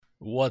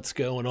What's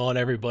going on,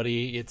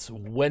 everybody? It's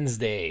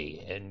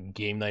Wednesday, and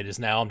game night is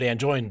now. I'm Dan,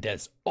 joined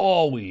as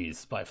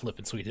always by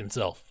Flippin' Sweet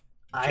himself,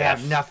 I Jeff,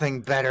 have nothing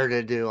better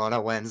to do on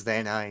a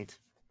Wednesday night.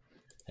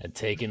 and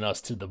taking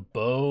us to the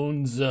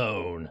Bone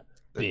Zone,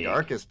 The Big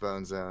darkest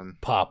bone zone.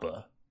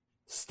 Papa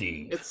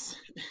Steve.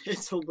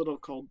 It's a little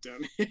cold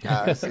down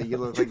here. So you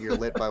look like you're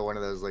lit by one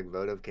of those like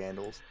votive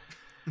candles.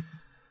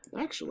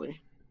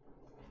 Actually,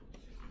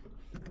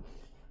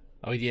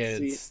 Oh yeah,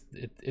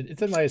 See-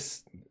 it's a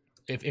nice.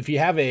 If you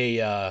have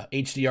a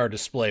HDR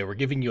display, we're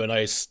giving you a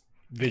nice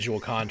visual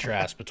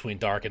contrast between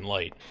dark and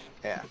light.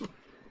 Yeah,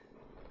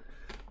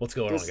 What's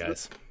going This- on,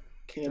 guys?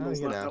 candles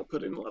you not know.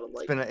 outputting a lot of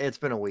light. it's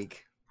been a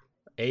week.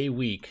 A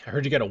week. I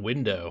heard you got a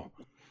window.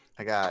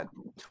 I got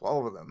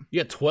 12 of them.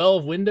 You got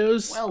 12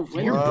 windows. 12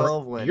 You're, windows.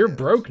 12 windows. you're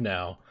broke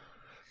now.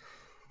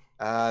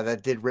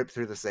 That did rip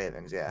through the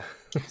savings. Yeah,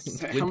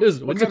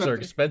 Windows What kind are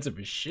of- expensive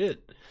as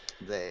shit.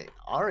 they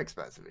are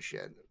expensive as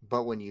shit.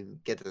 But when you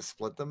get to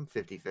split them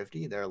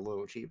 50-50, they're a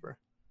little cheaper.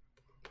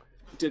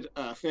 Did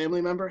a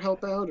family member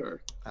help out, or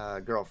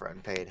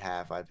Girlfriend paid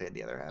half. I paid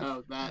the other half.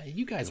 oh that?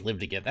 You guys live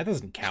together. That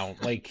doesn't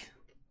count. Like,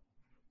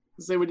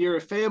 Say when you're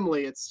a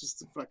family, it's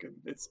just a fucking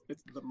it's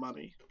the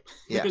money.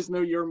 Yeah. There's no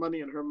your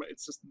money and her money.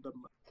 It's just the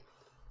money.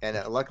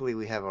 And luckily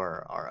we have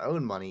our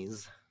own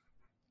monies,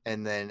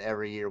 and then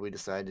every year we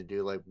decide to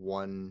do like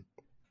one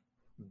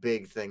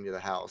big thing to the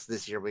house.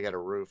 This year we got a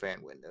roof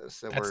and windows.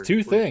 So that's we're, two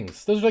we're-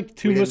 things. Those are like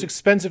two we most didn't-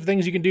 expensive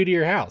things you can do to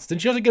your house.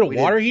 Didn't you also get a We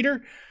water didn't-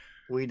 heater?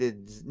 We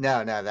did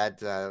no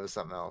that was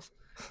something else.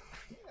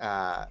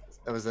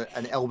 It was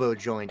an elbow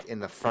joint in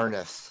the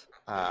furnace.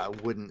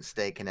 Wouldn't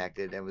stay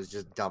connected and was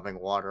just dumping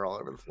water all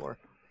over the floor.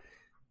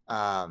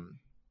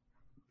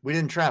 We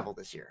didn't travel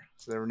this year,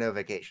 so there were no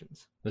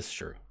vacations. This is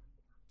true.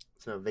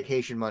 So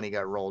vacation money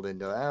got rolled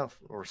into.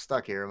 We're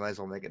stuck here. Might as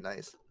well make it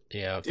nice.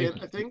 Yeah,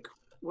 I think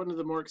one of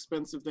the more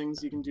expensive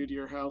things you can do to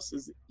your house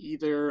is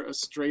either a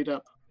straight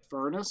up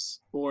furnace,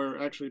 or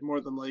actually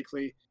more than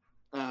likely,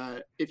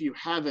 if you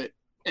have it,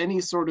 any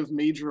sort of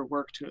major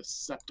work to a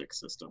septic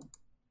system.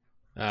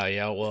 Oh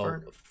yeah.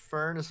 Well,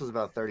 Furnace was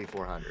about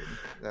 3,400.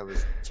 That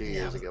was 2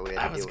 years ago. We had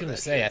to I deal was with gonna that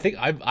say. shit. I think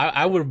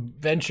I would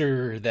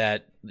venture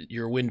that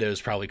your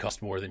windows probably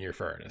cost more than your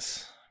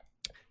furnace.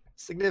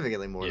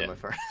 Significantly more Yeah. than my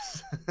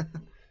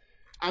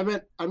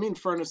furnace. I mean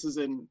furnaces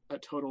in a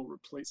total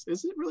replace.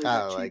 Is it really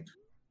that Oh, cheap? like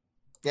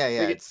yeah.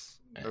 Like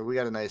We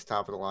got a nice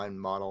top of the line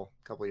model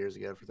a couple years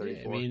ago for Yeah,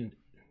 34. I mean,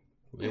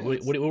 Yeah,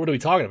 what are we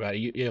talking about?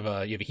 You have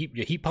a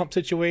heat pump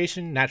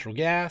situation, natural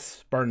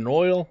gas, burning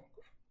oil,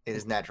 It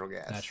is natural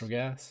gas. natural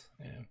gas.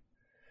 Yeah.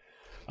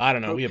 I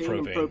don't know. We have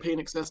and propane. propane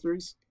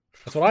accessories.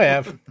 That's what I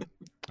have.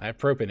 I have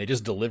propane. They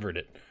just delivered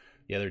it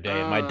the other day,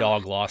 and my Ah.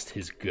 dog lost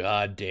his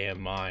goddamn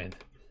mind.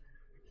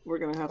 We're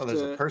gonna have Oh,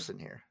 there's to. a person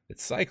here.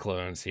 It's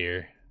cyclones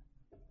here.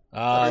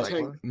 Uh,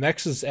 Cyclone?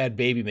 Mex is at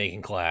baby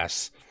making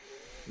class.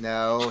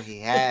 No, he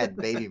had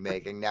baby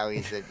making. Now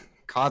he's at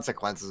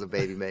consequences of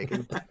baby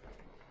making.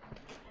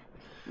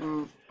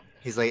 Mm,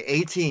 He's like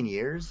 18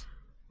 years.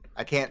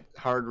 I can't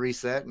hard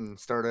reset and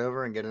start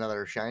over and get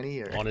another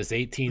shiny. Or On his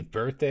 18th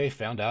birthday,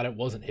 found out it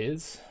wasn't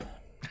his.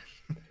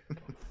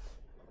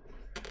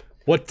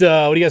 What do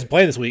you guys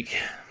play this week?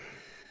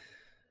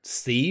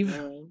 Steve?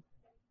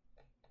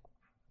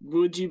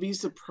 would you be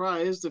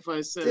surprised if I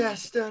said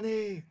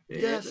Destiny, Yeah, there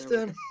we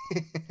Destiny.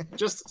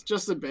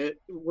 just a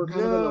bit? We're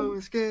kind of No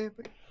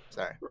escaping.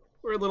 Sorry.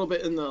 we're a little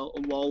bit in the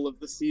lull of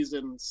the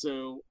season,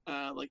 so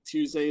like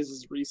Tuesdays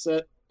is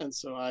reset, and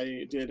so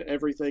I did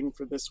everything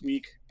for this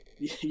week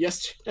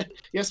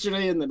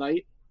yesterday in the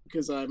night,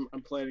 because I'm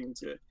planning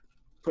to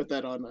put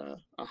that on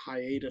a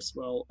hiatus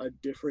while a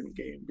different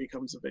game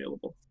becomes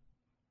available.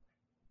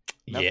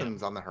 Yeah.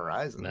 Nothing's on the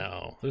horizon.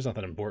 No, there's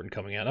nothing important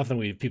coming out. Nothing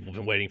people have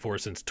been waiting for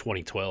since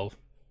 2012.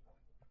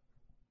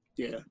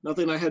 Yeah,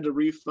 nothing. I had to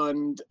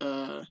refund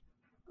a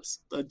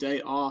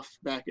day off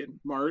back in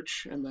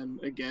March, and then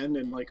again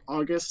in like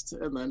August,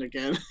 and then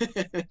again.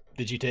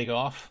 Did you take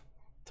off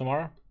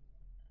tomorrow?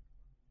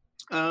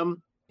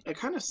 I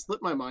kind of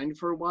slipped my mind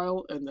for a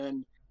while, and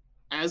then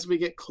as we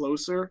get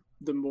closer,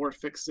 the more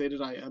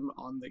fixated I am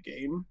on the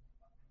game,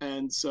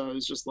 and so I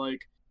was just like,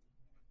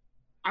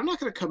 I'm not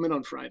gonna come in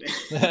on Friday.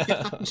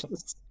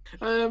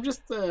 I'm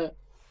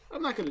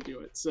not gonna do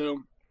it. So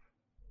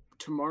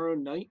tomorrow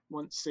night,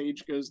 once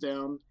Sage goes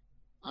down,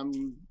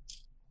 I'm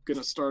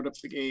gonna start up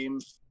the game,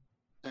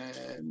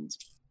 and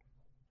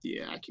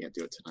yeah, I can't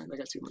do it tonight. I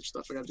got too much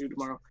stuff I gotta do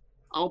tomorrow.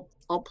 I'll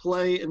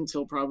play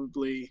until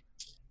probably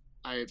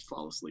I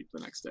fall asleep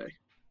the next day.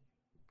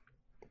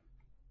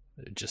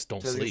 Just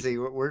don't So as you can sleep. see,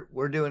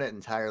 we're doing it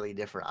entirely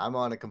different. I'm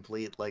on a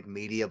complete like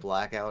media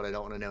blackout. I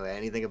don't want to know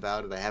anything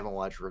about it. I haven't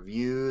watched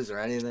reviews or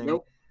anything.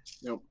 Nope.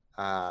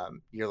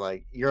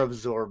 You're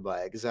absorbed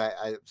by it because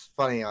it's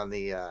funny on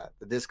the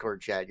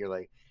Discord chat. You're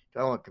like, do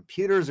I want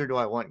computers or do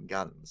I want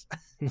guns?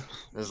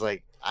 It's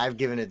like I've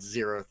given it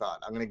zero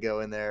thought. I'm gonna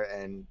go in there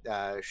and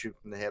shoot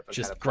from the hip. And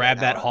Just kinda grab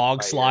plan that out hog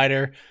my-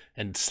 slider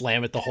and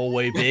slam it the whole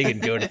way big and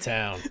go to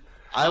town.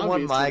 I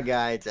want my Obviously.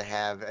 guy to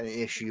have an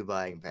issue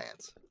buying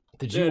pants.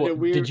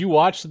 Did you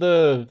watch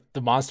the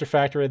Monster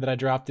Factory that I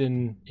dropped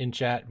in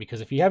chat?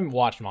 Because if you haven't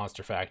watched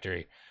Monster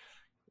Factory,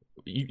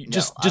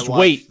 just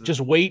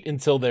wait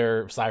until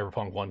their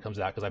Cyberpunk one comes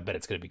out, because I bet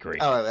it's going to be great.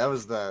 Oh, that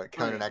was the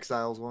Conan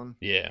Exiles one?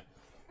 Yeah.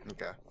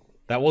 Okay.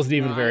 That wasn't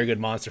even a very good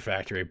Monster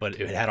Factory, but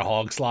it had a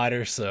hog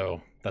slider,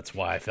 so that's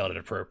why I felt it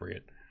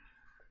appropriate.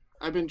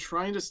 I've been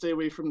trying to stay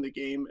away from the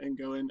game and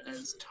go in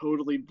as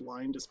totally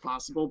blind as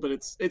possible, but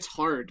it's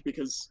hard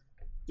because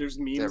there's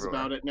memes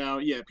about it now.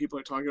 Yeah, people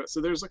are talking about it.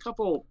 So there's a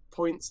couple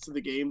points to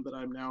the game that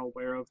I'm now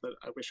aware of that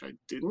I wish I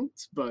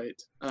didn't, but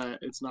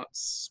it's not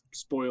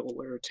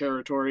spoiler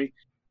territory.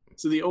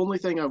 So the only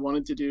thing I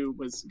wanted to do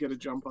was get a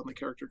jump on the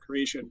character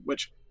creation,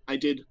 which I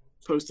did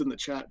post in the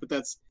chat, but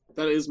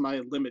that is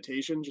my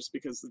limitation, just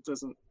because it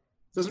doesn't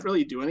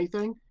really do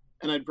anything,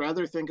 and I'd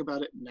rather think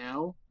about it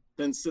now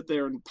than sit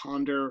there and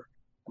ponder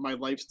my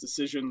life's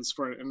decisions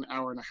for an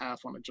hour and a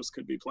half when I just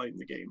could be playing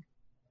the game.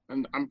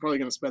 And I'm probably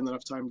going to spend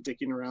enough time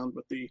dicking around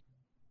with the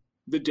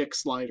dick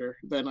slider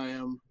than I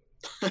am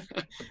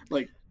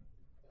like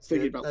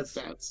thinking about the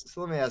stats.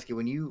 So let me ask you,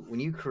 when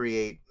you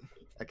create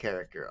a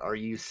character, are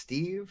you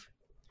Steve,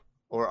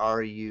 or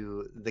are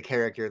you the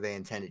character they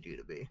intended you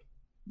to be?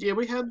 Yeah,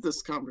 we had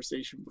this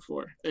conversation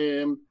before.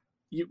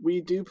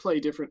 We do play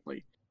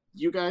differently.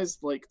 You guys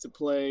like to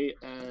play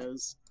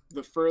as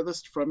the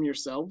furthest from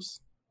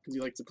yourselves, because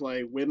you like to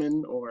play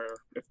women, or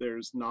if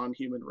there's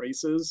non-human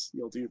races,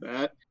 you'll do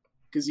that,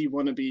 because you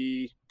want to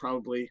be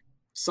probably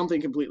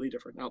something completely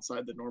different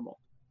outside the normal.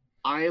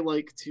 I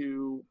like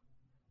to,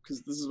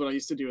 because this is what I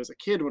used to do as a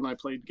kid when I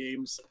played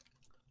games,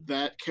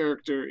 that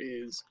character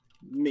is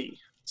me.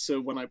 So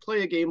when I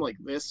play a game like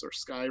this or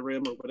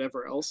Skyrim or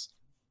whatever else,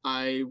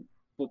 I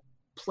will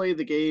play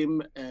the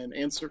game and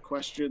answer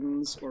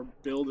questions or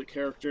build a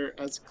character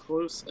as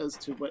close as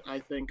to what I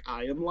think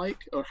I am like,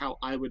 or how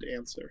I would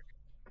answer.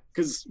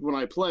 Because when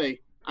I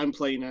play, I'm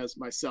playing as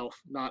myself,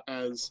 not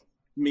as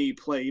me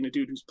playing a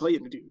dude who's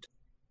playing a dude.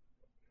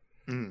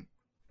 Mm.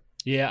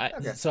 Yeah,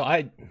 okay. So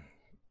I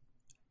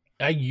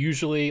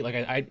usually, like,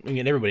 I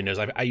mean, everybody knows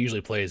I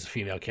usually play as a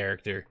female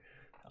character.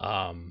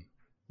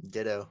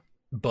 Ditto.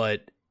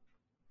 But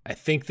I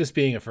think this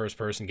being a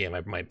first-person game,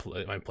 I might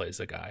play as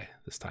a guy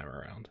this time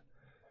around.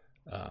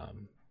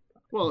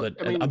 Well, but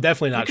I mean, I'm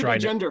definitely not trying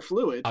to gender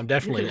fluid. I'm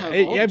definitely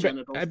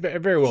I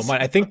very well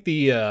might. I think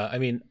I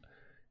mean,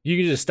 you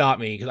can just stop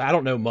me because I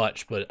don't know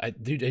much, but I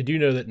do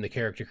know that in the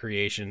character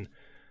creation,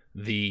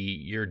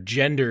 your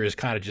gender is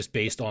kind of just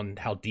based on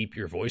how deep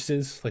your voice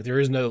is. Like, there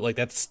is no, like,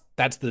 that's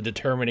the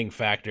determining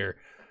factor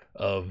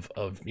of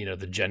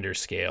the gender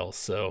scale.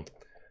 So,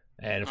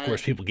 and of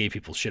course, people gave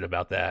people shit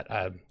about that.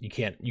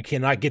 You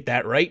cannot get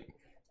that right.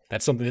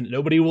 That's something that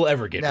nobody will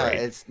ever get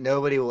right.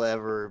 Nobody will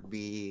ever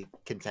be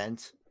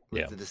content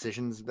with the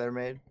decisions that are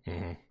made.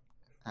 Mm-hmm.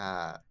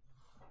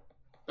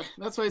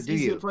 That's why it's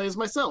easy to play as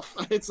myself.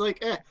 It's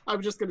like,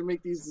 I'm just going to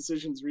make these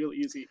decisions real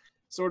easy.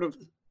 Sort of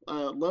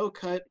low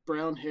cut,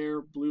 brown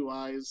hair, blue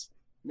eyes,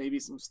 maybe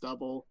some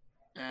stubble,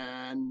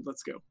 and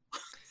let's go.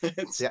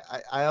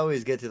 I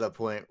always get to the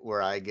point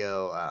where I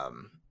go,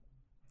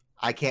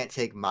 I can't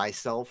take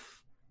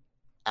myself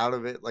out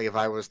of it. Like, if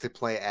I was to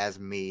play as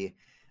me,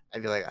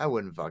 I'd be like, I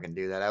wouldn't fucking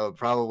do that. I would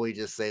probably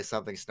just say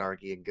something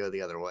snarky and go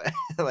the other way.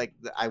 Like,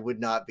 I would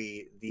not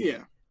be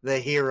the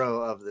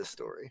hero of this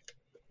story.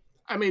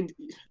 I mean,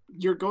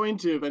 you're going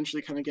to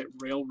eventually kind of get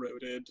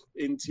railroaded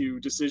into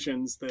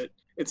decisions that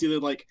it's either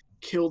like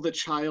kill the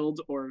child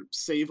or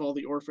save all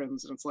the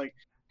orphans. And it's like,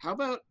 how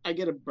about I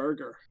get a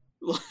burger?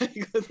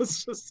 Like,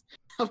 that's just,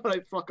 how about I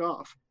fuck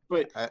off?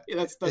 But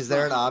that's is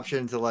there an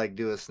option to, like,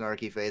 do a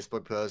snarky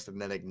Facebook post and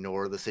then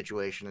ignore the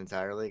situation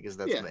entirely? Because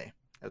that's me.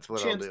 That's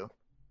what I'll do.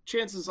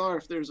 Chances are,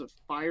 if there's a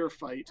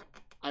firefight,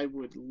 I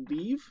would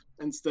leave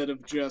instead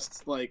of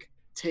just, like,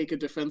 take a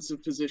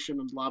defensive position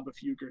and lob a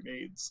few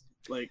grenades.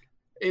 Like,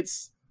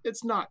 it's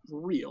not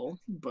real,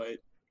 but,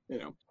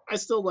 I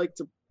still like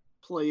to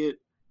play it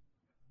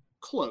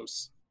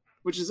close,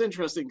 which is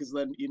interesting because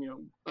then,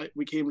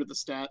 we came to the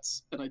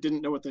stats and I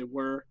didn't know what they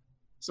were.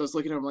 So I was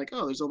looking at them like,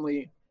 oh, there's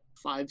only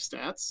 5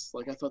 stats.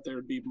 Like, I thought there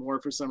would be more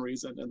for some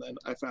reason. And then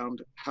I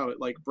found how it,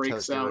 like,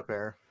 breaks out.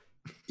 Repair.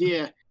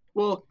 Yeah.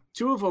 Well,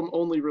 2 of them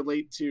only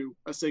relate to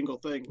a single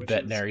thing. Which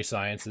veterinary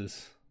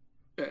sciences.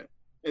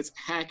 It's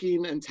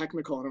hacking and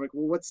technical. And I'm like,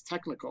 well, what's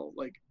technical?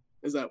 Like,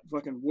 is that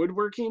fucking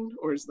woodworking,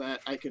 or is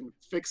that I can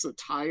fix a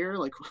tire?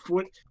 Like,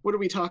 what are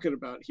we talking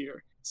about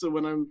here? So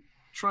when I'm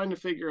trying to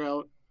figure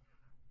out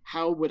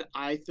how would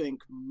I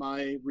think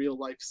my real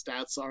life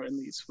stats are in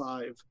these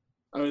 5,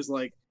 I was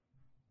like,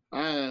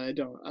 I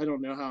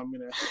don't know how I'm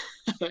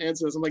gonna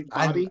answer this. I'm like,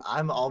 body.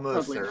 I'm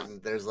almost certain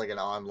there's like an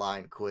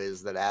online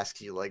quiz that asks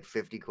you like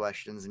 50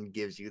 questions and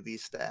gives you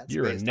these stats.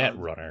 You're a net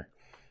runner.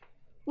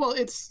 Well,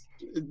 it's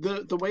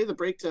the way the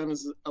breakdown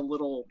is a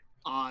little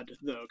odd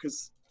though,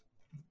 because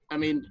I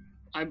mean,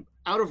 I'm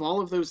out of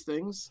all of those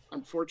things,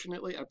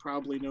 unfortunately, I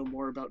probably know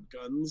more about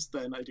guns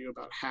than I do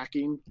about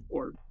hacking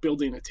or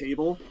building a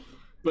table.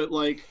 But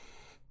like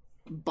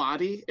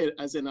body,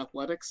 as in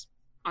athletics,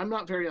 I'm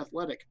not very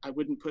athletic. I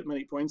wouldn't put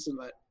many points in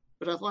that.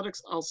 but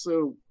Athletics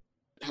also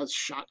has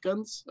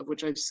shotguns, of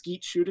which I've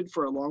skeet shooted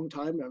for a long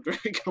time. I'm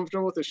very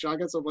comfortable with the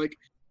shotgun. So I'm like,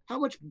 how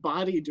much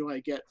body do I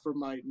get for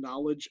my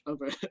knowledge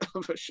of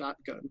a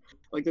shotgun?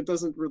 Like, that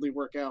doesn't really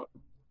work out.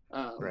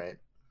 Right.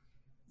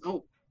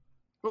 Oh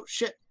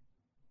shit!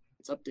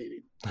 It's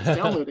updating. It's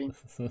downloading.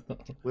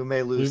 We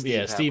may lose.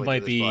 Steve Steve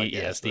might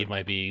be. Steve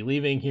might be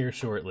leaving here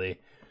shortly.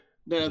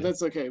 No,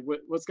 that's okay.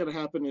 What's going to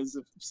happen is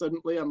if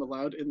suddenly I'm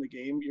allowed in the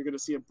game, you're going to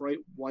see a bright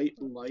white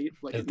light.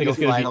 Like I think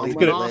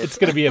it's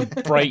going to be a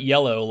bright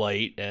yellow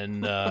light,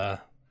 and we're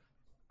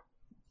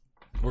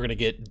going to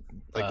get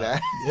like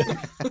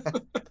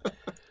that.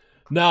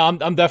 No,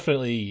 I'm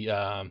definitely.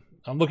 I'm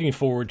looking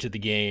forward to the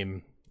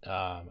game.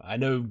 I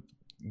know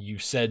you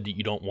said that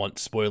you don't want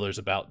spoilers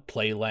about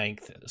play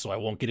length, so I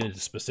won't get into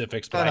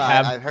specifics. But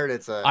I've heard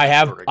it's a. I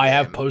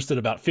have posted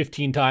about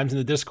 15 times in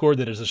the Discord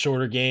that it's a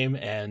shorter game,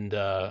 and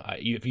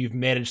if you've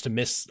managed to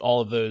miss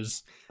all of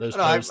those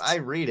posts, I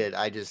read it.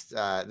 I just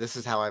this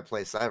is how I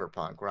play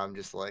Cyberpunk, where I'm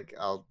just like,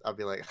 I'll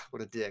be like,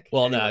 what a dick.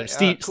 Well, anyway, no,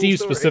 Steve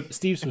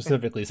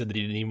specifically said that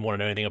he didn't even want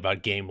to know anything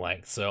about game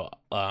length. So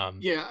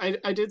yeah,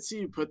 I did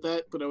see you put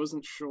that, but I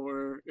wasn't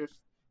sure if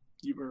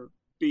you were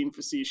being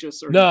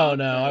facetious or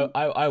no,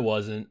 I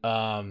wasn't.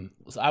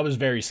 I was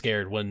very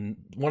scared when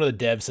one of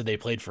the devs said they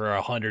played for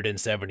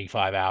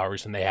 175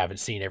 hours and they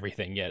haven't seen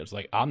everything yet. It's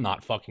like, I'm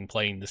not fucking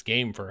playing this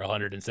game for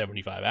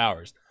 175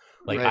 hours.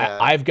 Like, right.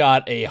 I've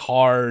got a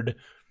hard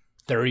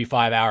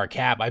 35-hour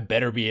cap. I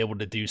better be able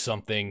to do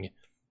something,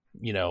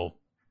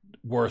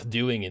 worth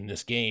doing in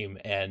this game.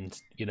 And,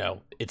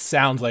 it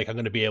sounds like I'm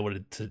going to be able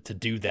to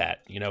do that,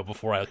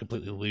 before I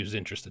completely lose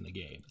interest in the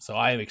game. So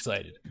I am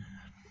excited.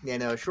 Yeah,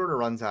 no, shorter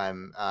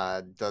runtime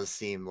does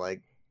seem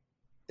like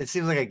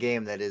a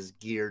game that is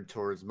geared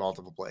towards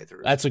multiple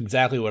playthroughs. That's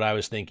exactly what I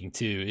was thinking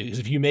too. Is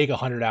if you make a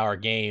 100-hour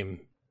game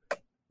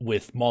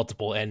with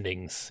multiple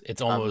endings, it's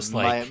almost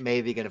like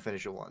maybe gonna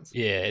finish it once.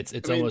 Yeah,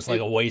 it's almost like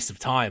a waste of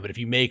time. But if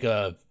you make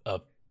a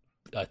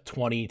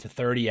 20 to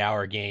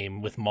 30-hour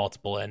game with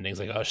multiple endings,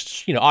 like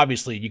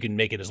obviously you can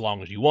make it as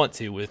long as you want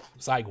to with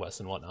side quests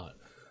and whatnot.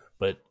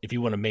 But if you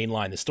want to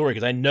mainline the story,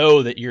 because I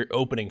know that your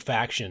opening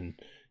faction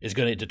is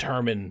going to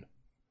determine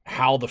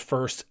how the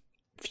first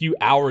few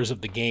hours of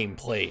the game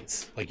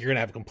plays. Like, you're going to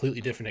have completely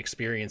different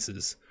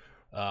experiences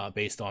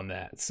based on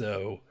that.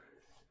 So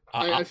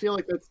I feel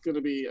like that's going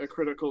to be a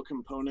critical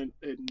component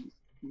in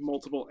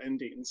multiple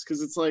endings,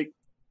 because it's like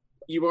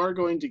you are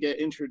going to get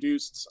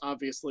introduced,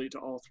 obviously, to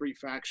all three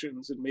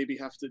factions and maybe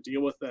have to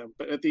deal with them.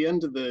 But at the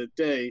end of the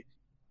day,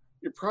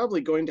 you're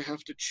probably going to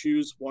have to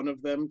choose one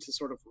of them to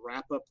sort of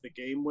wrap up the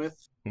game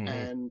with. Mm-hmm.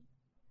 And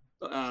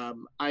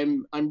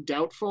I'm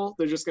doubtful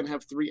they're just gonna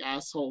have three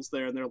assholes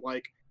there, and they're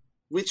like,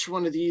 which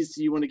one of these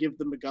do you want to give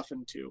the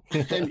MacGuffin to?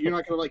 And you're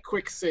not gonna like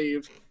quick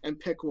save and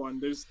pick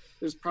one. There's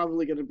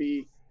probably gonna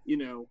be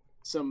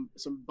some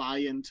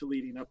buy-in to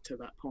leading up to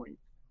that point.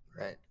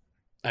 Right.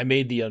 I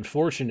made the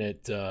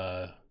unfortunate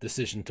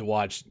decision to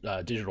watch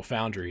Digital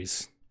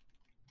Foundry's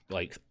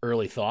like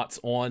early thoughts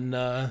on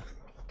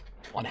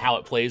how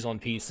it plays on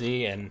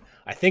PC, and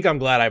I think I'm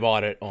glad I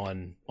bought it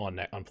on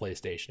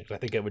PlayStation, because I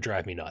think it would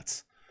drive me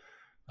nuts.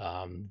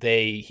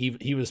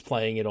 He was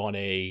playing it on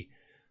a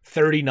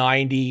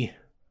 3090,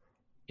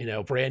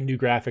 brand new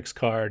graphics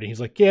card, and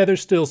he's like, yeah,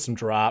 there's still some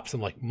drops.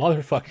 I'm like,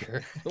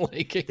 motherfucker.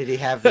 Like, did he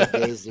have the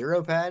day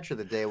 0 patch or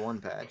the day 1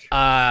 patch?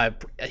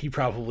 He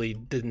probably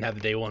didn't have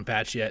the day 1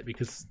 patch yet,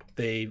 because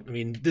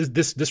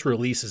this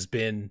release has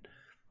been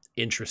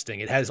interesting.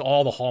 It has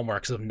all the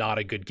hallmarks of not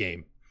a good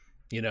game.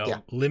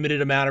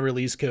 Limited amount of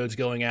release codes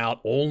going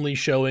out, only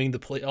showing the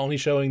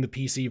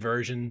PC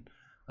version.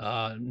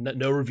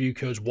 No review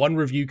codes, one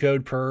review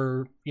code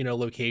per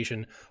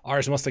location.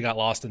 Ours must have got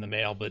lost in the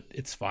mail, but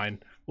it's fine.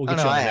 We'll get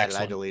you on the next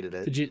one. I deleted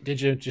it. Did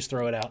you just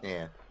throw it out?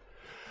 Yeah.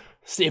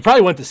 It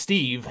probably went to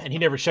Steve, and he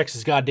never checks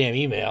his goddamn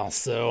email.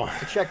 So I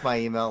checked my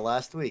email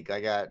last week.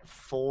 I got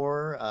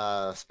 4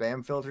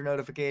 spam filter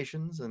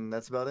notifications, and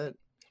that's about it.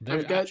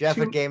 I've got Jeff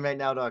at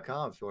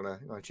GameNightNow.com if you want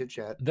to chit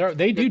chat.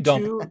 They do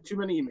dump too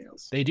many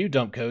emails. They do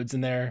dump codes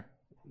in there.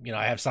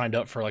 I have signed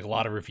up for like a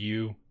lot of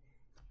review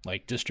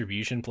like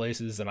distribution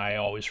places, and I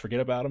always forget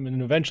about them,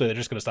 and eventually they're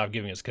just going to stop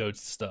giving us codes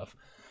to stuff.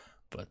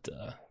 But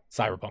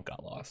Cyberpunk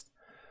got lost.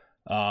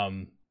 All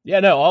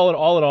in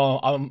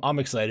all, I'm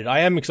excited. I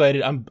am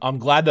excited. I'm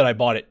glad that I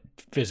bought it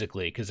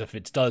physically, because if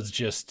it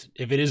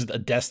is a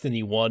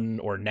Destiny 1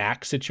 or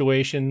Knack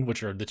situation,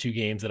 which are the two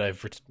games that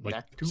I've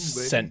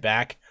sent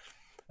back,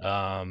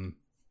 I'm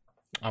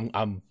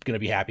gonna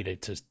be happy to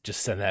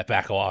just send that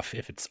back off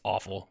if it's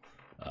awful.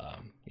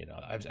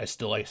 I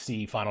still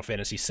see Final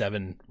Fantasy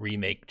VII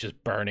Remake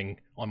just burning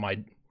on my,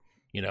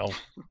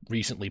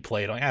 recently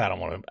played. I don't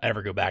want to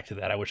ever go back to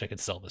that. I wish I could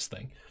sell this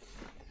thing.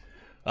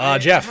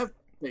 Jeff,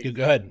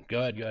 go ahead.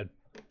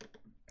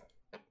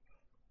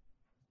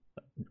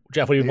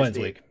 Jeff, what do you play this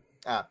week?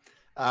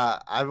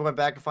 I went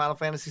back to Final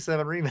Fantasy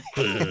VII Remake.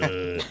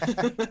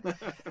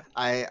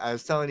 I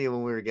was telling you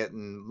when we were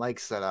getting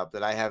mics set up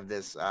that I have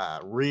this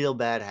real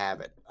bad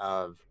habit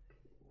of,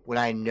 when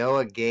I know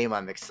a game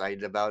I'm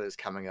excited about is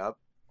coming up,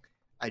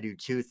 I do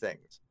two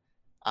things.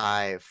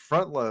 I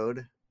front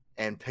load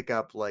and pick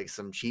up like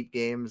some cheap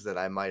games that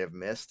I might have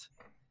missed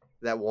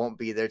that won't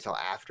be there till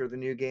after the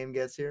new game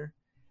gets here.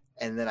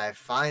 And then I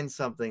find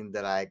something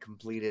that I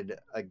completed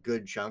a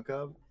good chunk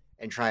of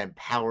and try and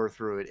power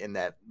through it in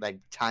that like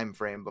time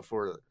frame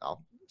before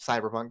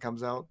Cyberpunk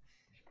comes out.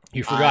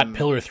 You forgot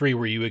Pillar 3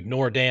 where you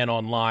ignore Dan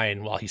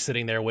online while he's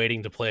sitting there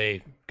waiting to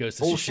play Ghost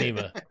of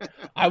Tsushima.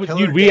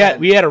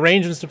 We had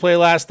arrangements to play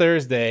last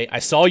Thursday. I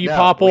saw you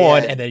pop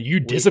on and then you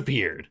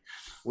disappeared.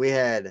 We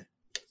had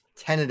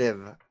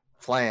tentative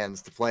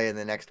plans to play in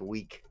the next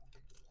week.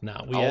 No,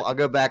 I'll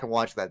go back and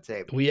watch that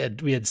tape. We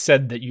had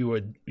said that you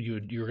were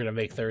going to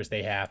make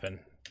Thursday happen.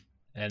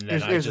 And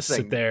then I just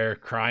sit there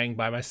crying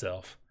by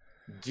myself.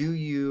 Do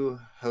you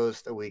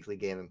host a weekly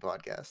gaming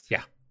podcast?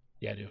 Yeah.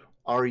 Yeah, I do.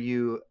 Are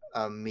you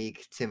a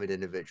meek, timid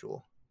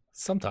individual?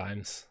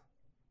 Sometimes.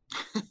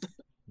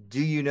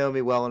 Do you know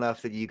me well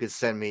enough that you could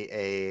send me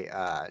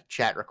a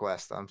chat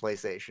request on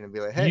PlayStation and be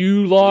like, hey.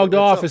 You logged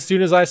off as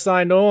soon as I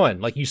signed on.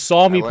 Like, you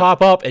saw me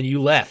pop up and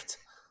you left.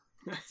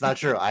 It's not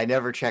true. I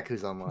never check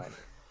who's online.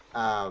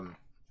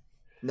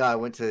 No, I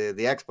went to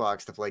the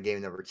Xbox to play game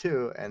number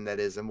 2, and that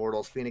is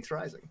Immortals Phoenix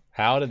Rising.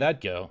 How did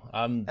that go?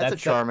 That's a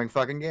charming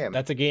fucking game.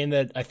 That's a game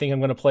that I think I'm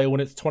going to play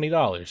when it's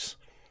 $20.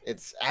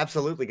 It's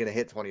absolutely going to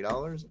hit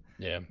 $20.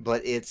 Yeah,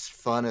 but it's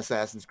fun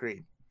Assassin's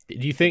Creed.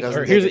 Do you think?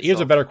 Or here's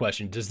a better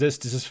question: Does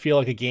this feel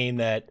like a game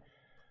that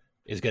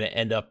is going to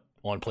end up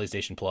on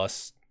PlayStation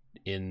Plus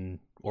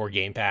or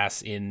Game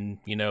Pass in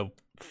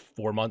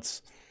 4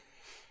 months?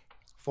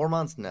 4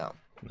 months? No.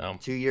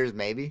 2 years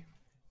maybe.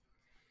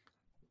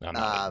 I'm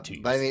not 2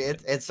 years. But I mean,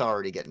 it's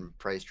already getting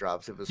price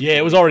drops. It was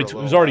already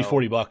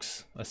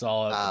 $40. I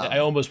saw it. I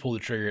almost pulled the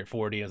trigger at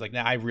 40. I was like,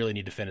 nah, I really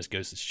need to finish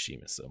Ghost of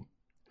Tsushima.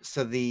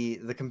 So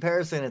the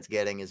comparison it's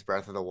getting is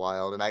Breath of the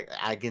Wild, and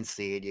I can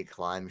see it. You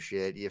climb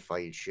shit, you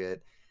fight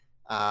shit,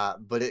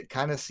 but it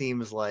kind of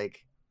seems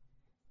like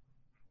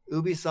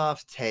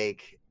Ubisoft's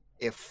take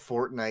if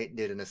Fortnite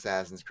did an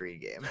Assassin's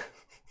Creed game.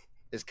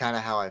 Is kind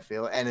of how I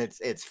feel, and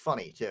it's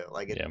funny too.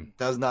 Like it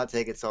does not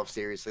take itself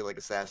seriously like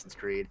Assassin's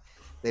Creed.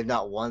 They've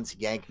not once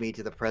yanked me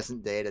to the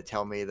present day to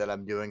tell me that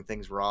I'm doing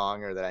things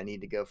wrong or that I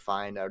need to go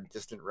find a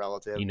distant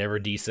relative. You never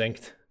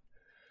desynced?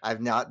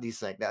 I've not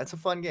desynced. Now, it's a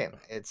fun game.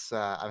 It's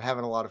I'm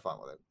having a lot of fun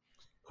with it.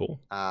 Cool.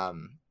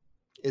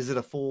 Is it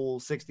a full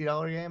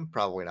 $60 game?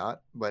 Probably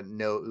not. But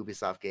no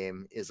Ubisoft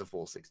game is a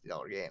full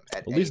 $60 game.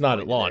 At least not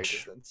at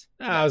launch.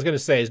 I was going to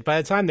say,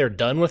 by the time they're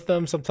done with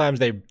them, sometimes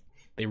they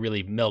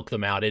really milk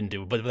them out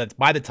into. But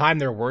by the time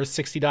they're worth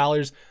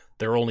 $60,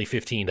 they're only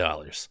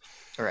 $15.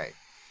 All right.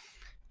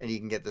 And you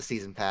can get the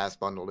season pass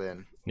bundled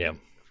in. Yeah.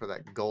 For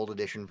that gold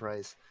edition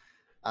price.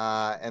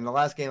 And the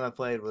last game I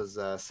played was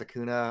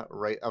Sakuna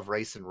of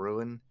Race and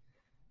Ruin.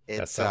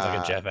 That sounds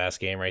like a Jeff-ass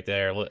game right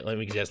there. Let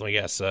me guess.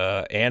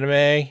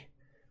 Anime.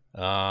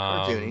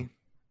 Cartoony.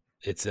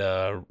 It's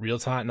a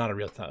real-time, not a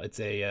real-time. It's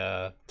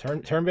a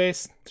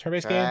turn-based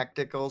game?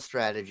 Tactical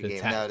strategy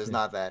game. No, it is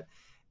not that.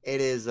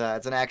 It is.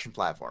 It's an action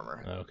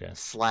platformer. Okay.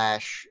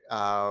 /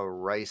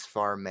 rice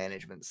farm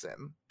management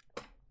sim.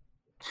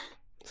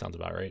 Sounds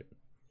about right.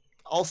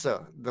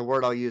 Also, the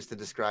word I'll use to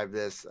describe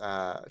this,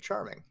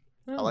 charming.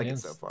 I like it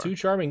so far. 2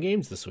 charming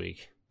games this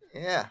week.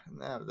 Yeah,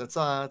 no, that's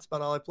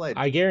about all I played.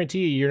 I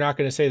guarantee you're not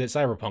going to say that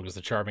Cyberpunk is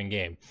a charming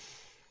game.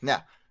 No.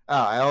 Oh,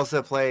 I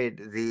also played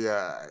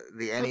the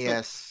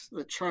NES.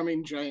 The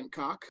charming giant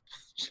cock.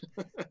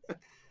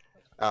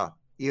 Oh,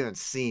 you haven't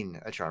seen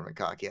a charming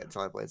cock yet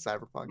until I played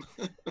Cyberpunk.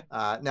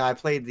 No, I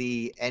played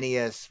the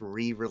NES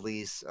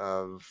re-release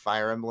of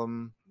Fire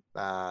Emblem,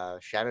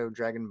 Shadow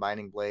Dragon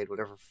Binding Blade,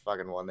 whatever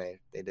fucking one they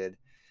did.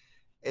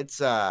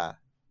 It's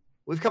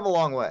we've come a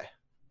long way.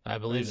 I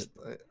believe it.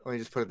 Let me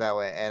just put it that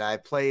way. And I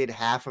played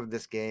half of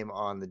this game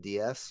on the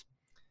DS,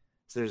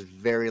 so there's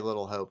very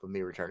little hope of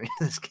me returning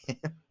to this game.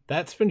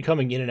 That's been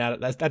coming in and out.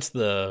 That's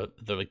the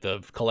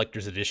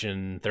collector's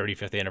edition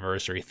 35th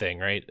anniversary thing,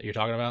 right? That you're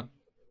talking about?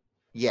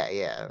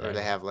 Yeah. Or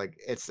they have like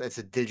it's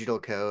a digital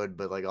code,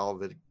 but like all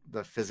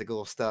the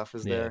physical stuff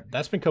is there.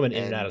 That's been coming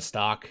in and out of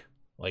stock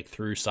like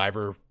through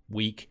Cyber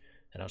Week.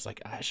 And I was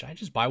like, should I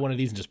just buy one of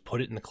these and just put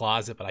it in the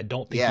closet? But I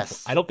don't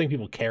think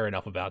people care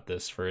enough about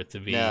this for it to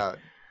be. No,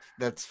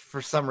 that's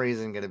for some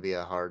reason going to be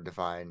a hard to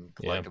find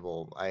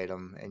collectible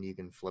item, and you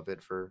can flip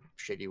it for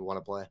shit you want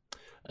to play.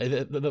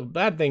 The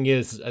bad thing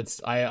is,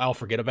 I'll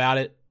forget about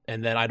it,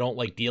 and then I don't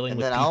like dealing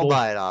with people. And then I'll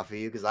buy it off of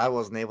you because I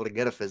wasn't able to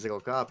get a physical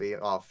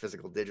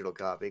digital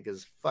copy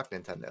because fuck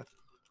Nintendo.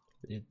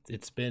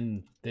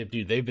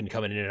 They've been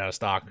coming in and out of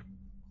stock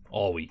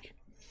all week.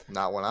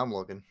 Not when I'm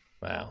looking.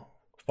 Wow.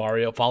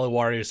 Follow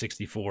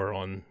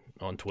Wario64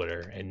 on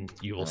Twitter, and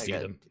you will see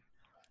them.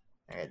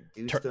 I gotta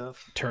do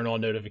stuff. Turn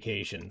on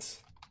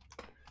notifications.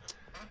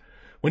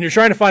 When you're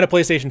trying to find a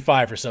PlayStation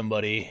 5 for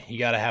somebody, you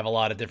got to have a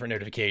lot of different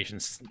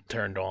notifications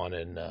turned on.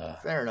 And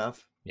fair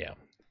enough. Yeah.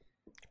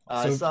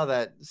 I saw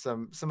that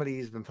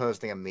somebody's been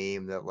posting a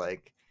meme that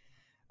like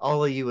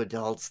all of you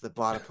adults that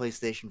bought a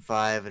PlayStation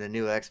 5 and a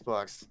new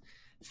Xbox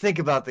think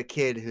about the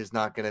kid who's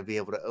not going to be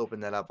able to open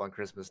that up on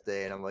Christmas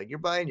Day. And I'm like, you're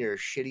buying your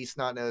shitty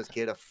snot-nosed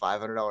kid a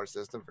 $500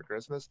 system for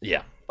Christmas?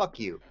 Yeah. Fuck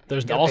you.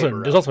 There's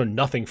also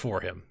nothing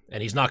for him,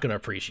 and he's not going to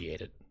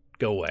appreciate it.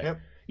 Go away.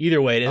 Yep.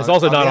 Either way, it's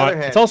also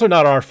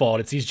not our fault.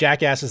 It's these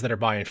jackasses that are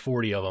buying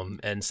 40 of them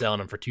and selling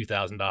them for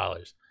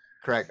 $2,000.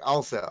 Correct.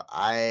 Also,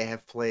 I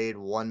have played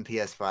one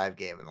PS5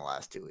 game in the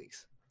last 2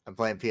 weeks. I'm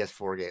playing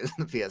PS4 games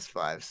on the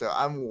PS5, so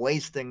I'm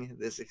wasting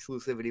this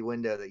exclusivity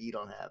window that you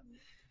don't have.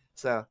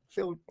 So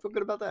feel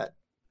good about that.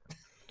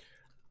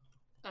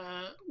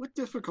 What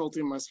difficulty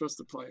am I supposed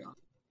to play on?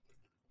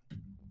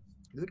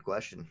 Good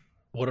question.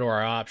 What are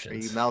our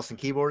options? Are you mouse and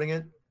keyboarding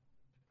it?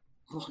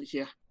 Well,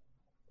 yeah.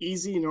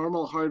 Easy,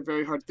 normal, hard,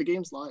 very hard. The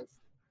game's live.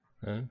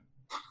 Huh?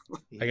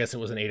 I guess it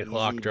was an 8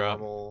 o'clock drop.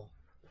 Normal.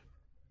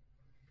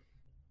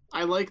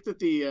 I like that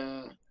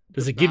the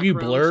does it give you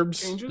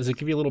blurbs? changes. Does it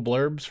give you little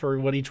blurbs for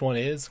what each one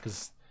is?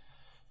 Because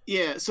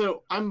yeah,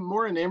 so I'm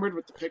more enamored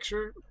with the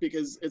picture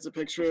because it's a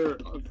picture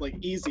of like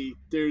easy.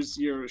 There's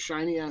your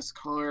shiny ass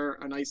car,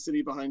 a nice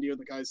city behind you, and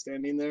the guy's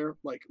standing there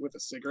like with a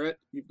cigarette.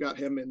 You've got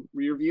him in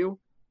rear view,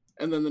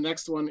 and then the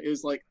next one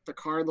is like the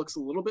car looks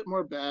a little bit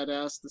more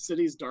badass. The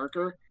city's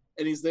darker,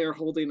 and he's there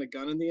holding a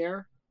gun in the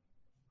air.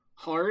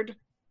 Hard.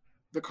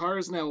 The car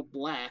is now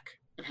black.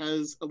 It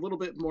has a little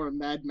bit more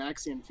Mad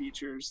Maxian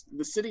features.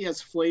 The city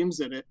has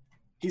flames in it.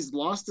 He's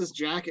lost his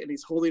jacket and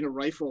he's holding a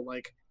rifle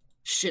like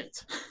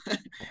shit.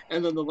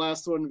 And then the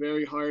last one,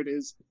 very hard,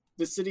 is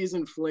the city's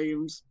in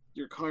flames.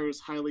 Your car is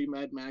highly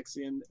Mad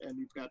Maxian and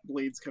you've got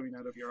blades coming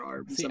out of your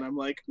arms. And I'm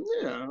like,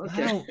 yeah,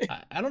 okay.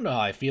 I don't know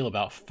how I feel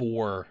about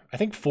 4. I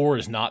think 4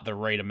 is not the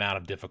right amount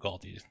of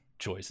difficulty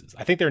choices.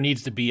 I think there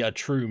needs to be a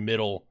true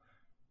middle.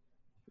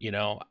 You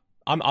know,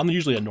 I'm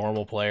usually a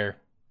normal player.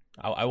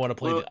 I want to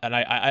play, and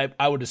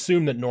I would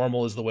assume that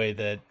normal is the way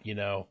that, you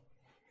know,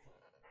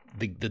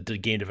 the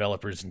game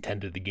developers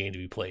intended the game to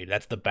be played.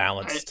 That's the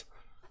balanced.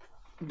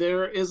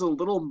 There is a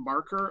little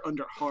marker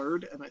under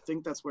hard, and I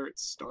think that's where it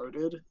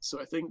started.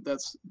 So I think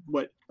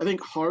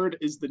hard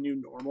is the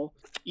new normal.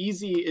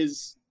 Easy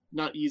is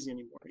not easy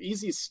anymore.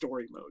 Easy is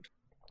story mode.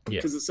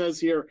 Because it says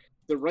here,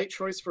 the right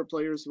choice for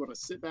players who want to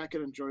sit back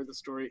and enjoy the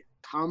story.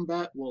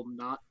 Combat will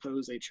not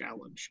pose a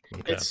challenge.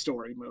 Okay. It's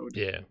story mode.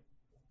 Yeah.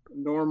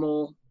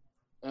 Normal.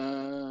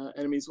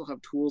 Enemies will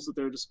have tools at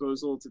their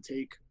disposal to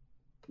take.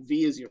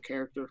 V is your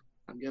character,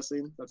 I'm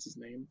guessing. That's his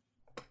name.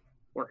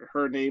 Or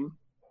her name.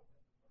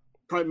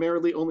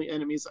 Primarily, only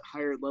enemies at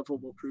higher level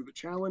will prove a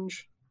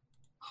challenge.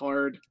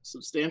 Hard,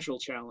 substantial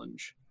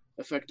challenge.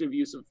 Effective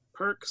use of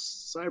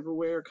perks,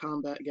 cyberware,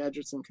 combat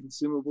gadgets, and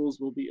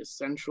consumables will be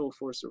essential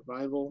for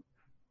survival.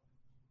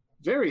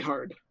 Very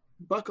hard.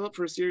 Buckle up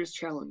for a serious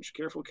challenge.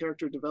 Careful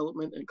character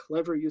development and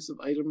clever use of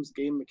items,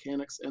 game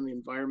mechanics, and the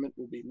environment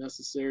will be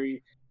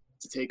necessary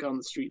to take on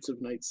the streets of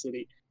Night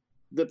City.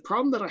 The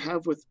problem that I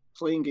have with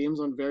playing games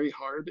on very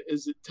hard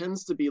is it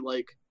tends to be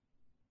like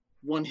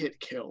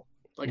one-hit kill.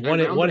 Like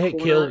one hit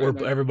kill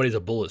where everybody's a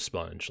bullet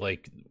sponge,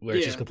 like where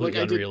it's just completely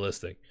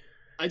unrealistic.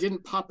 I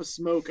didn't pop a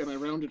smoke and I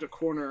rounded a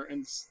corner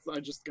and I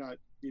just got,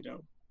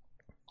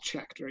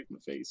 checked right in the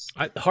face.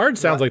 Hard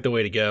sounds like the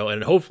way to go,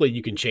 and hopefully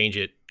you can change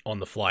it on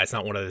the fly. It's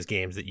not one of those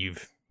games that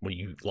when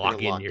you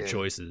lock in your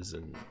choices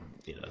and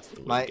that's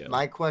the way to go.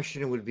 My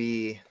question would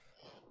be,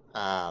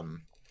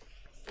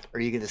 are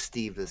you going to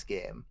Steve this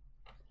game?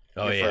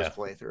 Oh yeah. First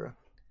playthrough. Are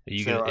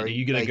you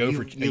gonna go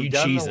for? You've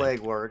done the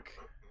legwork.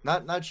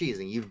 Not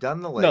cheesing. You've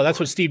done the legwork. No, that's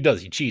what Steve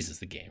does. He cheeses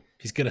the game.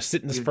 He's gonna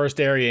sit in this first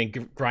area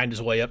and grind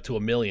his way up to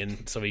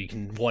 1,000,000 so he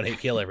can one-hit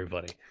kill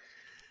everybody.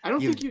 I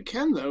don't think you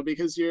can though,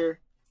 because you.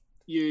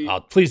 Oh,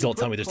 please don't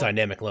tell me there's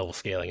dynamic level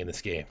scaling in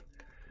this game.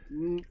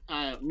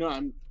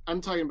 No,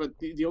 I'm talking about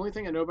the only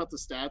thing I know about the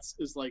stats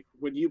is like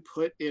when you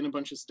put in a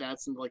bunch of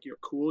stats and like you're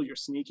cool, you're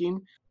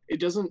sneaking. It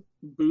doesn't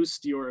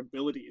boost your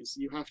abilities.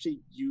 You have to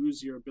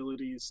use your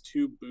abilities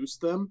to boost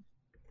them,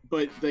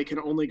 but they can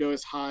only go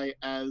as high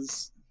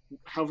as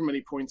however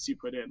many points you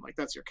put in. Like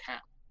that's your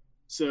cap.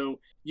 So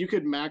you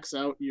could max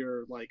out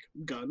your like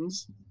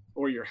guns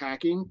or your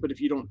hacking, but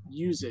if you don't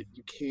use it,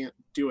 you can't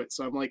do it.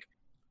 So I'm like,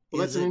 well,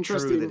 that's an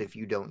interesting. True that if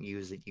you don't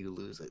use it, you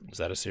lose it? Is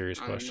that a serious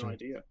question? I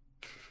have no idea.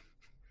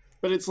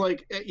 But it's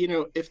like,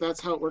 if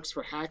that's how it works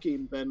for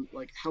hacking, then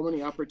like how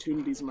many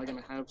opportunities am I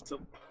going to have to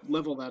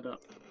level that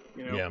up?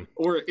 Yeah.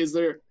 Or is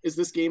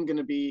this game going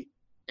to be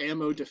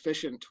ammo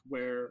deficient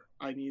where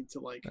I need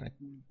to like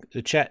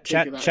the chat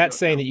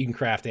saying that you can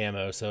craft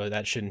ammo, so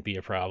that shouldn't be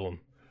a problem.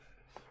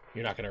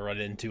 You're not going to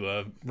run into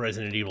a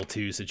Resident Evil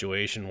 2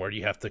 situation where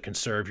you have to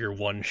conserve your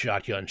one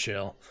shotgun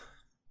shell.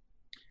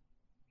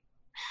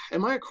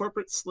 Am I a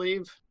corporate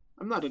slave?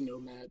 I'm not a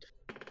nomad.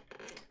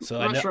 So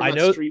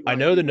I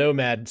know the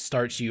nomad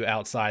starts you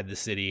outside the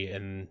city,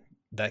 and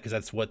because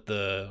that's what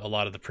a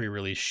lot of the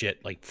pre-release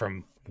shit like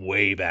from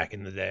way back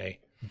in the day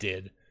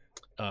did.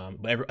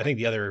 But I think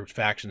the other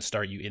factions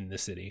start you in the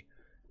city.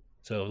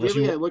 So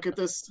really, I look at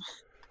this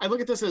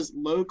as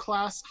low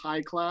class,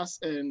 high class,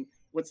 and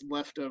what's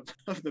left of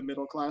the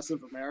middle class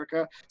of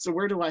America. So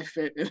where do I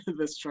fit into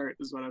this chart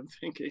is what I'm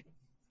thinking.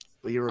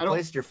 Well, you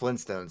replaced your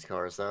Flintstones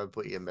car, so I would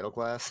put you in middle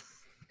class.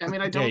 I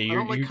mean, I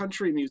don't like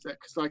country music,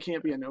 so I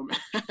can't be a nomad.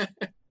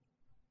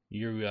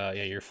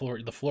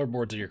 The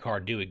floorboards of your car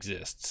do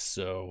exist,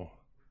 so.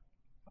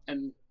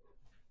 And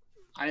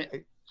I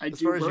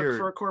do work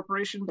for a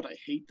corporation, but I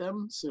hate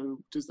them. So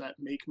does that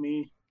make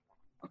me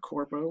a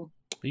corpo?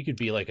 You could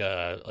be like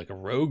a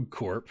rogue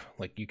corp.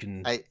 Like you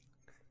can.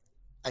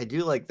 I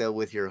do like though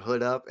with your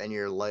hood up and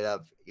your light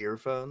up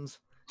earphones.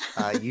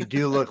 You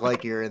do look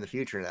like you're in the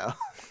future now.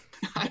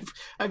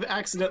 I've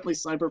accidentally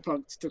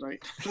cyberpunked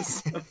tonight.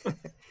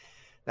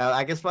 Now,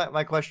 I guess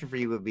my question for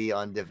you would be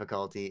on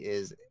difficulty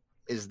is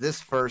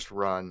this first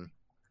run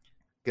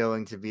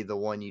going to be the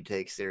one you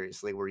take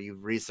seriously, where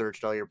you've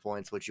researched all your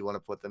points, what you want to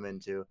put them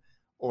into,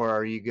 or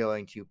are you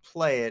going to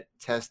play it,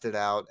 test it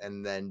out,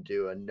 and then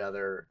do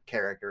another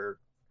character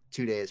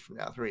 2 days from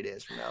now, 3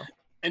 days from now?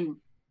 And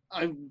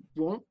I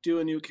won't do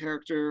a new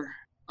character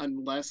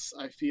unless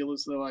I feel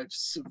as though I've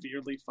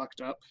severely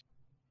fucked up.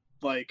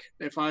 Like,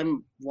 if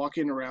I'm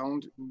walking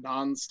around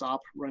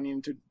nonstop running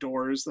into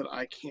doors that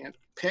I can't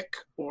pick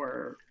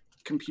or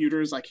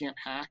computers I can't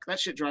hack, that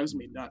shit drives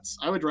me nuts.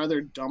 I would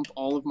rather dump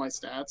all of my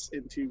stats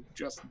into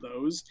just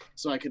those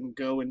so I can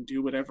go and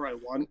do whatever I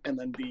want and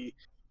then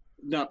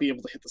not be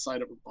able to hit the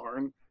side of a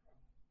barn.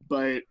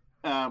 But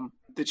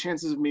the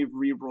chances of me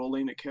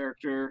re-rolling a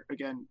character,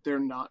 again, they're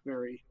not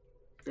very,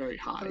 very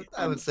high.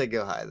 I would say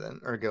go high then,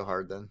 or go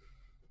hard then.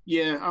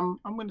 Yeah, I'm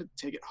going to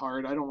take it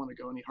hard. I don't want to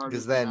go any harder.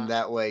 Because then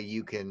that way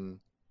you can,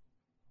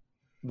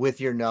 with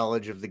your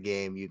knowledge of the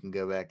game, you can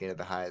go back into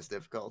the highest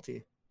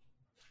difficulty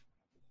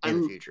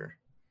in the future.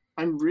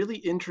 I'm really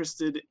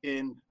interested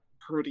in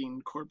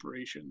hurting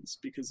corporations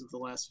because of the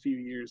last few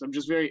years. I'm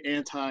just very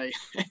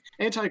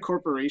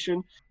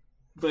anti-corporation.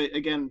 But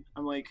again,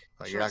 I'm like...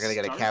 Well, you're not going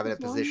to get a cabinet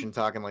position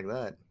talking like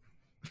that.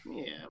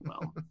 Yeah,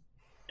 well,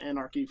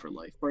 anarchy for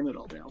life. Burn it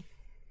all down.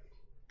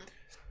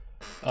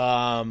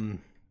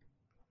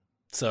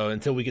 So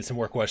until we get some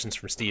more questions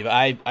from Steve,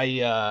 I've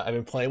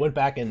been playing. Went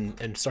back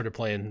and started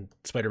playing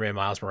Spider-Man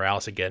Miles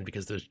Morales again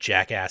because those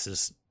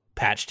jackasses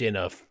patched in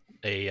a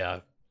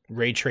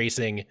ray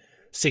tracing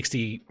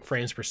 60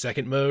 frames per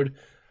second mode,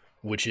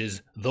 which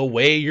is the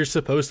way you're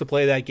supposed to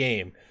play that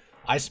game.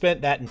 I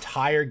spent that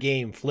entire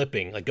game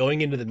flipping, like going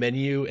into the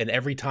menu, and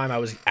every time I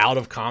was out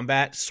of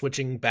combat,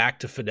 switching back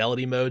to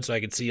fidelity mode so I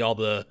could see all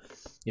the,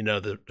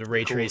 the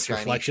ray trace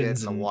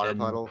reflections and the water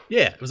puddle.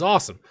 Yeah, it was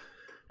awesome.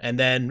 And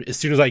then as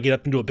soon as I get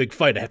up into a big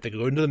fight, I have to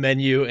go into the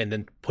menu and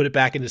then put it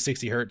back into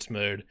 60 hertz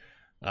mode.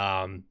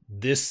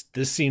 This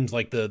seems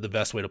like the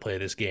best way to play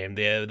this game.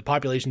 The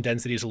population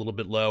density is a little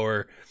bit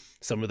lower.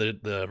 Some of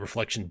the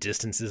reflection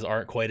distances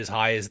aren't quite as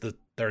high as the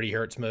 30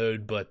 hertz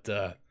mode, but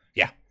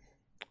yeah.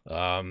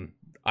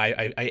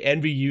 I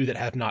envy you that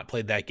have not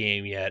played that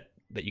game yet,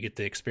 that you get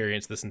to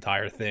experience this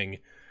entire thing,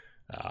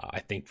 I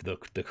think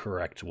the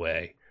correct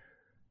way.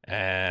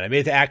 And I made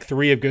it to Act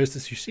 3 of Ghost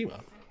of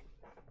Tsushima.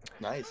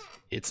 Nice.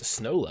 It's a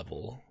snow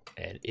level,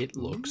 and it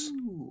looks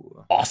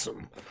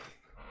awesome.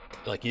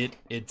 Like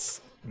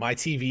it's my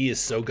TV is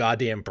so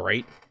goddamn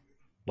bright.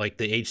 Like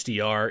the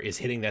HDR is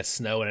hitting that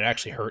snow, and it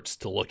actually hurts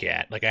to look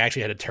at. Like I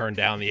actually had to turn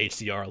down the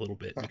HDR a little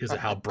bit because of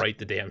how bright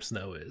the damn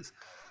snow is.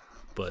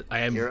 But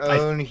your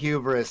own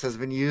hubris has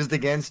been used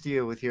against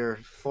you with your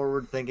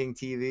forward-thinking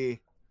TV.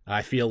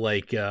 I feel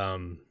like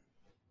I'm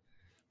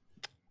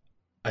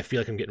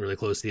getting really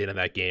close to the end of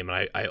that game,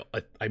 and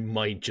I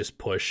might just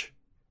push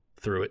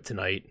through it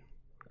tonight.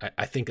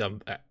 I think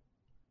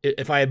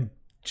if I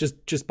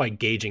just by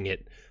gauging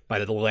it by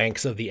the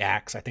lengths of the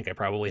acts, I think I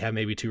probably have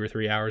maybe 2 or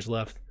 3 hours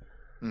left.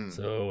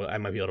 So I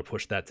might be able to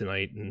push that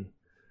tonight and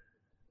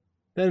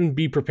then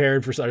be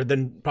prepared for,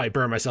 then probably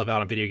burn myself out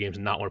on video games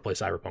and not want to play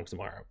Cyberpunk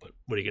tomorrow. But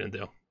what are you gonna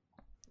do?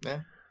 Yeah,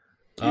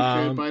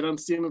 you could buy it on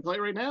Steam and play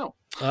it right now.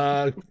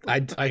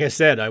 Like I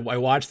said, I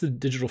watched the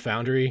Digital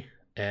Foundry,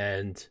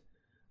 and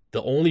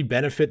the only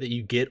benefit that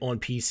you get on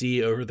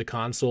PC over the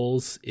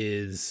consoles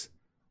is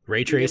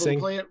ray tracing.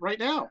 Play it right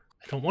now.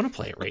 I don't want to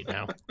play it right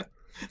now.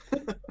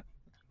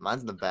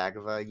 Mine's in the back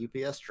of a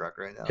UPS truck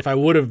right now. If I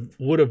would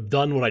have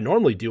done what I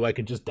normally do, I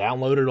could just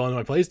download it on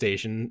my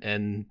PlayStation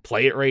and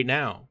play it right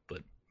now.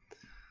 But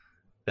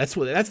that's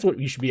what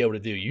you should be able to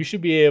do. You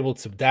should be able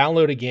to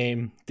download a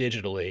game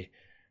digitally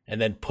and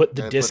then put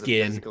the disc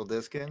in,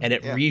 and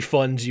it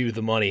refunds you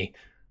the money,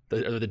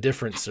 or the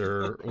difference,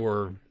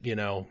 or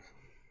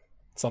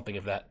something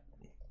of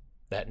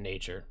that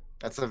nature.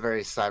 That's a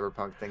very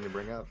Cyberpunk thing to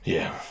bring up.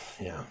 Yeah.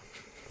 Yeah,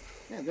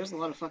 there's a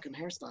lot of fucking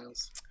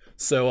hairstyles.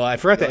 So I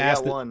forgot to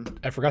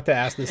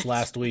ask this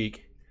last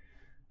week.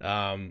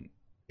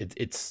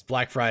 It's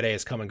Black Friday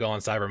is come and gone,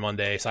 Cyber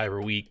Monday,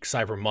 Cyber Week,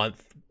 Cyber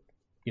Month,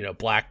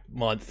 Black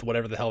Month,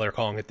 whatever the hell they're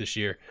calling it this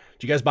year.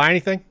 Did you guys buy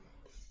anything?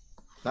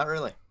 Not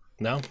really.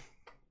 No.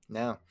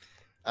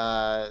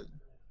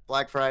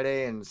 Black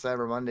Friday and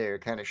Cyber Monday are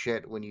kind of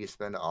shit when you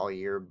spend all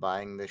year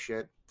buying the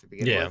shit to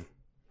begin with.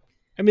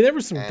 I mean, there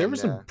was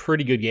some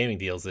pretty good gaming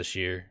deals this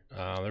year.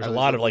 There's a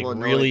lot of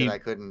really. I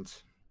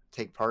couldn't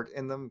take part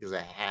in them because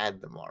I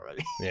had them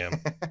already.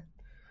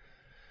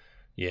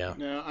 Yeah.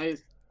 No,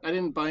 I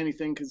didn't buy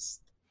anything because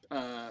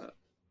I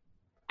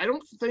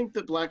don't think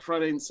that Black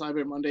Friday and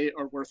Cyber Monday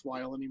are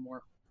worthwhile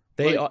anymore.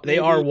 They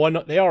are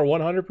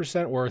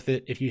 100% worth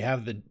it if you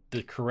have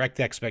the correct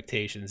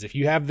expectations. If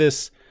you have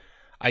this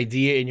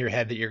idea in your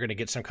head that you're going to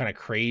get some kind of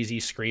crazy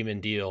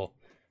screaming deal,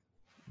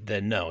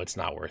 then no, it's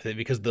not worth it,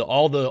 because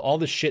all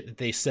the shit that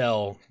they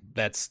sell,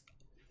 that's,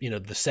 the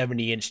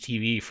 70-inch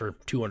TV for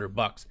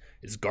 $200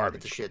 is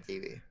garbage. It's a shit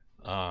TV.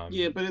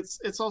 Yeah, but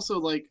it's also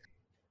like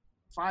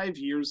 5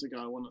 years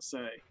ago, I want to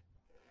say.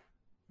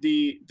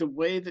 The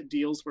way that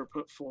deals were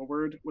put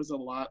forward was a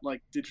lot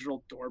like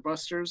digital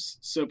doorbusters.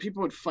 So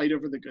people would fight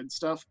over the good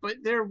stuff, but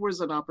there was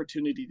an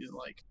opportunity to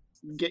like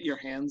get your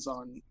hands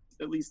on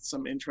at least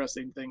some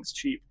interesting things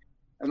cheap.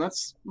 And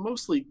that's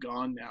mostly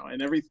gone now.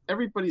 And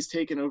everybody's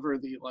taken over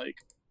the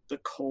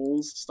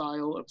Kohl's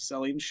style of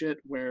selling shit,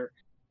 where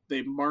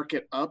they mark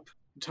it up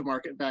to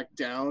mark it back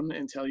down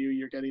and tell you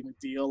you're getting a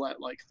deal at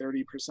like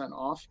 30%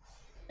 off.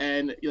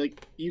 And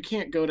like, you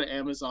can't go to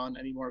Amazon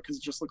anymore because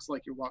it just looks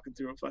like you're walking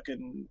through a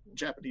fucking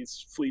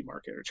Japanese flea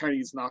market or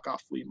Chinese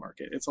knockoff flea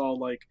market. It's all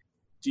like,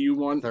 do you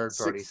want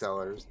third-party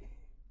sellers?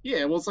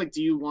 Yeah, well, it's like,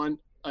 do you want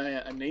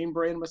a name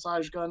brand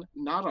massage gun?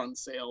 Not on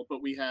sale,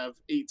 but we have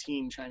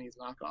 18 Chinese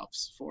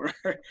knockoffs for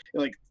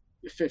like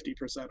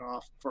 50%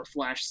 off for a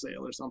flash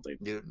sale or something.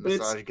 Dude,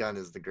 massage gun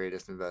is the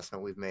greatest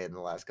investment we've made in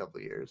the last couple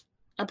of years.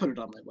 I put it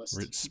on my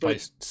list.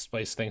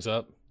 Spice things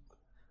up.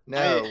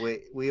 No,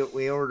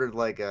 we ordered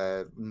like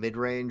a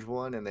mid-range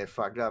one, and they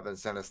fucked up and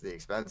sent us the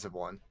expensive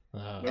one.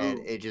 And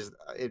it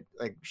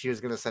like, she was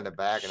gonna send it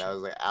back, and I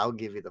was like, I'll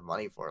give you the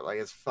money for it. Like,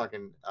 it's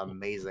fucking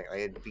amazing. Like,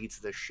 it beats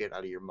the shit out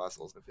of your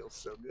muscles. It feels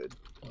so good.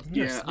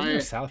 Wasn't there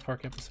a South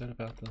Park episode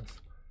about this?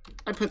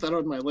 I put that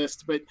on my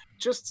list, but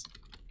just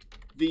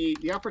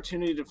the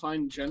opportunity to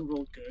find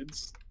general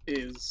goods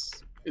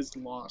is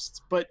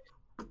lost. But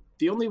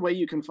the only way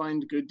you can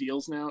find good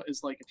deals now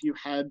is like if you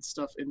had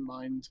stuff in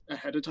mind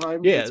ahead of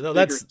time. Yeah,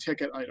 that's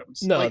ticket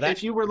items. No, like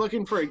if you were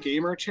looking for a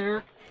gamer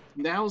chair,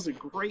 now's a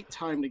great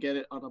time to get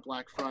it on a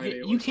Black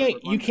Friday. You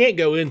can't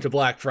go into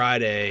Black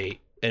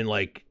Friday and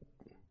like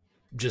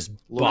just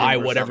buy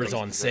whatever's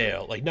on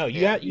sale. Like, no,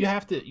 you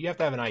have to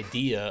have an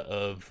idea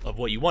of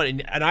what you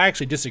want. And I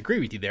actually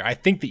disagree with you there. I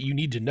think that you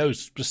need to know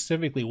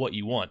specifically what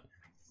you want.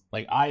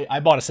 Like,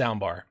 I bought a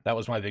soundbar. That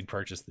was my big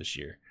purchase this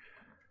year.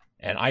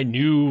 And I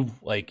knew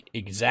like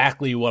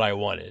exactly what I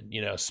wanted,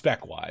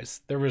 spec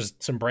wise. There was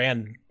some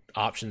brand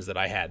options that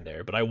I had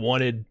there, but I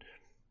wanted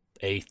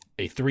a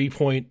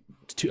 3.2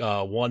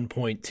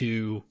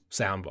 1.2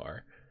 soundbar,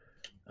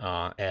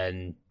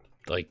 and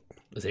like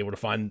was able to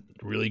find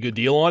a really good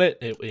deal on it.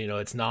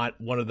 It's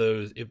not one of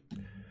those. It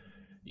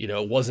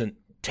wasn't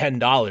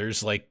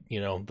 $10 like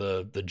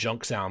the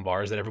junk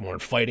soundbars that everyone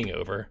was fighting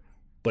over,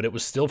 but it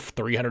was still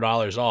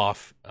 $300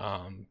 off.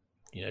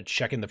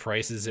 Checking the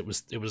prices, it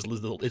was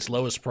its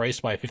lowest price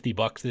by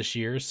 $50 this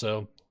year,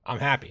 so I'm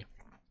happy.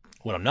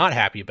 What I'm not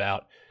happy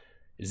about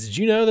is, did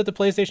you know that the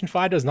PlayStation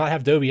 5 does not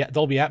have Dolby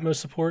Atmos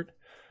support?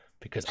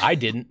 Because I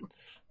didn't,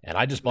 and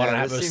I just bought an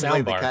Atmos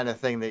soundbar. Like the kind of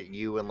thing that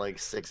you and like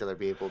 6 other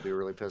people would be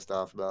really pissed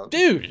off about.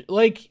 Dude,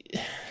 like,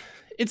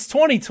 it's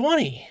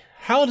 2020.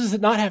 How does it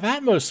not have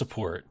Atmos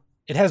support?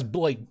 It has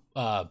like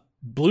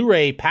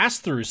Blu-ray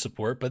pass-through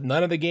support, but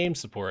none of the games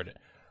support it.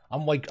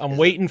 I'm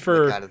waiting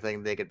for the kind of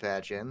thing they could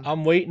patch in.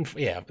 I'm waiting for,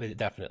 yeah,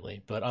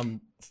 definitely. But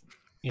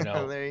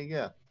there you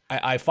go.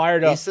 I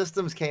fired up. These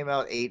systems came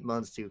out 8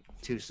 months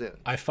too soon.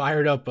 I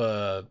fired up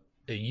a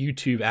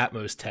YouTube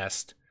Atmos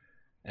test,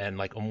 and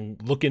like I'm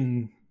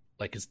looking,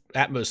 like,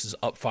 Atmos is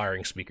up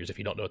firing speakers. If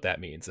you don't know what that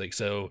means, like,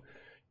 so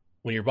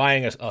when you're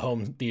buying a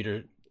home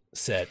theater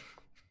set,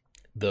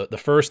 the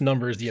first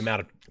number is the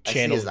amount of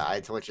channels,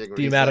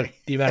 the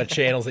amount of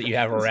channels that you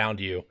have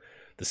around you.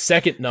 The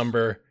second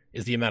number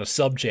is the amount of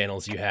sub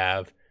channels you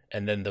have,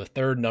 and then the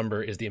third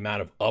number is the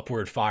amount of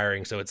upward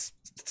firing. So it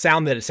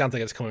sounds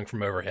like it's coming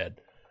from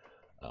overhead.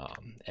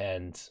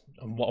 And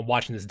I'm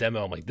watching this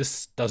demo. I'm like,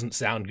 this doesn't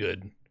sound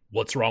good.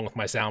 What's wrong with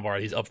my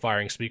soundbar? These up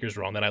firing speakers are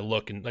wrong. Then I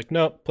look and like,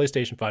 no,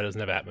 PlayStation 5 doesn't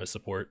have Atmos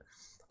support.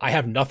 I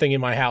have nothing in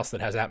my house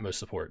that has Atmos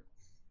support.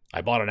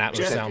 I bought an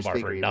Atmos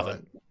soundbar for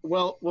nothing.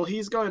 Well,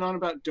 he's going on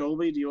about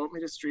Dolby. Do you want me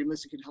to stream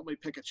this? You can help me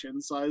pick a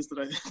chin size that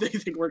I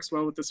think works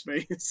well with this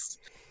face.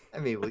 I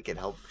mean, we can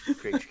help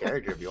create your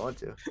character if you want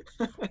to.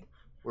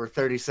 We're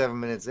 37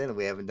 minutes in and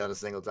we haven't done a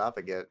single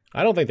topic yet.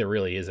 I don't think there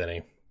really is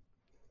any.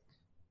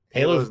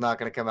 Halo's not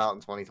going to come out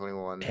in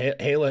 2021.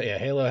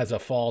 Halo has a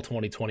fall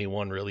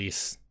 2021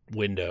 release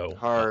window.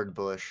 Hard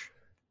Bush.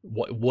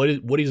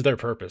 What is their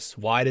purpose?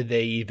 Why did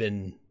they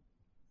even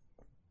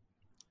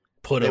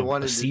put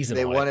a season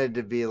on it? They wanted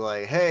to be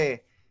like,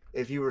 hey,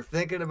 if you were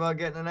thinking about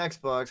getting an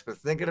Xbox but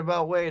thinking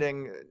about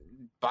waiting,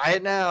 buy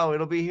it now.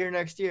 It'll be here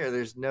next year.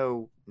 There's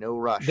no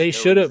rush. They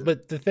should have,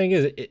 but the thing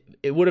is,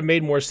 it would have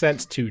made more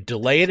sense to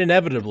delay it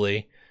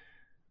inevitably,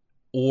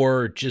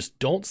 or just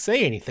don't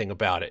say anything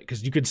about it,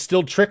 because you could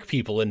still trick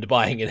people into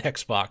buying an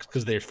Xbox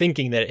because they're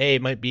thinking that, hey,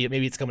 maybe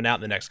it's coming out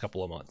in the next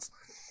couple of months.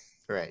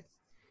 Right.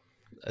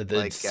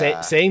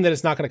 saying that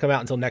it's not going to come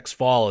out until next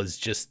fall is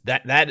just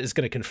that is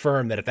going to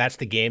confirm that if that's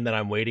the game that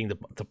I'm waiting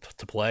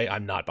to play,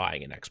 I'm not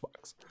buying an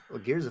Xbox. Well,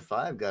 Gears of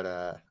 5 got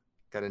a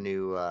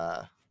new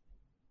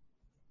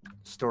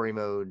story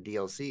mode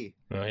DLC.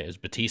 Right, is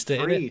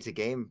Batista in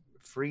it?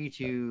 Free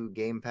to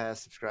Game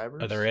Pass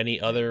subscribers. Are there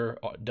any other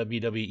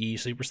WWE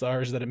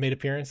superstars that have made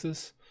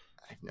appearances?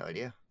 I have no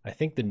idea. I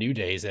think the New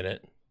Day's in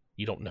it.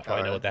 You don't know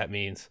know what that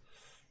means.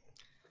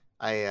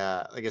 Like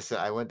I said,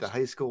 I went to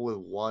high school with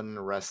one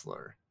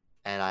wrestler,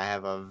 and I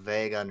have a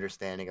vague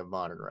understanding of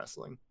modern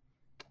wrestling.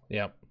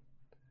 Yep.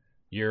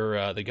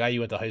 You're the guy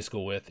you went to high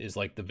school with is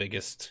like the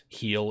biggest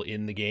heel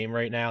in the game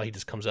right now. He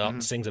just comes out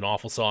and sings an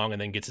awful song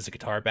and then gets his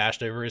guitar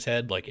bashed over his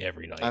head like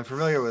every night. I'm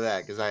familiar with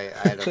that because I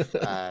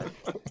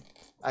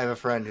have a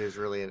friend who's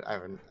really. I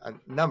have a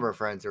number of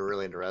friends who are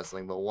really into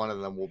wrestling, but one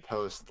of them will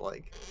post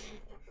like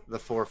the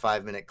 4 or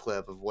 5 minute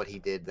clip of what he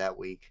did that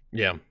week.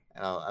 Yeah,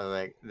 and I'm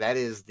like, that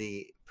is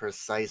the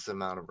precise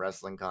amount of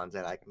wrestling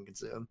content I can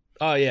consume.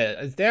 Oh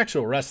yeah, the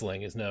actual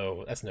wrestling is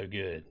no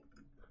good.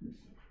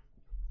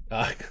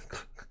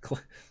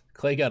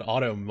 Clay got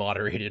auto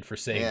moderated for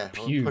saying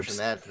pubes. Pushing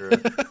that through.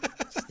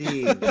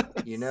 Steve,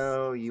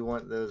 you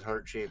want those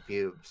heart-shaped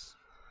pubes.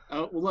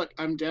 Oh well, look,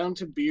 I'm down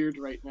to beard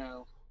right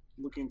now.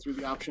 Looking through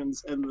the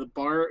options, and the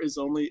bar is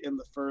only in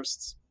the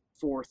first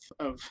fourth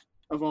of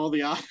all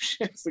the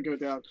options to go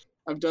down.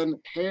 I've done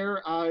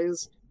hair,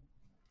 eyes.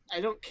 I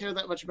don't care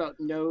that much about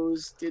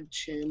nose. Did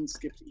chin,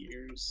 skipped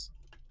ears.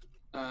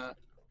 There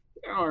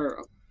are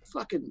a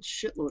fucking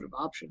shitload of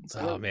options.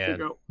 Oh man,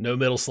 no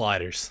middle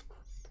sliders.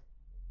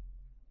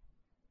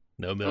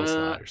 No middle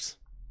sliders.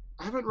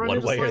 I haven't run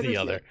one way or the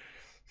other.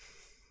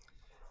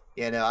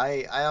 Yeah, no,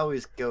 I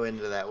always go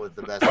into that with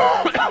the best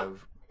intention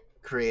of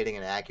creating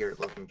an accurate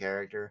looking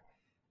character,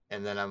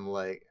 and then I'm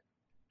like,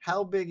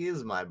 how big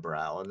is my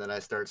brow? And then I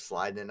start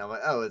sliding it, and I'm like,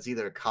 oh, it's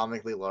either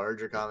comically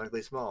large or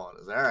comically small. And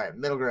it's like, all right,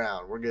 middle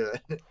ground, we're good.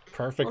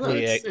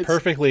 Perfectly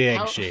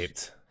egg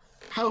shaped.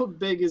 How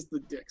big is the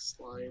dick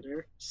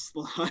slider?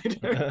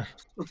 Slider.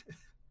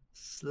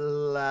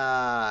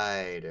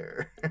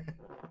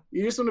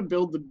 You just want to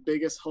build the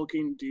biggest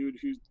hulking dude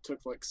who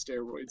took like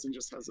steroids and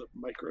just has a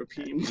micro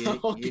peen.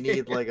 You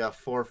need like a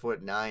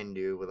 4'9"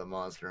 dude with a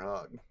monster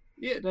hug.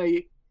 Yeah,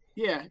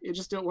 you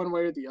just do it one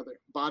way or the other.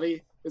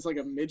 Body is like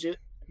a midget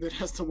that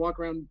has to walk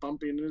around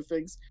bumping into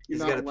things.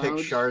 He's got to pick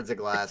shards of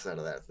glass out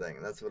of that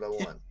thing. That's what I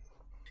want.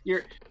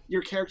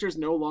 Your character's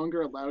no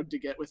longer allowed to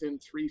get within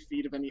 3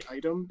 feet of any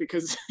item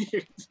because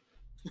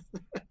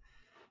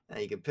now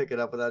you can pick it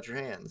up without your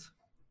hands.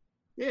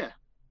 Yeah.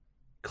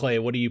 Clay,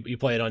 what do you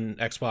play it on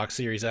Xbox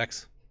Series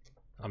X?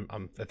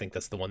 I think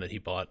that's the one that he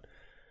bought.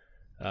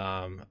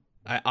 I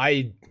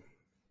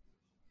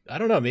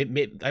don't know.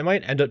 Maybe I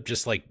might end up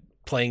just like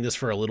playing this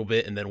for a little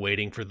bit and then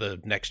waiting for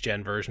the next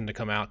gen version to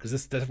come out, because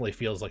this definitely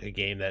feels like a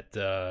game that.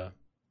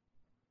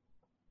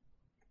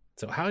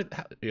 So how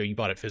you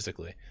bought it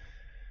physically?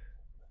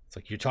 It's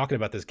like you're talking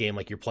about this game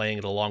like you're playing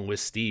it along with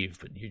Steve,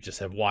 but you just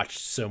have watched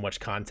so much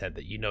content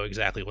that you know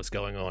exactly what's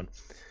going on.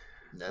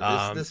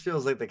 No, this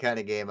feels like the kind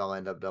of game I'll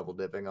end up double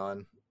dipping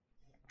on.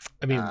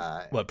 I mean,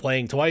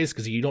 playing twice?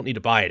 Because you don't need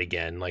to buy it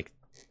again. Like,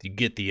 you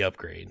get the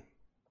upgrade.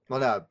 Well,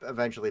 no,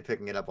 eventually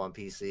picking it up on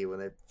PC when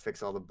they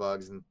fix all the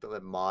bugs and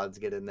let mods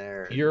get in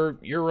there. You're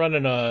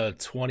running a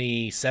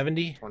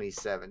 2070?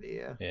 2070,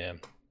 yeah. Yeah.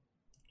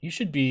 You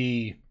should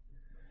be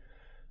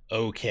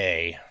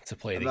okay to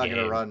play the game. I'm not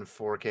going to run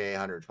 4K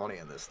 120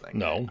 in this thing.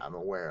 No. I'm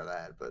aware of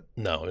that, but...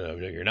 No,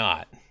 you're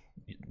not.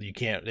 You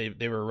can't.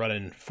 They were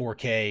running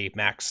 4K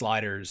max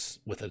sliders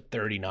with a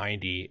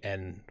 3090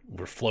 and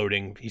were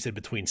floating, he said,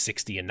 between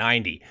 60 and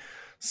 90.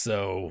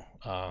 So,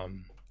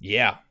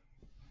 yeah.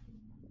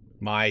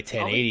 My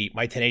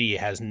 1080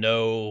 has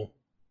no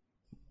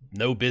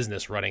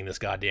business running this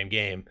goddamn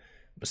game,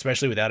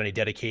 especially without any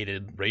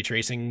dedicated ray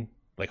tracing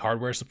like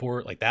hardware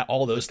support, like that.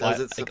 All those. Does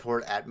it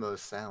support Atmos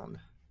sound?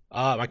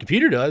 My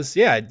computer does.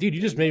 Yeah, dude,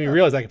 you just made me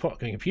realize I can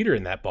put my computer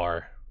in that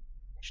bar.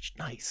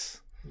 Nice.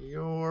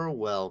 You're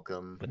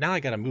welcome. But now I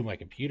gotta move my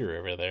computer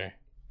over there.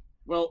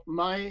 Well,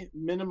 my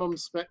minimum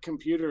spec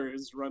computer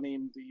is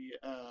running the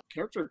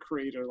character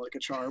creator like a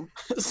charm.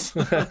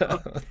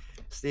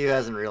 Steve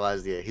hasn't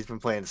realized yet. He's been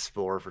playing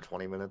Spore for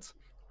 20 minutes.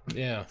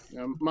 Yeah.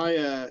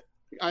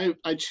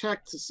 I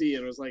checked to see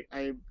it. It was like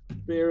I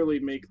barely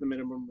make the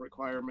minimum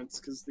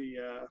requirements because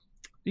the.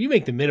 You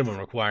make the minimum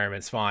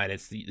requirements fine.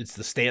 It's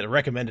the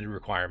recommended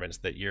requirements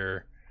that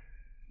you're.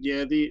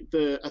 Yeah,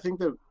 I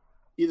think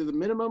either the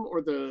minimum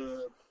or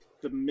the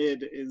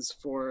mid is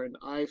for an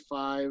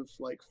i5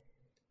 like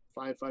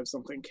 5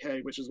 something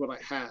K, which is what I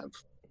have.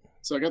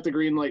 So I got the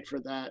green light for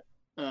that,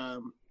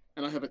 and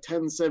I have a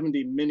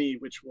 1070 mini,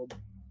 which will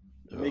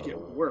make it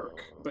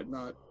work, but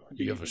not.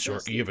 You have a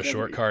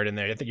short card in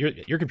there. I think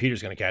your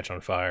computer's going to catch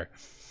on fire.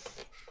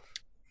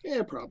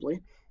 Yeah,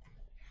 probably.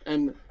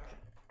 And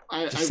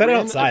I set it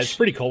outside. It's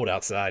pretty cold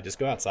outside. Just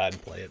go outside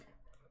and play it.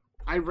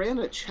 I ran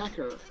a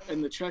checker,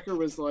 and the checker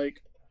was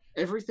like,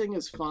 everything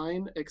is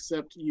fine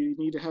except you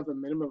need to have a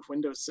minimum of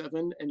Windows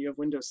 7, and you have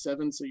Windows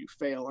 7, so you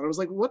fail. And I was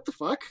like, what the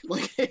fuck?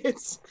 Like,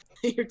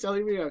 you're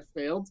telling me I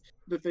failed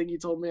the thing you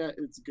told me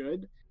it's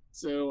good.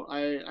 So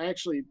I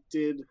actually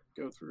did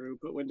go through,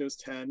 put Windows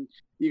 10.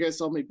 You guys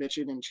saw me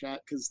bitching in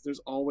chat because there's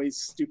always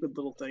stupid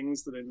little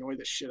things that annoy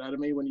the shit out of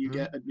me when you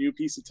get a new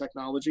piece of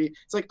technology.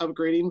 It's like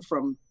upgrading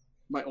from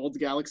my old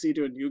Galaxy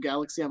to a new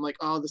Galaxy. I'm like,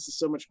 oh, this is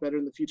so much better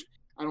in the future.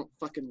 I don't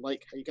fucking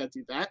like how you got to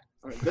do that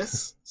or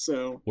this.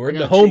 So where'd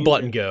the home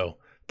button go?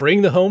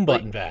 Bring the home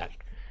button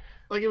back.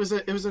 Like it was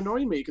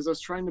annoying me because I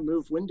was trying to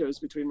move windows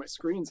between my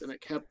screens and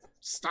it kept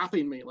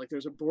stopping me. Like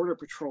there's a border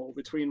patrol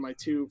between my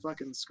two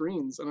fucking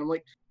screens, and I'm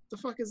like, the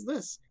fuck is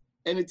this?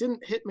 And it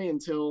didn't hit me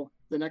until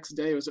the next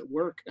day. I was at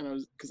work,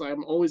 and because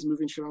I'm always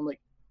moving shit. I'm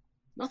like,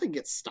 nothing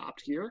gets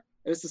stopped here,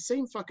 and it's the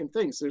same fucking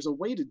thing. So there's a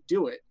way to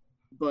do it,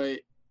 but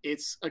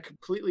it's a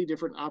completely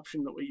different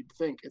option than what you'd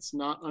think. It's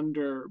not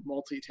under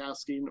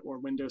multitasking or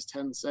Windows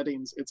 10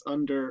 settings. It's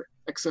under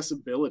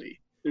accessibility.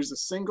 There's a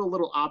single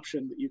little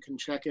option that you can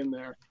check in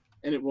there,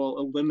 and it will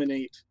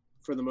eliminate,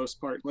 for the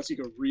most part, unless you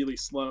go really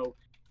slow,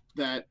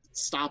 that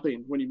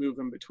stopping when you move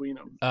in between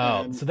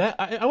them. So that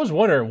I was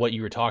wondering what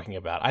you were talking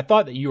about. I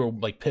thought that you were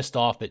like pissed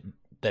off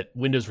that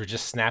Windows were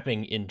just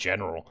snapping in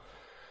general.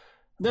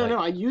 No,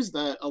 I use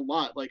that a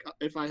lot. Like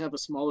if I have a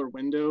smaller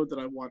window that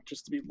I want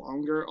just to be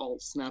longer, I'll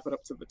snap it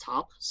up to the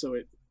top so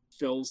it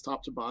fills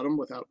top to bottom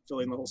without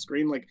filling the whole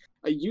screen. Like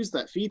I use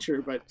that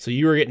feature, but so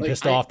you were getting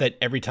pissed off that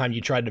every time you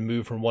tried to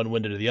move from one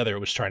window to the other, it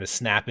was trying to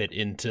snap it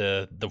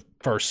into the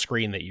first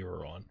screen that you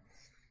were on.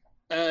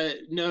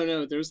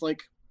 No, there's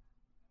like,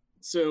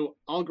 so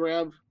I'll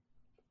grab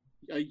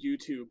a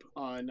YouTube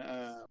on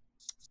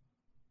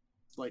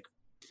like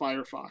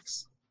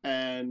Firefox,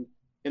 and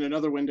in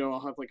another window I'll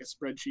have like a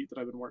spreadsheet that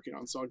I've been working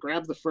on. So I'll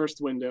grab the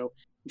first window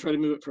and try to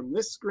move it from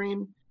this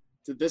screen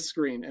to this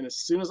screen, and as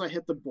soon as I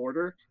hit the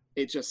border,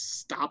 it just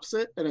stops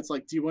it, and it's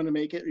like, do you want to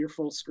make it your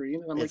full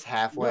screen? And I'm it's like,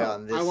 halfway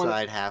on this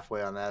side,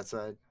 halfway on that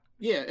side.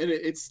 Yeah, and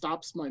it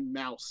stops my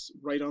mouse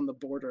right on the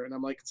border, and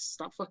I'm like,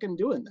 stop fucking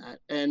doing that.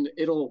 And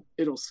it'll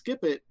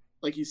skip it,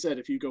 like you said,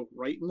 if you go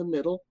right in the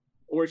middle,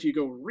 or if you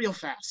go real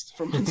fast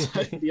from one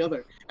side to the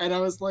other. And I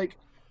was like,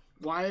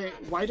 why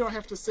do I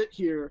have to sit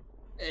here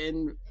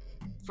and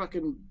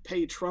fucking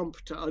pay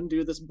Trump to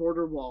undo this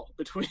border wall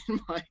between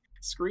my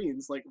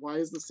screens? Like, why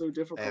is this so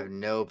difficult? I have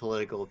no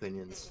political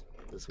opinions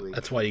this week.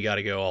 That's why you got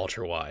to go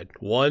ultra wide.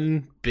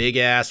 One big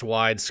ass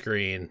wide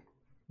screen.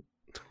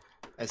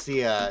 I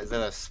see. Is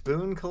that a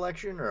spoon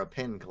collection or a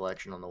pin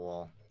collection on the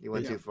wall? You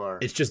went too far.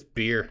 It's just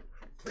beer.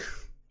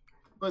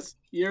 Plus,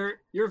 your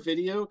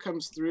video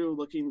comes through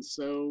looking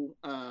so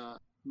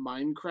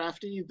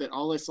Minecrafty that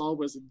all I saw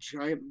was a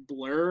giant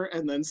blur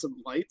and then some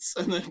lights,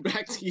 and then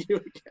back to you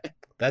again.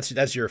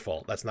 That's your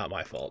fault. That's not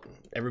my fault.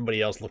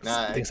 Everybody else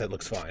thinks that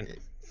looks fine.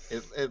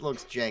 It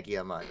looks janky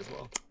on mine as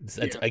well.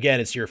 Again,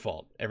 it's your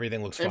fault.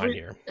 Everything looks fine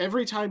here.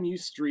 Every time you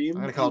stream,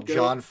 I'm gonna call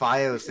John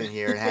Fios in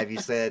here and have you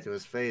say it to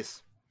his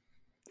face.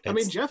 I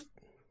mean,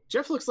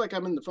 Jeff looks like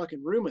I'm in the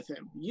fucking room with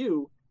him.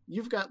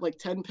 You've got like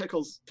 10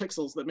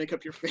 pixels that make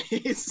up your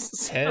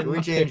face. Can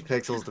we change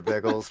pixels to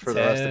pickles for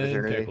the rest of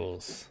eternity?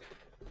 Pickles.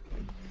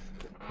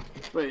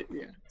 But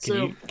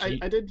yeah,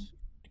 I did.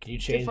 Can you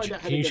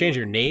change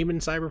your name in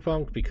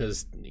Cyberpunk,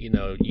 because you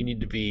need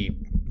to be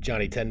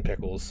Johnny 10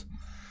 Pickles?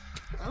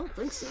 I don't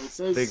think so. It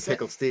says Big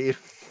Pickle Steve.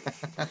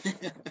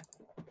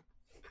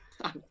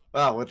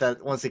 Wow, with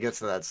that, once he gets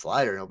to that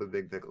slider, he'll be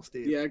Big Pickle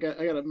Steve. Yeah, I got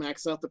to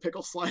max out the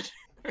pickle slider.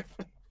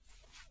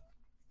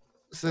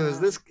 So is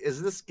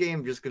this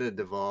game just gonna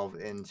devolve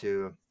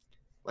into,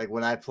 like,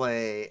 when I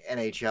play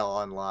NHL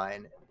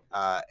online,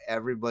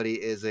 everybody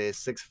is a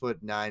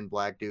 6'9"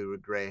 black dude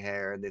with gray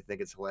hair, and they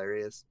think it's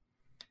hilarious,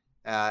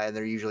 and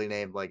they're usually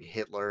named like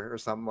Hitler or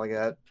something like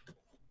that.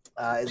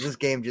 Is this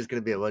game just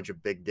gonna be a bunch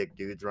of big dick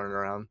dudes running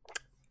around?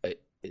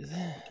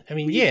 I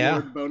mean, yeah.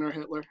 Boner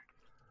Hitler.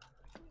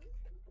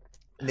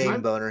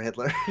 Name Boner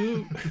Hitler.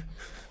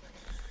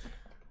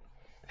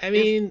 I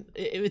mean,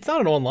 it's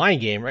not an online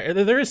game, right?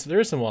 There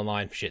is some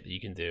online shit that you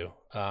can do,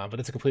 but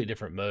it's a completely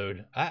different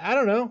mode. I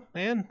don't know,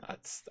 man.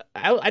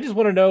 I just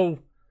want to know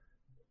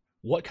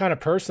what kind of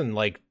person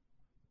like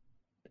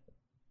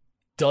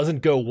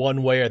doesn't go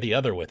one way or the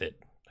other with it.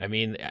 I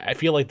mean, I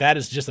feel like that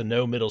is just a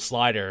no middle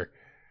slider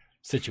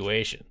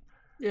situation.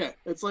 Yeah,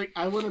 it's like,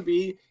 I want to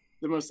be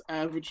the most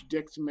average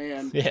dicked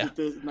man that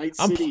the Night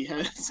City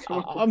has.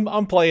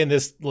 I'm playing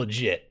this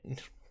legit,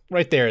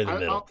 right there in the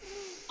middle.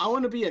 I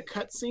want to be a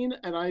cutscene,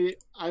 and I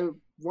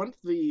want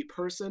the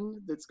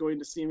person that's going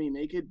to see me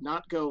naked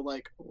not go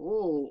like,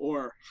 oh,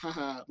 or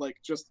haha, like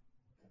just.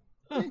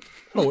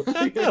 Oh,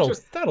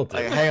 that'll do.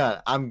 Like, hang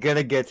on, I'm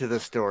gonna get to the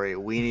story.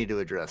 We need to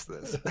address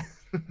this.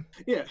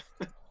 Yeah.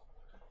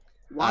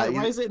 Why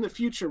is it in the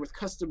future with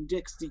custom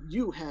dicks do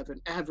you have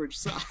an average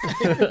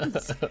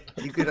size?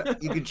 You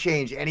could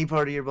change any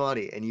part of your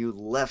body, and you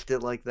left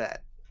it like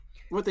that.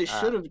 What they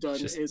should have done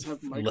is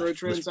have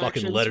microtransactions.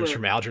 Fucking letters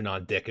from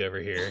Algernon dick over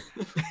here.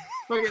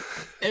 Like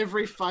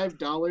every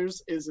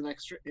 $5 is an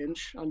extra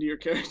inch onto your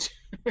character.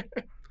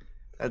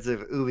 That's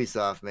if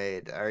Ubisoft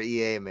made or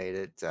EA made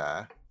it.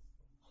 That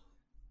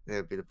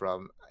would be the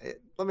problem.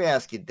 Let me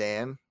ask you,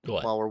 Dan,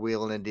 while we're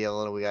wheeling and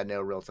dealing and we got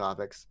no real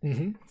topics.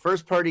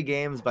 First party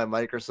games by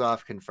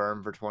Microsoft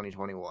confirmed for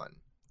 2021.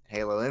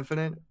 Halo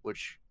Infinite,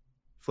 which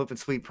flippin'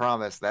 sweet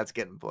promise, that's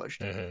getting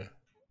pushed.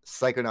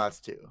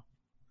 Psychonauts 2.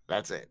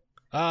 That's it.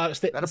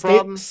 That a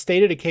problem?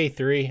 State of Decay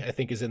 3, I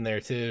think, is in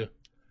there too.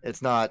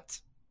 It's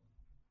not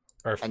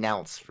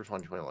announced for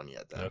 2021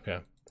 yet, though. Okay.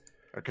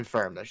 Or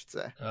confirmed, I should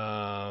say.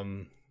 Let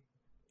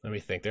me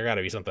think. There got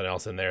to be something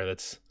else in there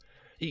that's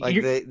like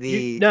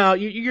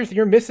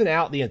you're missing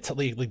out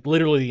like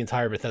literally the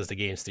entire Bethesda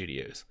Game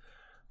Studios,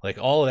 like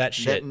all of that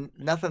shit.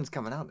 Nothing's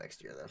coming out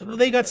next year though.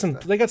 They got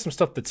some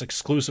stuff that's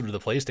exclusive to the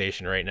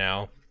PlayStation right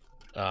now,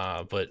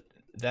 but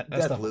that's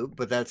Deathloop.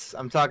 But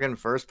I'm talking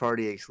first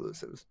party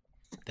exclusives.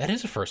 That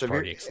is a first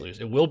party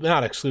exclusive. It will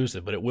not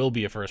exclusive, but it will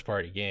be a first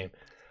party game.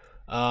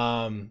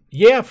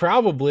 Yeah,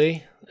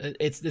 probably.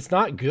 It's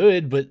not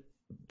good, but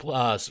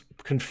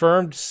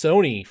confirmed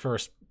Sony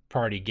first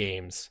party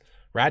games: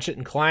 Ratchet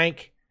and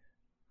Clank,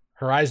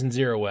 Horizon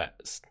Zero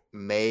West.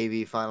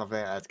 Maybe Final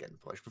Fantasy. That's getting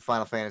pushed, but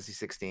Final Fantasy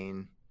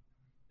 16.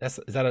 Is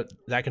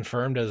that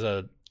confirmed as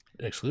an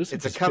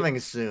exclusive? It's coming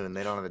soon.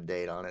 They don't have a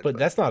date on it, but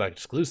that's not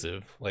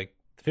exclusive. Like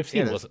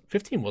 15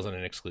 wasn't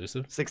an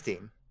exclusive.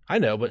 16. I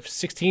know, but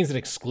 16 is an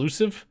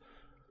exclusive.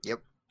 Yep.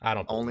 I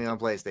don't. Only on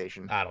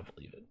PlayStation. I don't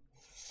believe it.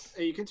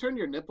 Hey, you can turn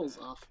your nipples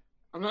off.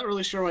 I'm not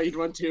really sure why you'd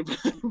want to,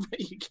 but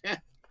you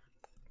can.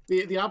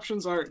 The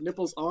options are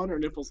nipples on or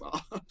nipples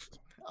off.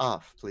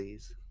 Off,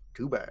 please.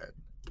 Too bad.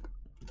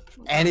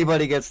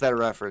 Anybody gets that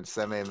reference,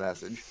 send me a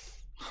message.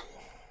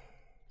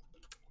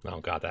 I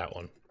don't got that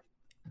one.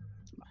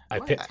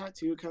 I'm a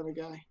tattoo kind of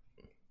guy.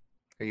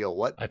 Are you a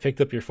what? I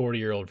picked up your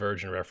 40-year-old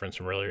virgin reference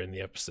from earlier in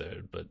the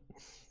episode, but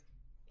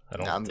I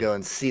don't. I'm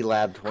going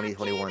C-Lab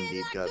 2021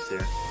 deep cuts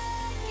here.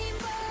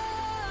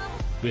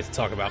 We have to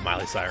talk about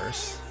Miley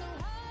Cyrus.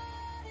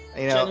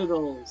 You know,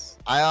 genitals.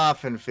 I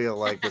often feel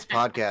like this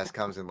podcast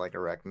comes in like a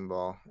wrecking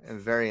ball and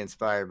very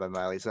inspired by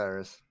Miley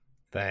Cyrus.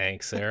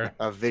 Thanks, Sarah.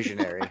 A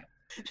visionary.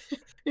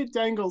 It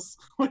dangles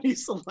when you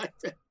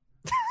select it.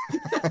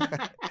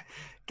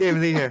 Game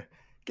of the year.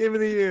 Game of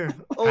the year.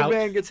 Old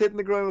man gets hit in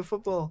the groin with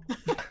football.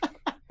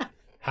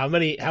 How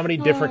many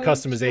different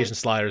customization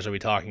sliders are we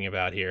talking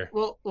about here?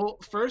 Well,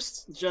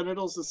 first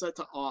genitals is set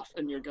to off,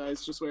 and your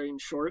guy's just wearing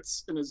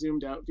shorts in a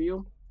zoomed out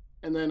view,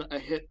 and then I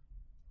hit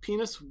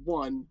penis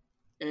 1,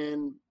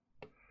 and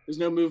there's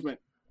no movement.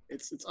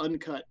 It's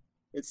uncut.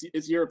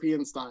 It's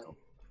European style,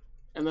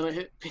 and then I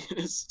hit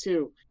penis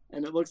 2,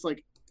 and it looks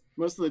like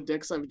most of the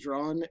dicks I've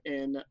drawn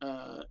in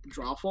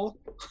Drawful,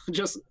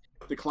 just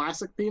the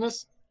classic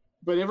penis.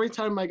 But every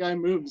time my guy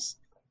moves,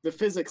 the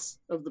physics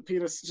of the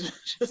penis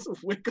just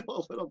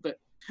wiggle a little bit.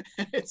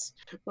 It's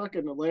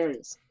fucking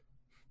hilarious.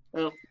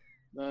 Oh,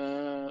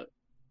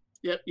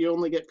 yep, you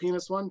only get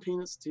penis 1,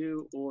 penis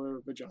 2,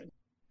 or vagina.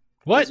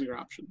 What? Those are your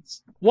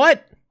options.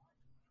 What?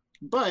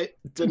 But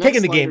the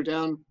next slider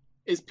down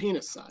is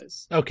penis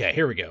size. Okay,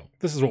 here we go.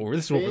 This is what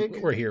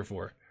we're here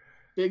for.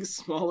 Big,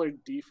 smaller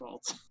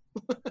default.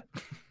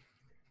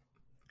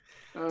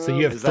 So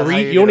you have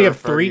three. You only have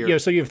three.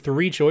 So you have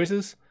 3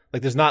 choices.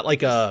 Like there's not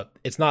like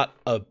it's not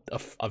a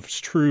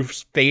true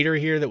fader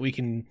here that we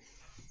can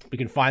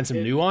find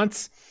some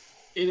nuance.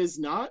 It is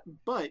not,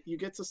 but you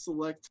get to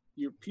select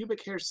your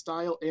pubic hair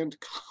style and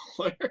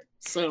color.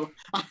 So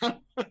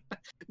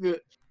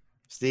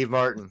Steve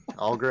Martin,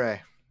 all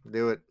gray.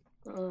 Do it.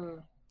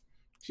 So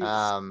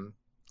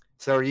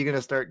are you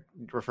gonna start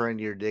referring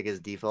to your dick as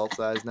default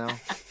size now?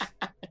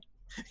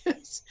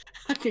 Yes,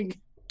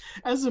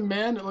 as a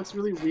man, it looks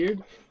really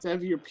weird to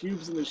have your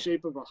pubes in the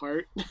shape of a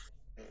heart.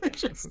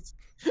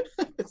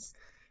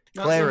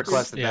 Clay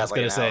requested that. Yeah, I was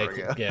gonna say.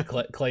 Yeah,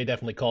 Clay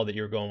definitely called that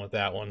you were going with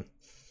that one.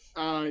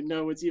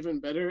 No, what's even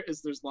better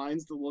is there's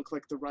lines that look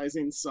like the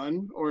rising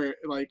sun, or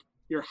like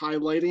you're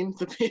highlighting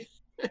the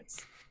penis.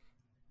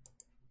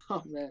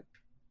 Oh man,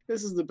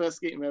 this is the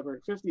best game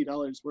ever.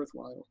 $50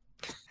 worthwhile.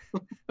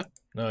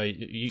 No,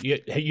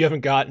 you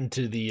haven't gotten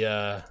to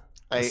the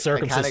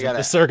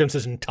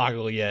circumcision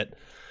toggle yet.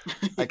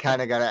 I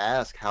kind of gotta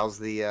ask, how's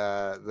the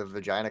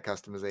vagina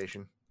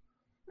customization?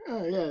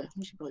 Oh yeah,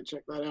 I should probably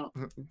check that out.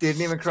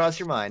 Didn't even cross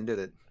your mind, did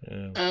it?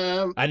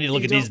 Yeah. I need to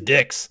look at these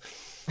dicks.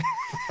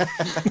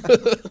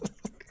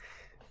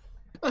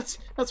 That's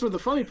where the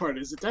funny part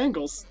is. It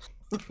dangles.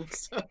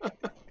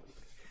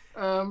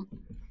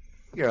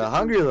 You're a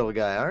hungry little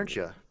guy, aren't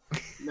you?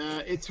 Nah,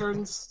 it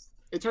turns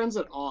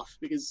it off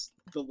because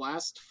the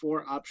last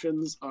 4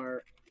 options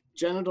are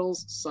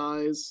genitals,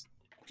 size,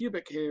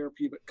 pubic hair,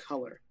 pubic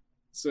color.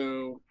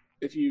 So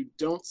if you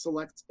don't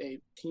select a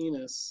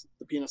penis,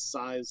 the penis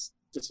size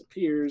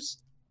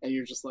disappears, and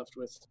you're just left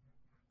with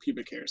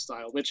pubic hair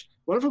style. Which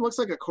one of them looks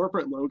like a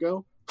corporate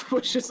logo,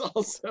 which is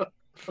also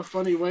a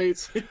funny way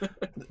to.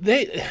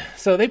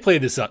 They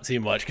played this up too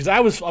much because I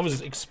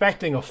was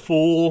expecting a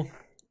full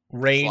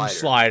range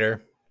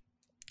slider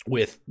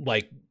with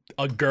like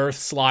a girth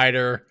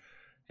slider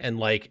and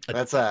like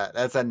that's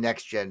a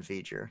next gen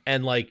feature.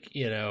 And like,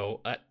 you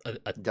know,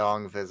 a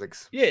dong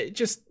physics. Yeah,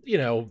 just, you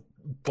know,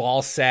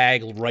 ball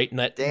sag, right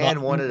nut.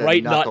 Dan wanted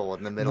right a knuckle nut,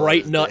 in the middle. Right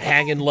of his nut dick.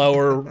 hanging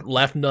lower,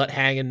 left nut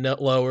hanging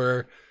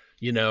lower.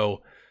 You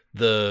know,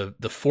 the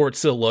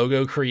Forza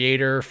logo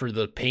creator for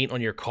the paint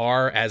on your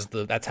car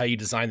that's how you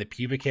design the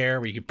pubic hair,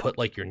 where you could put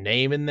like your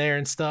name in there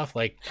and stuff.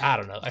 Like, I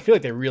don't know. I feel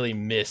like they really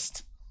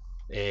missed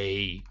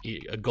a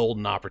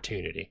golden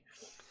opportunity.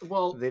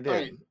 Well, they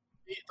did.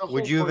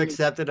 Would you have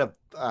accepted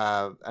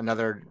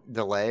another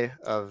delay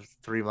of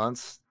 3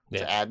 months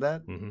to add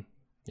that? Mm-hmm.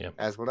 Yeah.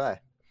 As would I.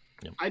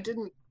 Yeah.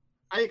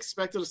 I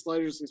expected a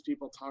slider since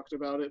people talked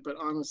about it, but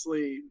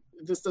honestly,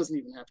 this doesn't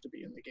even have to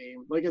be in the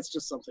game. Like, it's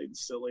just something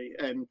silly.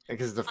 And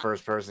because it's a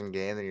first-person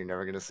game, and you're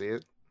never going to see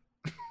it.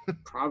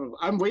 Probably.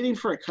 I'm waiting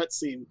for a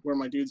cutscene where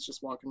my dude's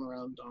just walking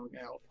around dong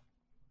out.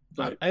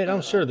 But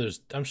I'm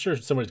sure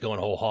somebody's going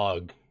whole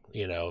hog,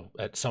 you know,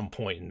 at some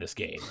point in this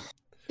game.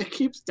 It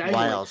keeps dying.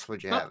 Why else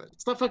would you have it?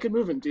 Stop fucking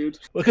moving, dude.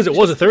 Well, because it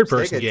was a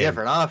third-person game. Take a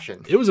different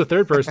option. It was a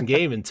third-person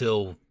game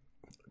until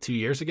 2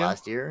 years ago.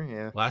 Last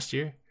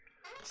year.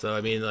 So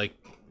I mean, like,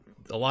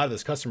 a lot of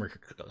this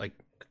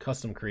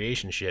custom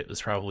creation shit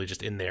was probably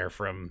just in there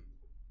from,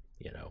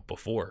 you know,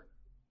 before.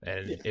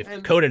 And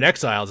if Conan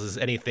Exiles is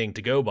anything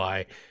to go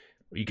by,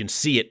 you can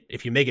see it.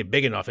 If you make it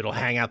big enough, it'll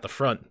hang out the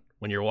front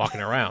when you're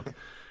walking around.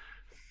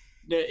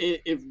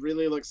 It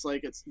really looks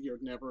like you're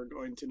never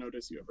going to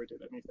notice you ever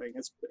did anything.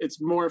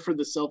 It's more for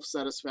the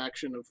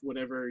self-satisfaction of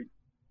whatever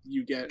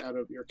you get out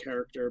of your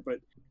character. But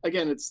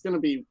again, it's going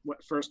to be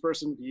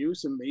first-person view,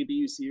 so maybe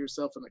you see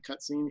yourself in a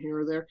cutscene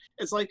here or there.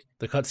 It's like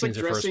the cutscenes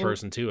are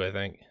first-person too, I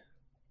think.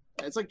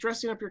 It's like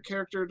dressing up your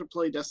character to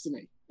play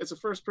Destiny. It's a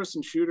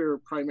first-person shooter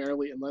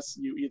primarily, unless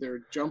you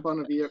either jump on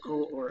a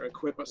vehicle or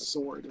equip a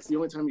sword. It's the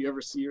only time you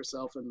ever see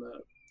yourself in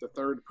the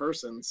third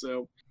person.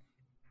 So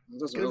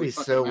it's going to be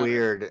so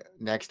weird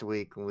next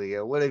week when we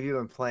go, what have you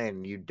been playing?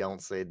 And you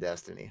don't say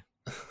Destiny.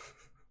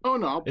 Oh,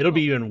 no. It'll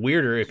be even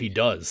weirder if he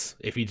does.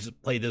 If he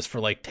just played this for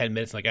like 10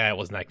 minutes, like, it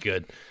wasn't that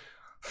good.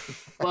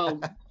 Well,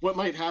 what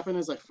might happen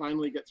is I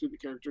finally get through the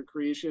character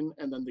creation,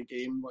 and then the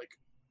game, like,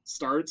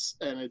 starts,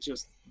 and it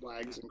just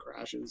lags and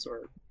crashes,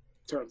 or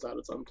turns out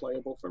it's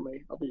unplayable for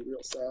me. I'll be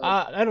real sad.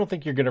 I don't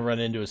think you're going to run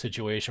into a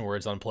situation where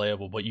it's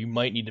unplayable, but you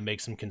might need to make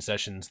some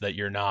concessions that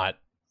you're not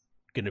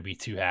going to be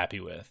too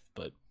happy with.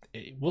 But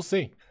we'll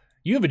see.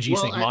 You have a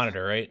G-Sync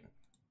monitor, right?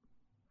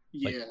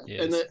 Yeah.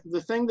 And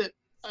the thing that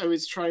I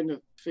was trying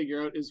to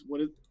figure out is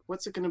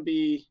what's it going to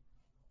be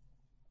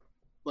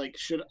like?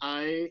 Should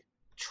I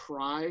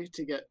try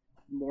to get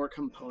more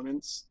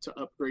components to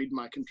upgrade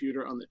my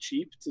computer on the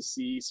cheap to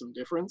see some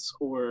difference,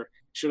 or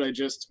should I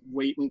just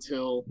wait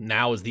until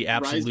now is the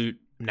absolute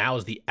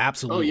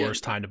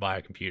worst time to buy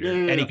a computer?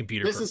 Any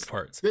computer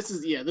parts. This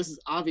is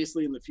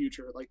obviously in the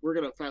future. Like, we're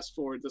gonna fast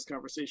forward this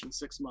conversation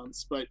 6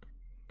 months, but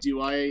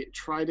do I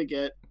try to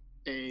get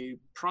a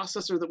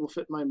processor that will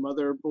fit my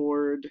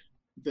motherboard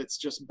that's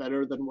just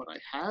better than what I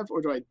have,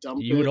 or do I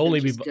dump you would only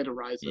be get a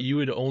Ryzen?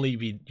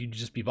 You'd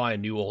just be buying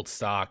new old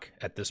stock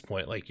at this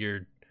point. Like,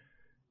 you're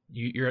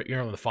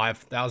on the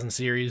 5000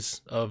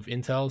 series of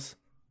Intels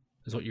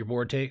is what your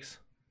board takes.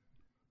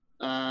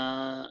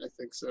 I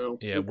think so.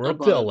 Yeah, we're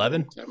up to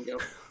 11.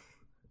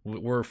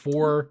 We're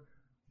four.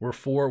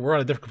 We're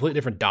on a completely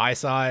different die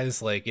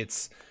size. Like,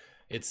 it's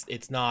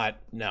not.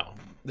 No,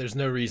 there's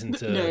no reason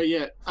to. No,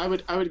 yeah, I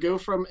would go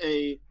from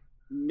a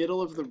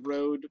middle of the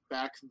road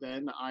back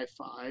then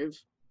i5,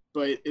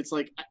 but it's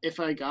like if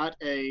I got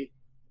a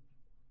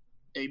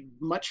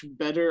much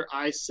better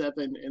i7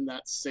 in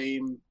that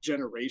same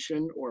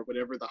generation, or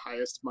whatever the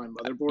highest my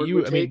motherboard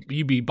would take.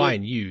 You'd be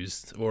buying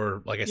used,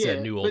 or like I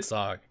said, new old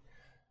stock.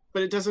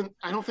 But it doesn't.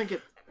 I don't think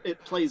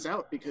it plays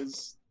out,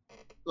 because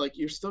like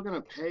you're still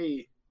gonna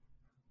pay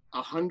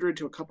 $100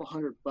 to a couple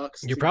 $100.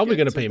 You're probably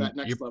gonna pay that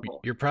next level.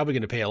 You're probably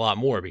gonna pay a lot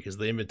more because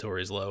the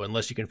inventory is low,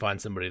 unless you can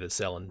find somebody that's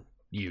selling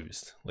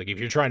used. Like, if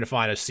you're trying to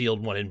find a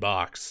sealed one in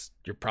box,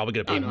 you're probably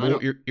gonna pay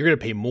more. You're gonna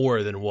pay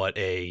more than what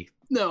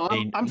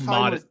I'm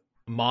fine with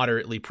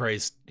moderately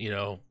priced,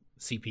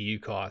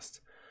 CPU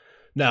cost.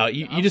 No,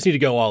 you just need to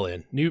go all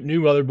in. New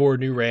motherboard,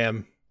 new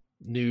RAM,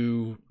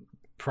 new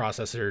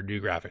processor,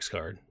 new graphics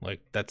card.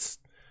 Like, that's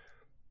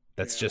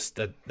just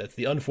that's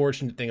the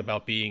unfortunate thing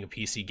about being a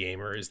PC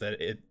gamer, is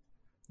that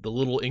the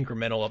little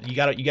incremental you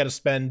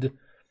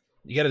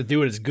gotta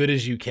do it as good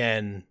as you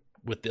can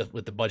with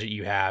the budget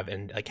you have,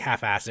 and like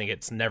half-assing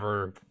it's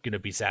never gonna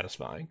be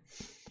satisfying.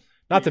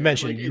 Not to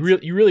mention, you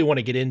really want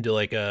to get into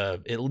like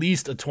at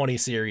least a 20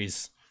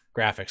 series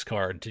graphics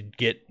card to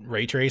get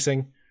ray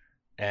tracing,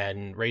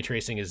 and ray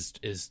tracing is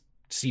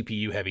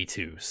CPU heavy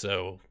too.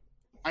 So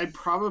I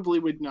probably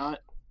would not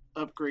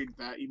upgrade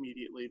that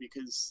immediately,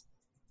 because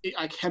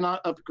I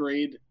cannot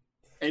upgrade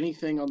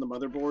anything on the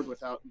motherboard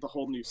without the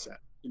whole new set.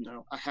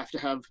 I have to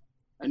have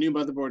a new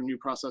motherboard, a new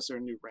processor, a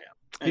new RAM,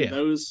 and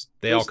those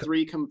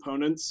three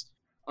components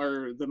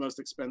are the most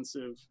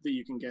expensive that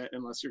you can get,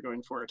 unless you're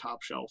going for a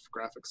top shelf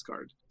graphics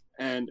card.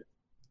 And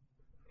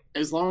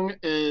as long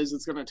as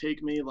it's going to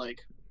take me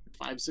like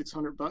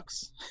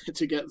 $500-600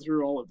 to get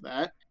through all of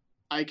that.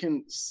 I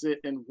can sit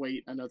and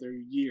wait another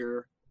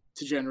year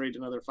to generate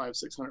another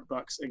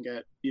 $500-600 and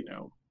get,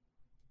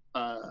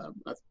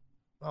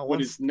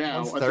 what is now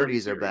once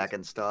 30s are back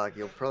in stock,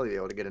 you'll probably be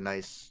able to get a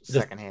nice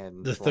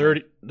secondhand. The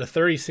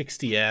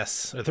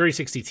 3060S or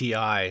 3060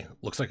 Ti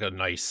looks like a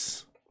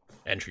nice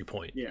entry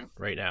point. Yeah.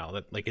 Right now,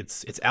 that like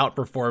it's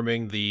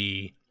outperforming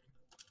the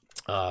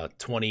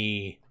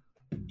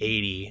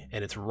 2080,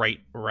 and it's right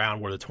around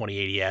where the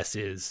 2080S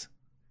is.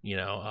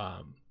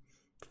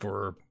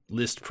 For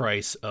list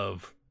price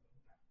of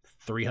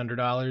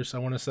 $300, I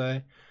want to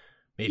say,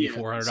 maybe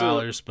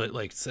 $400, but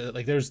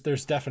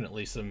there's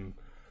definitely some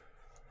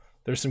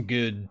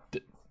good.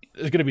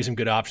 There's going to be some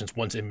good options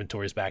once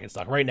inventory is back in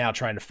stock. Right now,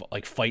 trying to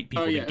fight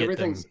people to get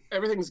them.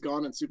 Everything's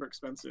gone and super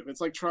expensive. It's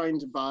like trying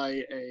to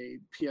buy a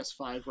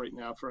PS5 right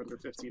now for under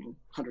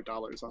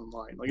 $1,500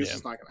 online. Like, it's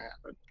just not going to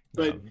happen.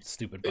 But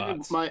stupid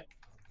bots.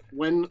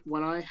 When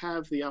I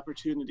have the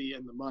opportunity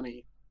and the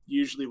money,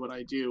 usually what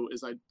I do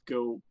is I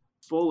go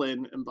full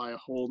in and buy a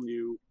whole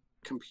new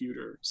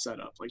computer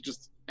setup, like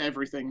just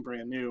everything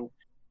brand new.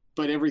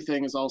 But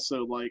everything is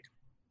also like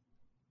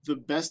the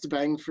best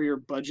bang for your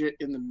budget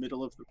in the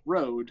middle of the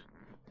road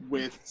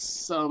with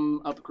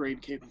some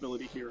upgrade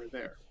capability here or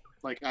there.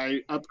 Like,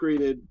 I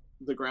upgraded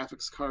the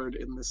graphics card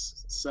in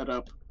this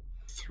setup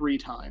 3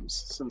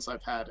 times since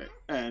I've had it,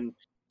 and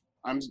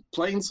I'm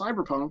playing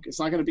Cyberpunk. It's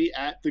not going to be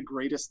at the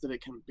greatest that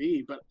it can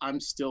be, but I'm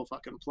still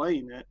fucking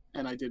playing it,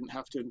 and I didn't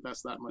have to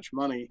invest that much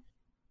money.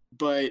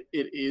 But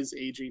it is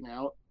aging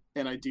out,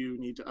 and I do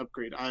need to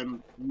upgrade.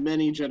 I'm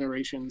many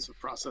generations of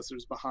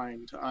processors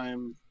behind.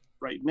 I'm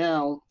right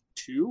now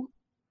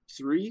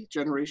 2-3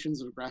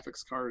 generations of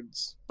graphics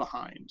cards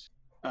behind.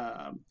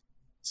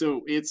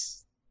 So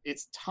it's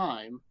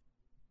time,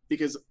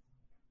 because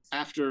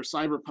after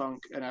Cyberpunk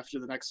and after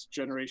the next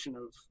generation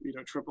of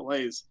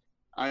AAAs,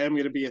 I am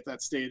going to be at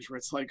that stage where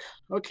it's like,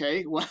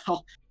 okay,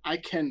 well, I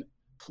can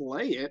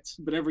play it,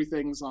 but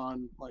everything's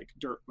on like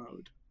dirt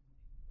mode.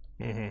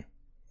 Mm-hmm.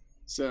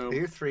 So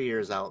you're 3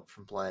 years out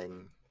from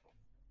playing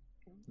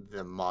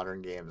the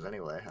modern games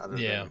anyway.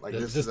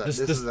 This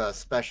is a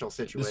special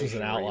situation. This is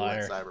an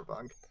outlier.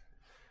 Cyberpunk.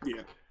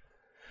 Yeah.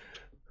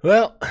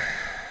 Well,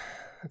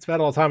 that's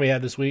about all the time we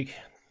had this week.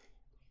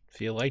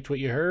 If you liked what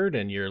you heard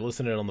and you're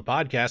listening on the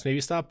podcast, maybe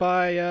stop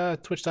by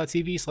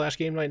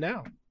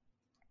twitch.tv/GameNightNow.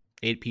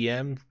 8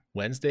 p.m.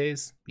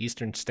 Wednesdays,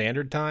 Eastern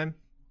Standard Time.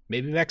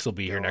 Maybe Mex will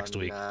be here next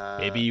week.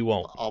 Maybe you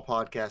won't. All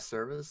podcast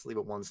service. Leave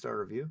a 1-star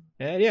review.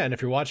 And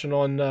if you're watching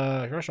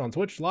on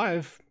Twitch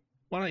live,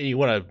 why don't you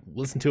want to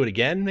listen to it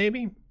again?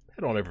 Maybe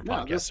head on over to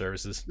podcast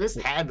services.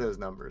 Add those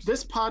numbers.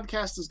 This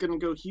podcast is going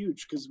to go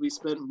huge because we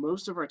spent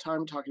most of our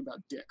time talking about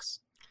dicks.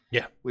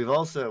 Yeah,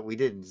 we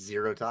did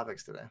 0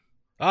 topics today.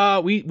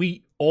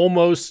 We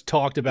almost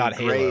talked about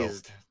Halo.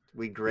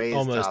 We grazed.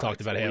 Almost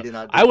talked about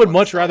Halo. I would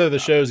much rather the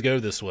shows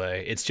go this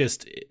way. It's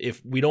just,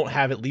 if we don't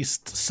have at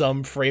least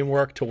some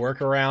framework to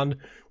work around,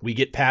 we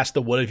get past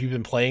the what have you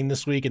been playing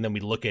this week, and then we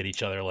look at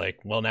each other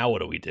like, well, now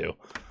what do we do?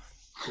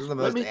 This is the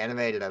most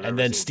animated I've ever seen. And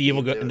then Steve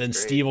will go. And then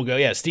Steve will go.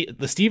 Yeah,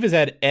 Steve has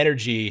had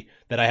energy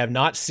that I have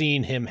not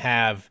seen him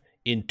have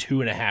in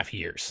 2.5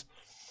 years.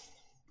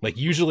 Like,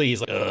 usually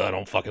he's like, I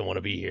don't fucking want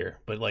to be here.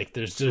 But like,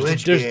 there's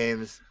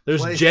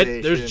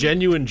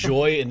genuine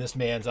joy in this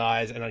man's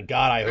eyes, and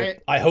God,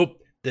 I hope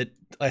that,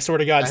 I swear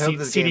to God,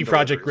 CD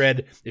Projekt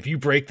Red, if you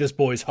break this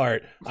boy's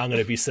heart, I'm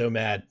gonna be so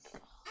mad.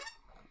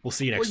 We'll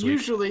see you next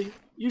week.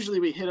 Usually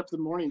we hit up the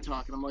morning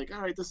talk, and I'm like, all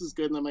right, this is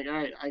good, and I'm like, all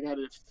right, I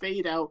gotta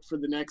fade out for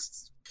the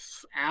next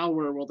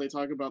hour while they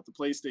talk about the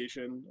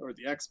PlayStation or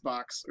the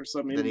Xbox or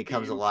something. Then he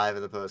comes alive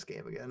in the post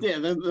game again. Yeah,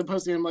 the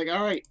post game. I'm like,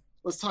 all right,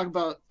 let's talk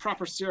about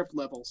proper syrup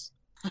levels.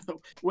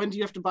 When do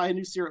you have to buy a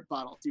new syrup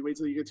bottle? Do you wait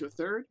till you get to a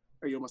third?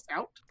 Are you almost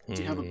out?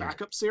 Do you have a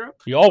backup syrup?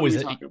 You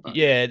always,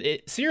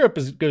 syrup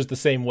goes the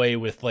same way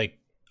with like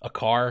a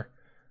car.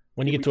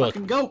 When you get to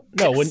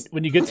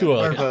when you get to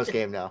a post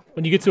game now,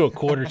 when you get to a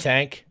quarter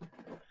tank,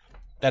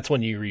 that's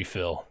when you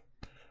refill.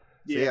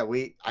 Yeah,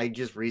 I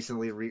just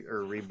recently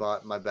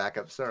rebought my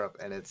backup syrup,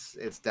 and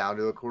it's down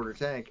to a quarter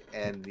tank,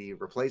 and the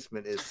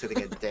replacement is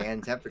sitting at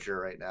Dan temperature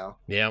right now.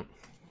 Yeah.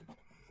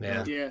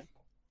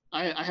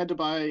 I had to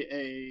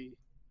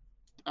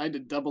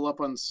double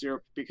up on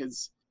syrup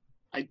because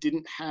I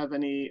didn't have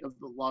any of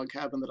the log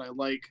cabin that I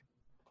like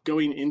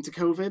going into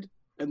COVID,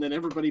 and then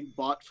everybody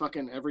bought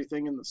fucking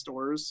everything in the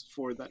stores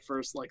for that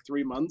first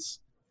 3 months.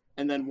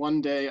 And then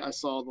one day I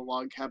saw the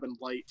log cabin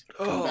light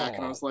come back,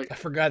 and I was like, I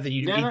forgot that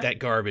you eat that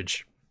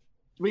garbage.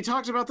 We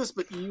talked about this,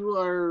 but you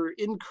are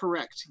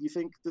incorrect. You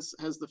think this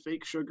has the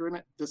fake sugar in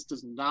it? This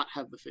does not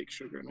have the fake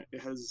sugar in it.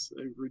 It has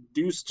a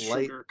reduced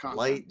sugar content.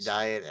 Light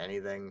diet,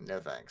 anything, no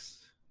thanks.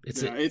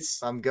 If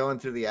I'm going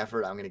through the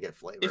effort, I'm going to get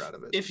flavor out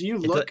of it. If you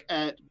look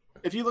at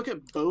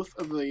both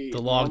of the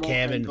log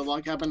cabin and the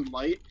log cabin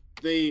light,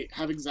 they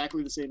have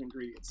exactly the same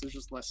ingredients. There's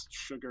just less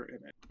sugar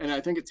in it, and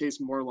I think it tastes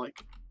more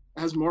like, it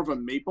has more of a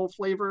maple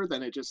flavor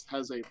than it just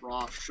has a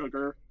raw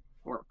sugar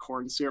or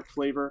corn syrup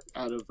flavor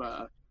out of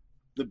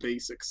the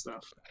basic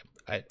stuff.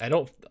 I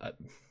don't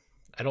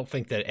I don't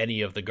think that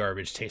any of the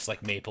garbage tastes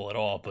like maple at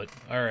all. But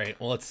all right,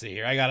 well, let's see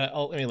here.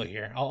 Let me look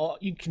here.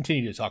 You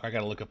continue to talk. I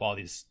gotta look up all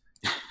these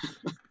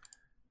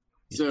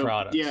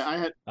products. Yeah, I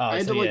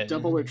had to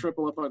double or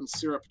triple up on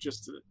syrup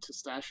just to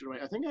stash it away.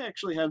 I think I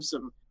actually have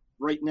some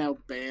right now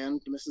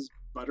banned Mrs.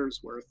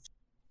 Buttersworth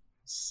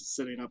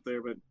sitting up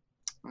there, but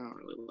I don't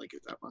really like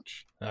it that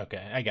much.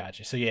 Okay, I got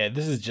you. So yeah,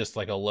 this is just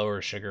like a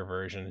lower sugar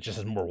version. It just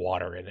has more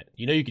water in it.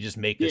 You could just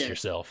make this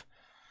yourself.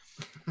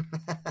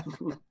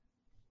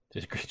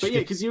 But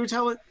yeah, because you were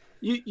telling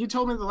you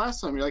told me the last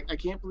time, you're like, I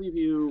can't believe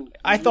you.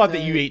 I thought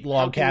that you ate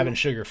Log Cabin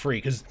sugar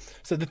free,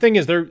 so the thing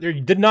is, there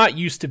did not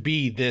used to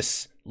be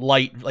this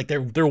light. Like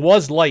there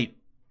was light,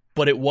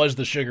 but it was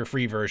the sugar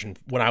free version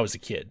when I was a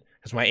kid,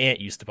 because my aunt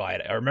used to buy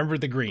it. I remember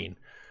the green,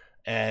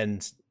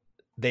 and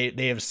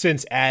they have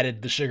since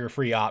added the sugar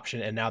free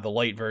option, and now the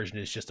light version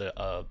is just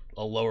a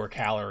lower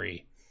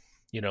calorie,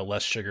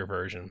 less sugar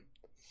version.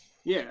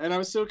 Yeah, and I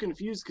was so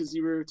confused because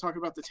you were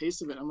talking about the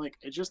taste of it. I'm like,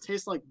 it just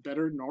tastes like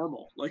better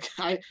normal. Like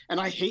I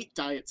hate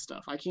diet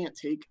stuff. I can't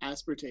take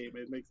aspartame.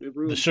 It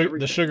ruins everything.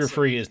 The sugar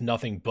free is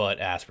nothing but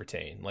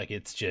aspartame. Like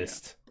it's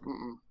just.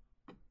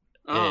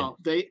 Yeah.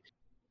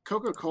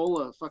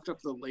 Coca-Cola fucked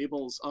up the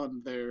labels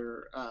on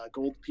their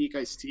Gold Peak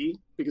iced tea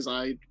because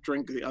I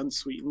drink the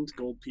unsweetened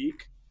Gold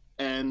Peak,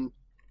 and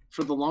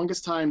for the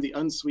longest time the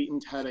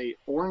unsweetened had a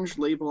orange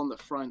label on the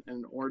front and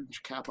an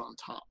orange cap on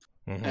top.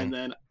 Mm-hmm. And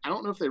then I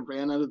don't know if they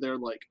ran out of their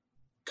like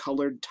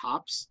colored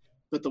tops,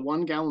 but the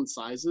 1 gallon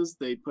sizes,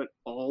 they put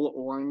all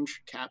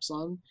orange caps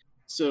on.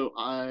 So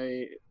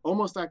I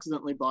almost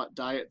accidentally bought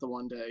Diet the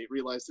one day,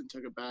 realized and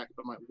took it back,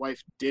 but my wife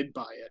did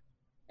buy it.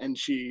 And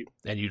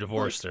you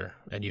divorced her,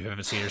 and you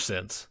haven't seen her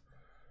since.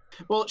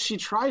 Well, she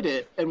tried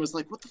it and was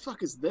like, what the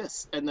fuck is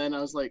this? And then I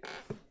was like,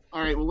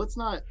 all right, well,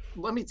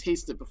 let me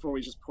taste it before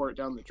we just pour it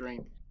down the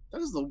drain.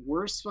 That is the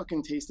worst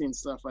fucking tasting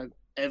stuff I've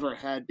ever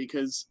had,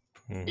 because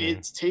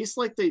it tastes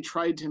like they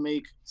tried to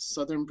make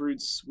Southern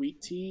Brewed sweet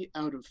tea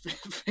out of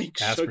fake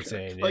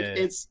aspartame, sugar. Like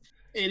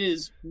it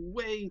is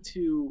way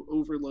too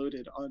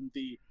overloaded on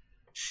the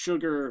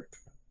sugar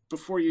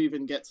before you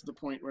even get to the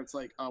point where it's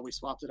like, oh, we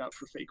swapped it out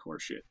for fake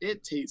horseshit.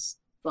 It tastes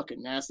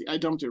fucking nasty. I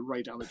dumped it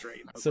right down the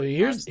drain. So like,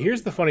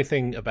 here's the funny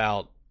thing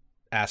about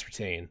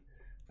aspartame.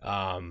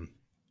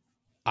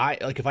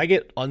 If I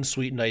get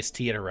unsweetened iced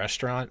tea at a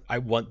restaurant, I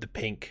want the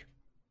pink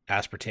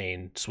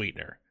aspartame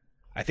sweetener.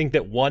 I think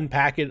that one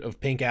packet of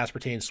pink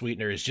aspartame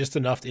sweetener is just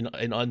enough in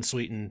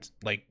unsweetened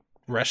like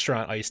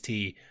restaurant iced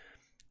tea,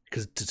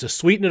 because to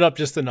sweeten it up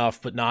just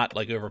enough, but not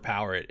like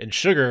overpower it. And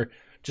sugar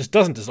just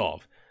doesn't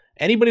dissolve.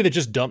 Anybody that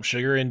just dumps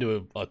sugar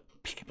into a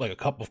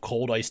cup of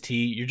cold iced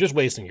tea, you're just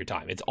wasting your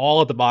time. It's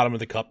all at the bottom of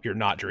the cup. You're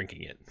not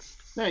drinking it.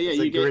 No, yeah, it's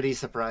a gritty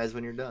surprise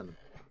when you're done.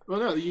 Well,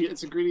 no,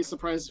 it's a gritty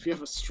surprise if you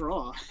have a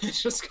straw.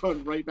 It's just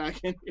going right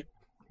back in you.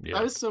 Yeah.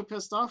 I was so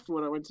pissed off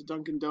when I went to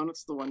Dunkin'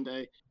 Donuts the one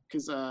day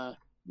because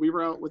we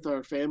were out with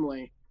our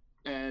family,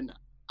 and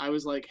I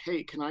was like,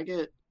 hey, can I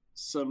get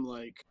some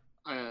like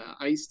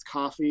iced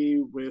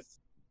coffee with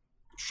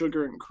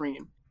sugar and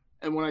cream?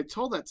 And when I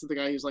told that to the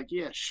guy, he was like,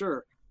 yeah,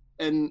 sure.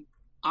 And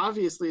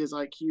obviously his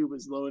IQ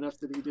was low enough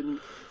that he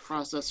didn't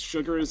process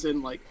sugar as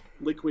in like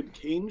liquid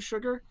cane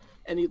sugar,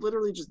 and he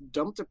literally just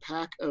dumped a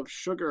pack of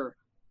sugar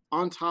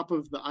on top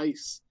of the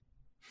ice.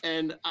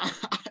 And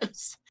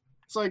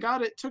so I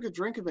got it, took a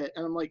drink of it,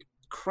 and I'm like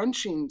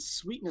crunching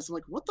sweetness. I'm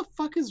like, what the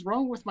fuck is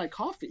wrong with my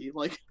coffee?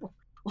 Like,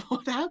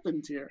 what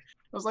happened here?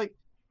 I was like,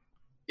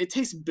 it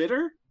tastes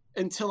bitter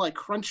until I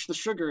crunch the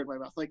sugar in my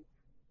mouth. Like,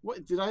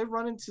 what, did I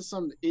run into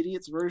some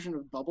idiot's version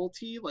of bubble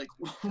tea? Like,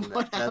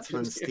 that's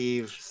when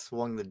Steve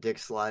swung the dick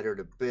slider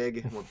to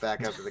big, went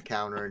back up to the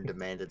counter and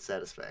demanded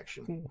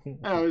satisfaction.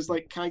 I was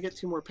like, can I get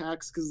 2 more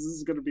packs? Because this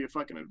is going to be a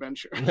fucking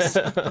adventure.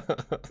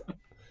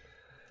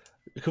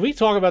 Can we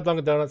talk about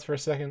Dunkin' Donuts for a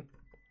second?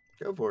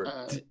 Go for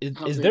it.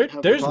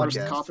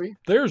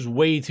 There's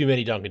way too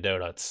many Dunkin'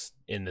 Donuts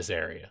in this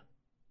area.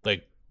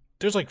 Like,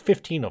 there's like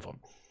 15 of them.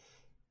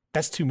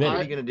 That's too many. What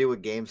are you going to do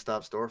with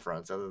GameStop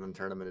storefronts other than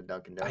turn them into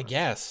Dunkin' Donuts? I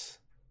guess.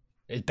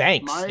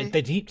 Banks.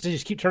 They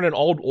just keep turning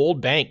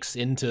old banks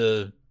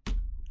into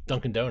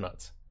Dunkin'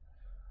 Donuts.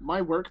 My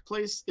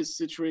workplace is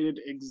situated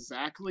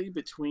exactly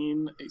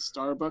between a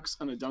Starbucks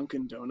and a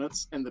Dunkin'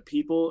 Donuts, and the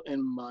people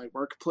in my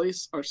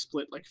workplace are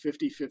split like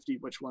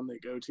 50-50 which one they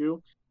go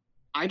to.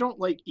 I don't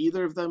like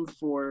either of them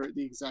for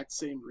the exact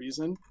same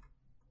reason,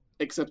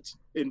 except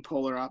in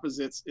polar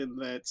opposites, in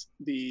that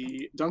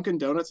the Dunkin'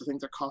 Donuts, I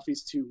think their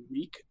coffee's too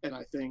weak, and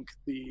I think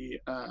the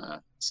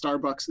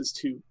Starbucks is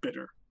too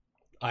bitter.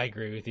 I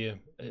agree with you.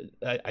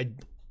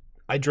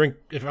 I drink,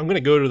 if I'm going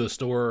to go to the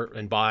store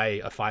and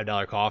buy a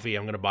 $5 coffee,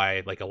 I'm going to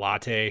buy like a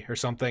latte or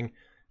something.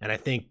 And I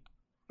think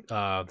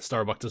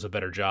Starbucks does a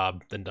better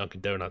job than Dunkin'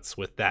 Donuts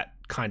with that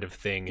kind of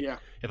thing. Yeah.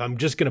 If I'm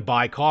just going to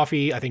buy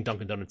coffee, I think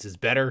Dunkin' Donuts is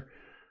better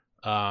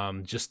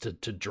just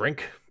to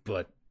drink.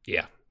 But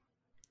yeah,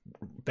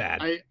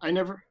 bad.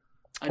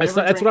 That's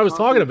what I was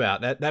talking about.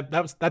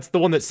 That's the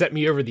one that set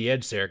me over the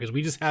edge, Sarah, because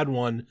we just had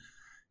one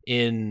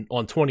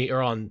on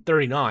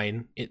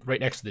 39 right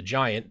next to the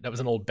Giant. That was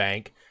an old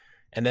bank.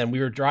 And then we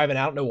were driving.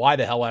 I don't know why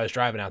the hell I was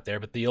driving out there,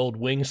 but the old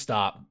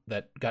Wingstop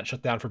that got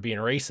shut down for being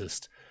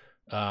racist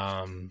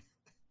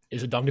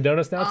is a Dunkin'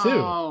 Donuts now too.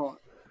 Oh,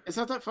 is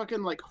that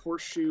fucking like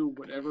horseshoe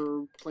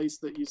whatever place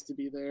that used to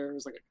be there? It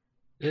was like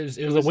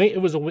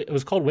it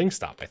was called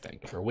Wingstop, I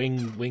think, or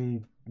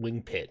Wing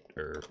Pit,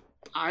 or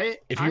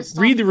if you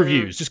read the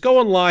reviews, just go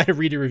online and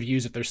read the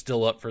reviews if they're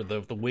still up for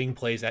the wing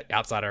place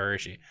outside our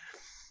issue.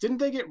 Didn't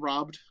they get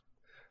robbed?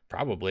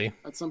 Probably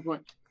at some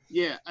point.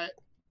 Yeah,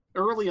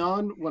 early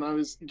on when I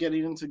was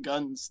getting into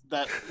guns,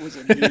 that was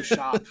a new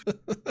shop,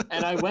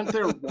 and I went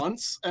there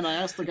once and I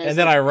asked the guy, and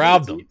then I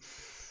robbed them.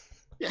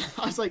 Yeah,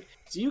 I was like,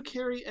 "Do you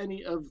carry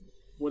any of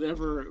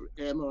whatever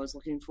ammo I was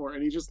looking for?"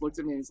 And he just looked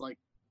at me and he's like,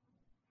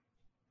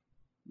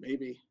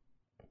 "Maybe."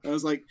 I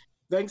was like,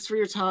 "Thanks for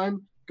your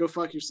time. Go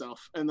fuck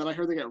yourself." And then I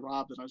heard they got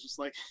robbed, and I was just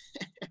like,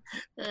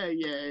 "Hey,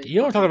 yay!" You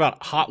know, we're talking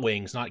about hot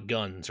wings, not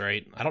guns,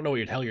 right? I don't know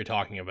what the hell you're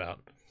talking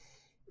about.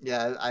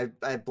 Yeah,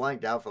 I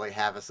blanked out for like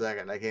half a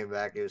second. I came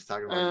back. He was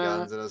talking about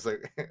guns, and I was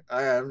like,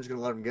 "All right, I'm just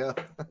gonna let him go."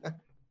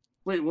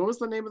 Wait, what was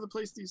the name of the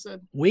place that you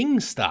said?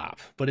 Wingstop,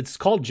 but it's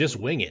called just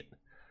Wing It.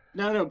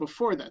 No,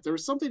 before that. There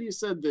was something you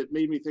said that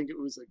made me think it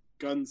was a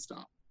gun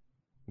stop.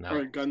 No.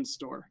 Or a gun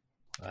store.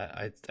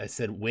 I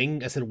said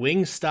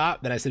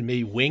Wingstop, then I said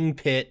maybe Wing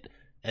Pit,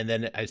 and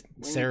then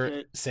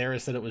Sarah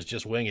said it was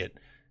just Wing It.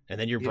 And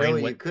then your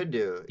brain went, you could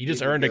do. You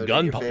just earned a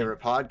gun your favorite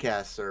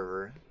podcast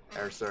server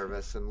or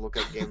service and look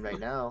at Game Right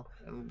Now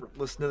and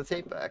listen to the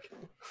tape back.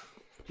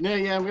 No,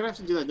 yeah, I'm gonna have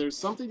to do that. There's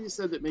something you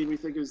said that made me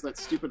think it was that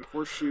stupid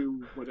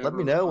horseshoe whatever. Let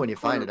me know when you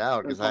find it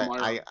out, because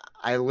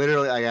I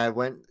literally I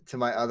went to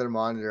my other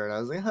monitor and I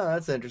was like, "Huh,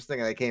 that's interesting."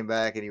 And I came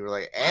back and you were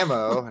like,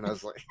 "Ammo," and I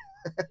was like,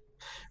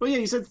 "Well, yeah,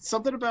 you said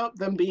something about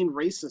them being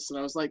racist," and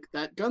I was like,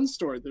 "That gun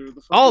store."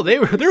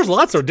 There's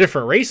lots of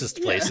different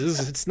racist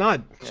places. Yeah. It's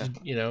not,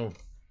 you know,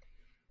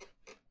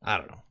 I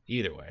don't know.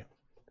 Either way,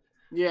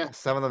 yeah,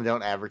 some of them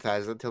don't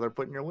advertise it until they're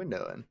put in your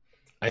window in.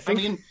 I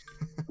mean,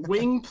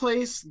 wing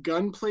place,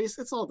 gun place,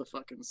 it's all the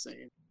fucking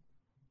same.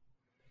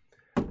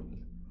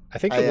 I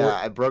think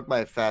I broke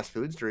my fast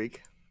food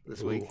streak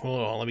this week. Hold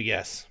on, let me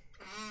guess.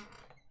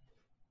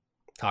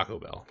 Taco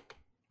Bell.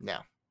 No.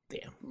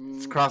 Damn.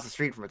 It's across the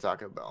street from a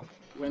Taco Bell.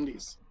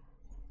 Wendy's.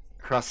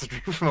 Across the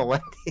street from a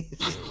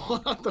Wendy's.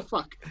 What the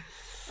fuck?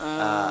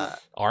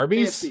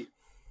 Arby's? KFC.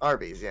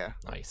 Arby's, yeah.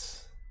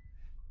 Nice.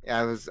 Yeah,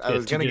 I was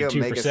gonna go two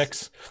make for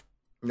 $6.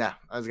 No,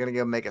 I was gonna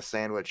go make a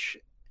sandwich.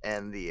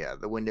 And the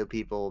window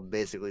people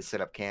basically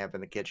set up camp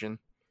in the kitchen.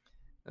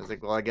 I was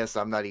like, well, I guess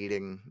I'm not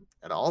eating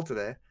at all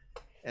today.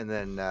 And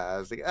then I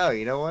was like, oh,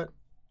 you know what?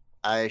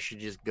 I should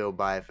just go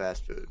buy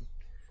fast food.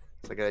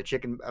 So I got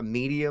a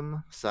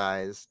medium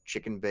size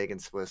chicken bacon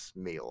Swiss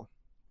meal.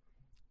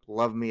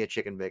 Love me a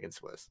chicken bacon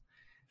Swiss.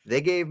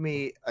 They gave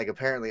me like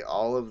apparently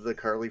all of the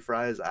curly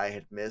fries I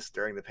had missed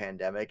during the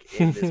pandemic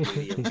in this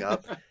medium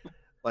cup.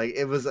 Like,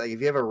 it was like, if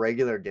you have a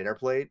regular dinner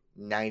plate,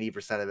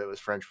 90% of it was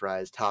French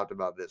fries topped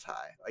about this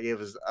high. Like, it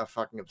was a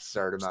fucking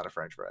absurd amount of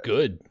French fries.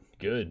 Good.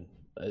 You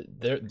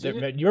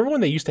remember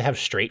when they used to have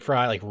straight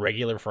fry, like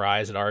regular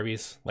fries at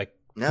Arby's? Like,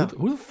 no.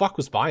 Who the fuck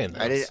was buying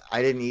those?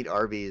 I didn't eat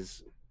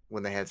Arby's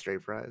when they had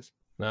straight fries.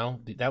 No,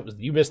 that was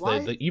you missed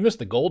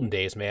the golden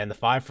days, man. The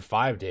 5 for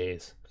 $5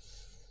 days.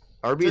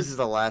 Arby's is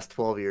the last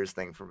 12 years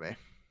thing for me.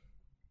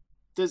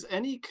 Does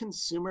any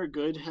consumer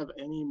good have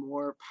any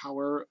more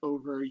power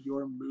over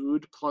your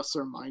mood, plus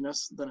or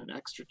minus, than an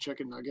extra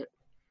chicken nugget?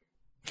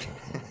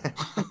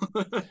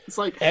 It's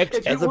like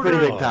that's a pretty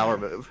big power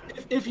move.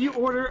 If you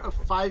order a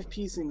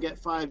 5-piece and get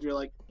 5, you're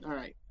like, all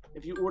right.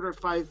 If you order a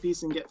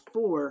 5-piece and get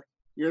 4,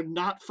 you're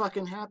not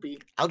fucking happy.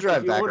 I'll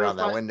drive back around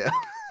that window.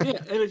 Yeah,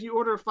 and if you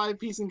order a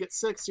 5-piece and get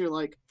 6, you're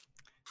like,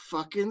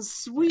 fucking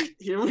sweet,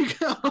 here we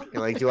go.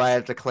 You're like, do I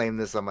have to claim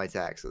this on my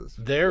taxes?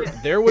 There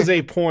was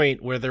a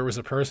point where there was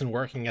a person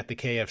working at the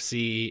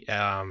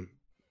KFC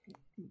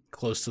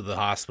close to the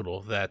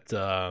hospital that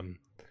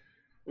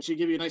she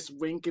give you a nice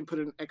wink and put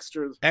an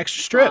extra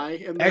strip,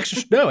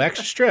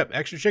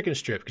 extra chicken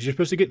strip, because you're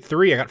supposed to get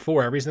 3. I got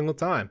 4 every single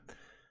time,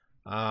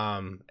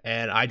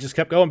 and I just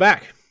kept going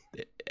back.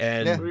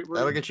 And yeah,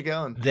 that'll get you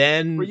going.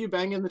 Then were you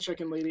banging the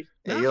chicken lady?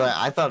 Yeah, you're like,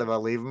 I thought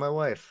about leaving my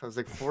wife. I was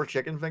like, 4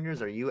 chicken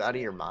fingers? Are you out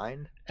of your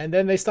mind? And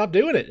then they stopped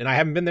doing it, and I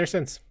haven't been there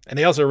since. And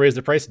they also raised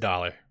the price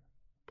 $1.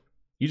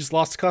 You just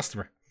lost a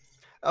customer.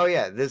 Oh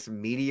yeah, this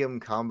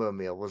medium combo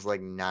meal was like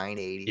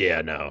 $9.80.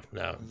 Yeah, no.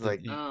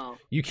 Like,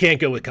 you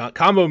can't go with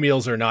combo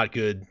meals. Are not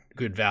good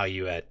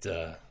value at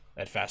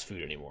fast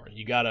food anymore.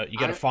 You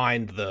gotta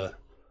find the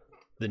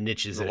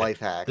niches. The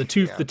life hack. The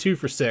 2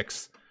 for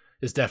 $6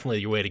 is definitely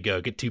your way to go.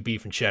 Get 2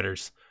 beef and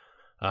cheddars.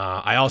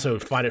 I also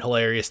find it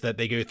hilarious that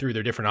they go through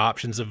their different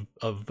options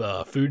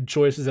of food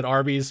choices at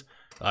Arby's: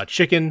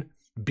 chicken,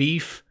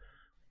 beef,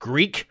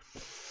 Greek.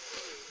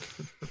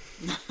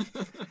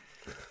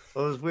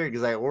 Well, it was weird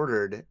because I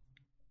ordered,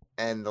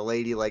 and the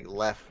lady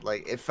left.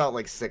 Like, it felt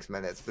like 6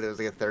 minutes, but it was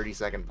like a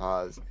 30-second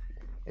pause,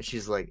 and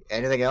she's like,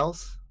 "Anything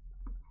else?"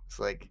 It's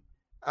like,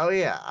 "Oh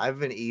yeah, I've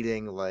been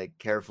eating like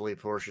carefully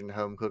portioned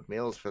home cooked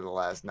meals for the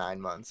last 9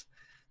 months."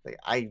 Like,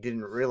 I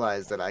didn't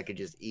realize that I could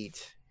just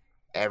eat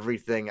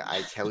everything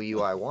I tell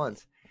you I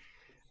want.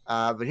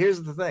 But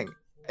here's the thing.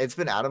 It's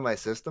been out of my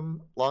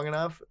system long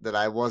enough that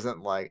I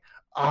wasn't like,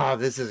 oh,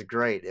 this is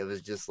great. It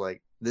was just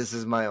like, this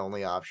is my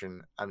only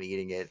option. I'm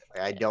eating it.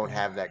 I don't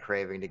have that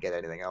craving to get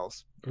anything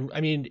else.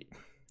 I mean,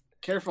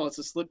 careful. It's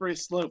a slippery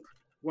slope.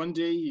 One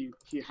day you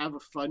have a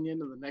Funyun,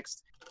 and the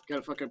next you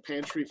got a fucking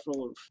pantry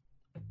full of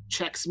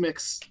Chex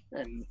Mix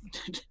and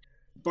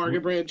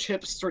Bargain Brand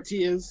chips,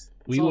 tortillas.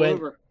 It's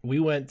we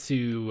went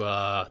to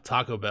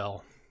Taco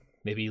Bell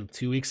maybe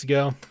 2 weeks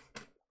ago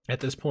at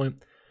this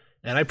point,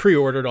 and I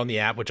pre-ordered on the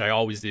app, which I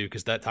always do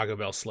because that Taco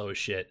Bell's slow as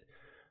shit.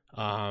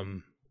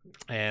 And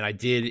I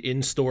did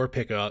in-store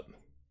pickup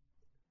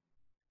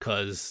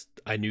because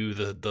I knew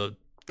the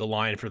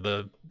line for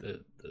the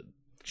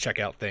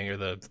checkout thing or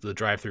the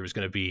drive-thru was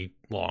going to be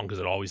long because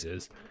it always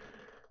is.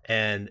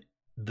 And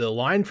the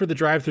line for the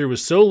drive-thru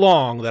was so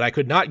long that I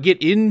could not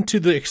get into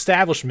the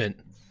establishment.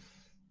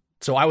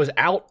 So I was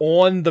out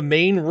on the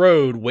main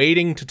road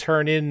waiting to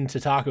turn into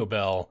Taco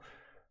Bell.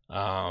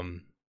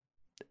 And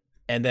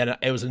then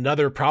it was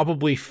another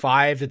probably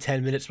 5 to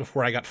 10 minutes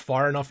before I got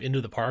far enough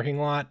into the parking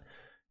lot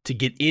to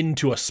get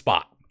into a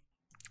spot.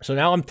 So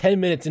now I'm 10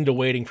 minutes into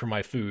waiting for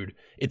my food.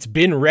 It's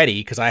been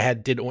ready because I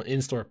did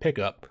in-store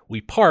pickup.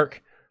 We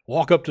park,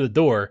 walk up to the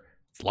door,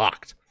 it's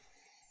locked.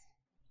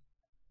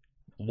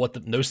 No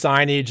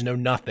signage, no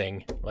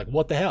nothing. Like,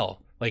 what the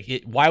hell?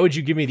 Like, why would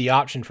you give me the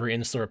option for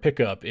in-store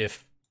pickup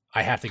if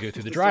I have to go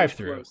through the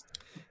drive-thru?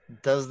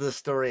 Does this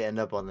story end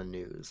up on the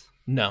news?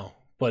 No,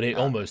 but it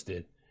almost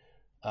did.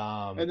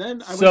 And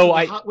then I went to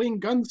the Hot Wing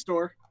gun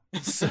store,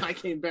 and I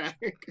came back.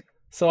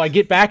 So I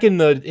get back in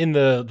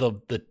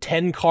the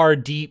 10 car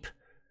deep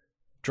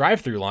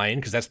drive-thru line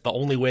because that's the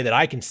only way that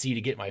I can see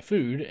to get my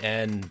food.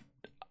 And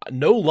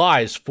no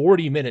lies,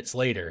 40 minutes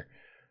later,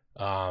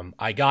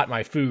 I got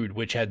my food,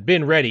 which had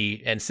been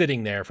ready and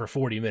sitting there for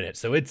 40 minutes.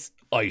 So it's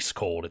ice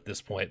cold at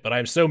this point. But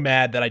I'm so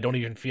mad that I don't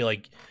even feel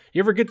like. You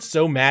ever get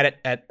so mad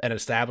at an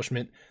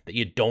establishment that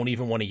you don't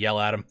even want to yell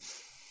at them?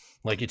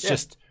 Like, it's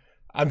just,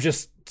 I'm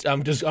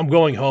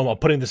going home. I'm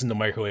putting this in the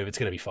microwave. It's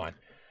gonna be fine.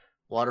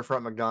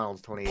 Waterfront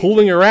McDonald's 2018.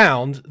 Pulling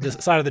around the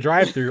side of the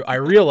drive-thru, I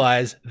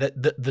realize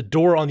that the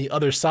door on the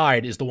other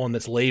side is the one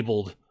that's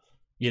labeled,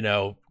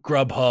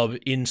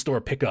 Grubhub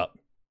in-store pickup,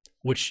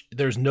 which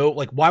there's no,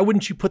 like, why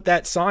wouldn't you put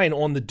that sign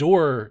on the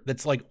door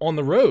that's like on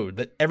the road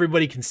that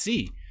everybody can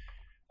see?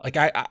 Like,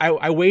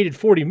 I waited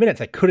 40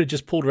 minutes. I could have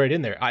just pulled right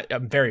in there.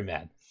 I'm very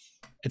mad.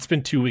 It's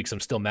been 2 weeks.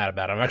 I'm still mad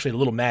about it. I'm actually a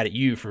little mad at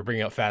you for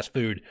bringing up fast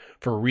food,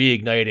 for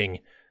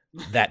reigniting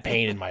that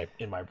pain in my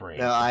brain.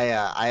 No,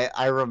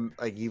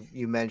 like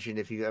you mentioned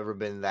if you've ever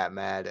been that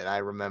mad, and I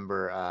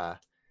remember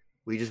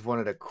we just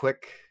wanted a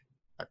quick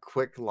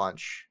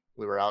lunch.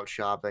 We were out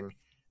shopping.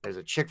 There's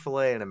a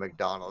Chick-fil-A and a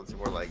McDonald's, and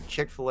we're like,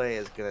 Chick-fil-A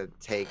is gonna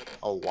take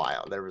a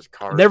while. There was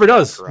cars. Never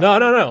does.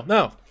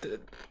 No.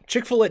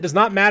 Chick-fil-A does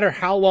not matter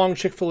how long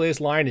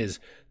Chick-fil-A's line is.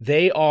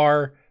 They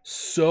are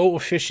so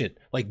efficient.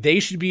 Like,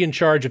 they should be in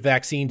charge of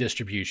vaccine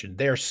distribution.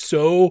 They are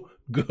so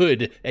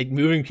good at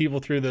moving people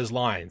through those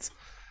lines.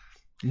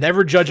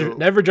 Never judge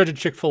a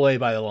Chick-fil-A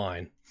by the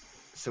line.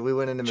 So we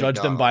went into judge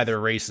McDonald's, them by their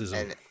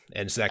racism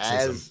and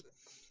sexism.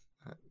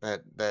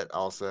 That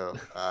also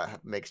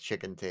makes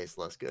chicken taste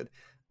less good.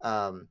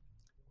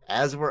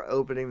 As we're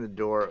opening the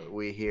door,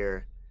 we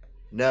hear,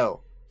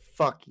 "No,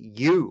 fuck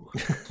you."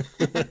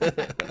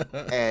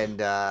 And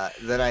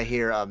then I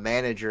hear a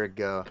manager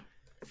go,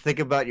 "Think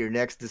about your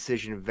next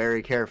decision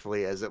very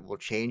carefully, as it will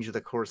change the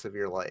course of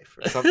your life,"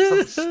 or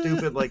something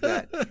stupid like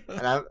that.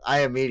 And I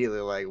immediately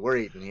like, we're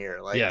eating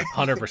here. Like, yeah,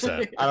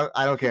 100%.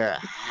 I don't care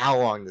how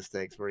long this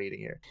takes. We're eating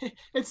here.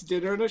 It's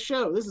dinner and a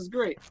show. This is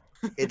great.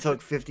 It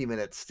took 50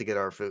 minutes to get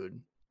our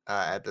food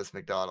at this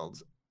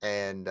McDonald's,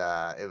 and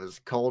it was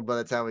cold by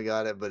the time we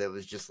got it. But it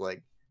was just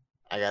like,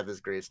 I got this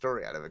great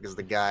story out of it because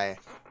the guy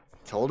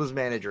told his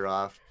manager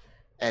off.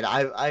 And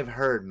I've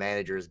heard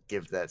managers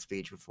give that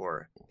speech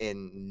before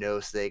in no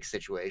stakes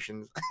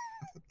situations.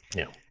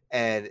 Yeah.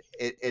 And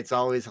it's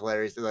always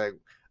hilarious. They're like,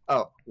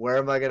 "Oh, where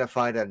am I gonna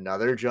find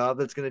another job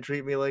that's gonna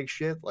treat me like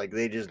shit?" Like,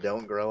 they just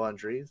don't grow on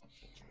trees.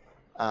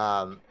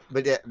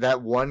 But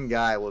that one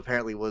guy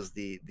apparently was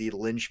the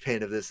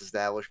linchpin of this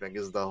establishment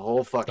because the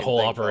whole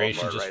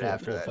operation just right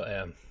after that.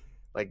 Yeah.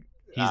 Like,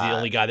 he's the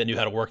only guy that knew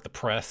how to work the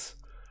press.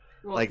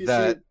 Well, like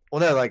the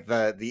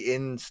the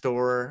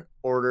in-store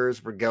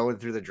orders were going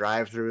through the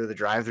drive-thru. The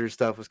drive-thru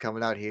stuff was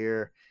coming out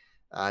here.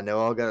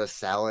 Noel got a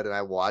salad, and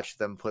I watched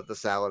them put the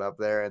salad up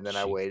there, and then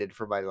I waited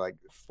for my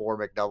 4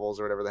 McDoubles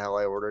or whatever the hell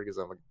I ordered because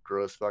I'm a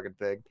gross fucking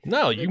pig.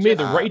 No, you made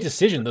the right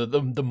decision.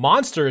 The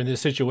monster in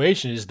this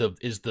situation is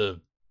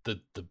the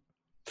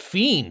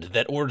fiend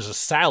that orders a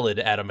salad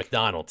at a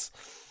McDonald's.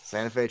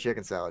 Santa Fe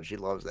chicken salad. She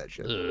loves that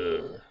shit.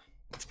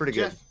 It's pretty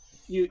Jeff,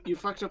 good. You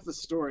fucked up the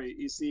story.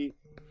 You see,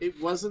 it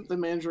wasn't the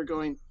manager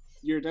going,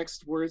 "Your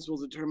next words will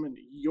determine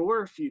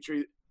your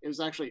future." It was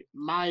actually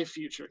my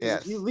future.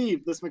 Yes. If you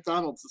leave, this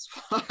McDonald's is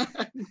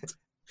fine.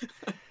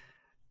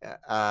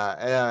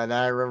 Yeah, and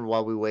I remember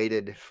while we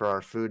waited for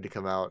our food to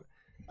come out,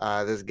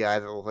 This guy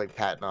that looked like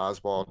Patton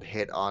Oswalt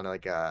hit on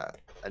like a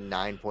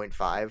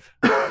 9.5.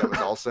 That was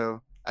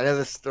also. I know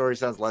this story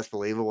sounds less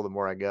believable the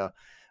more I go,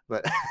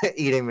 but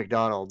eating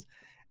McDonald's,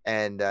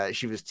 and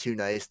she was too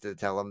nice to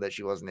tell him that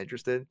she wasn't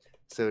interested.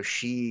 So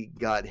she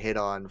got hit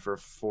on for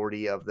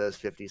 40 of those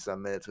 50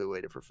 some minutes we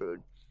waited for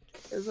food.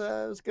 It was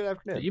a good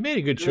afternoon. You made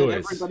a good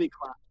choice. Everybody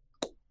clapped.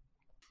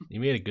 You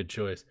made a good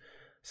choice.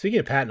 Speaking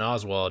of Patton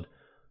Oswalt,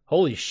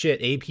 holy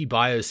shit, AP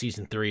Bio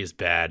Season 3 is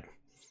bad.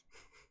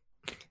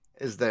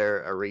 Is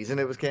there a reason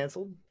it was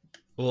canceled?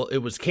 Well, it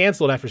was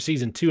canceled after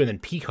Season 2, and then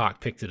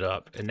Peacock picked it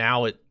up, and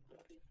now it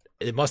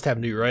must have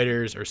new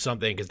writers or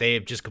something, because they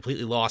have just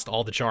completely lost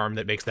all the charm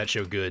that makes that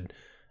show good.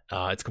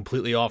 It's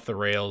completely off the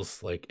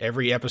rails. Like,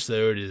 every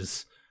episode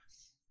is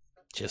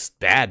just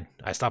bad.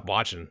 I stopped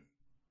watching.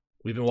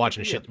 We've been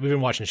watching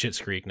Schitt's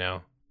Creek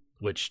now,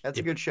 which that's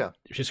a good show.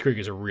 Schitt's Creek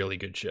is a really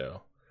good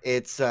show.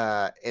 It's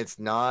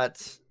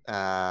not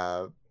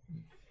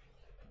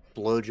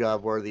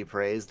blowjob worthy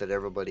praise that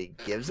everybody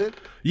gives it.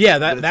 Yeah,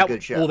 that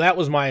good show. Well, that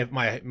was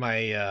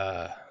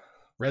my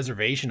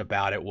reservation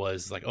about it,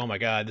 was like, oh my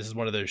god, this is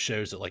one of those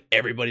shows that like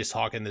everybody's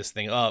talking this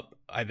thing up.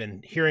 I've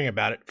been hearing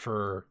about it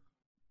for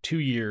 2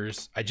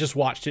 years. I just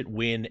watched it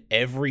win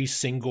every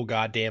single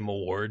goddamn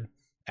award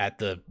at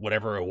the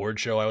whatever award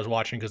show I was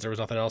watching because there was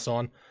nothing else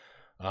on.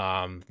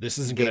 This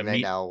isn't going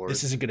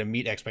to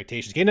meet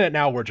expectations. Game Night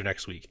Now awards are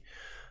next week.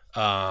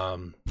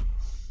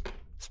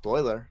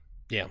 Spoiler.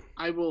 Yeah.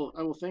 I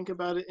will think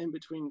about it in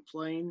between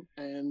playing,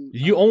 and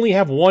you only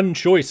have one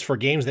choice for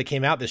games that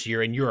came out this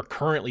year, and you are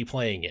currently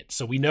playing it,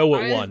 so we know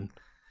what won.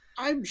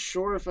 I'm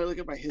sure if I look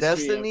at my history,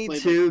 Destiny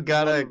 2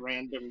 got a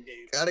random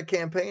game. Got a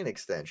campaign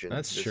extension.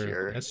 That's this true.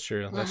 Year. That's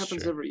true. That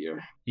happens every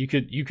year. You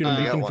can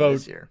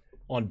vote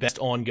on best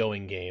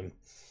ongoing game.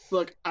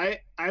 Look,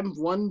 I'm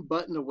one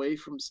button away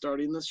from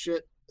starting this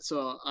shit,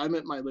 so I'm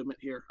at my limit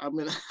here. I'm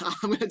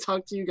gonna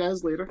talk to you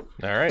guys later.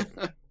 All right.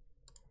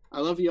 I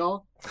love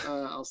y'all.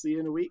 I'll see you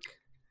in a week.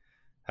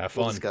 Have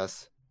fun. We'll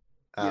discuss.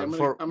 I'm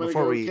gonna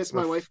go kiss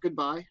my wife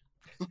goodbye.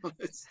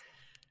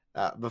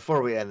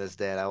 Before we end this,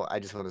 Dan, I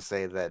just want to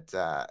say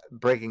that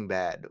Breaking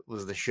Bad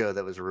was the show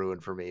that was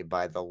ruined for me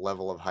by the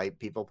level of hype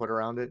people put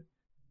around it.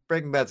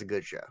 Breaking Bad's a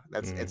good show.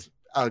 It's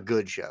a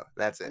good show.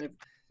 That's it.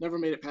 Never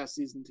made it past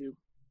season 2.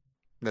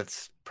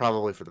 That's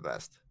probably for the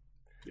best.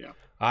 Yeah.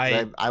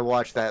 I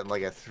watched that in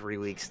like a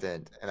 3-week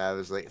stint, and I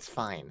was like, it's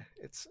fine.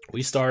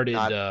 We started.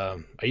 Are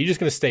you just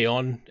gonna stay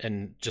on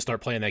and just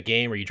start playing that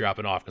game, or are you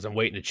dropping off? Because I'm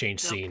waiting to change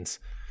scenes.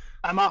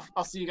 I'm off.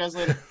 I'll see you guys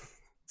later.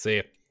 See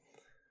you.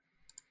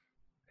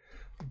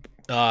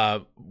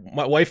 My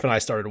wife and I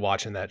started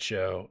watching that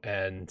show,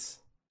 and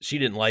she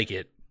didn't like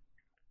it.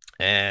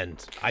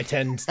 And I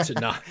tend to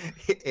not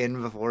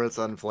in before it's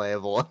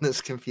unplayable on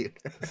this computer.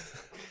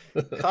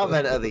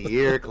 Comment of the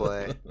year,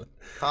 Clay.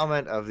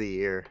 Comment of the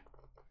year.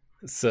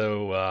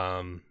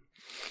 So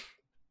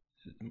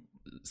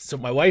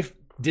my wife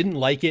didn't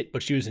like it,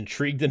 but she was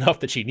intrigued enough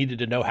that she needed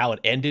to know how it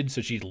ended.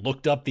 So she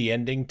looked up the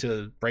ending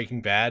to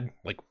Breaking Bad,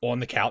 like on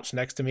the couch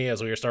next to me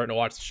as we were starting to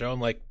watch the show.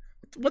 I'm like,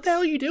 what the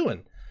hell are you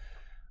doing?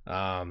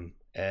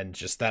 And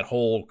just that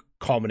whole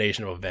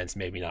culmination of events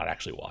made me not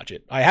actually watch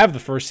it. I have the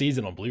first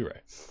season on Blu-ray.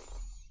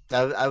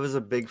 I was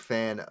a big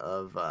fan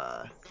of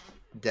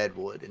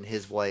Deadwood, and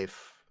his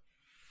wife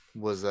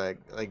was like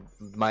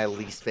my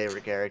least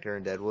favorite character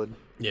in Deadwood.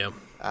 Yeah.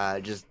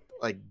 Just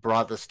like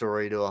brought the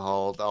story to a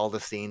halt. All the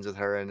scenes with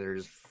her and they're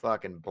just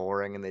fucking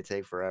boring and they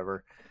take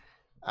forever.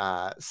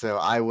 So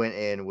I went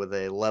in with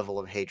a level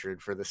of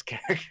hatred for this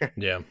character.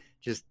 Yeah.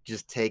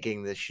 Just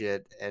taking this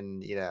shit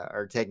and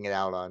or taking it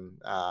out on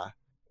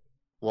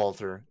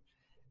Walter.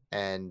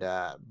 And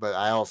but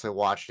I also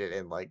watched it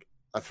in like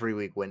a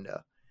 3-week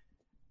window,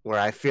 where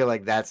I feel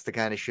like that's the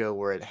kind of show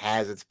where it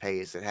has its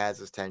pace, it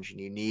has its tension.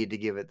 You need to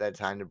give it that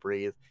time to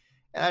breathe,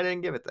 and I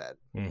didn't give it that.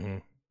 Mm-hmm.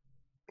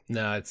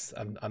 No,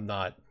 I'm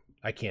not.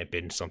 I can't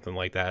binge something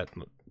like that.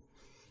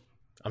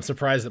 I'm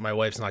surprised that my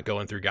wife's not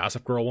going through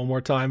Gossip Girl one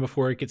more time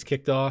before it gets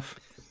kicked off.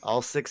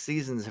 All 6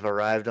 seasons have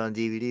arrived on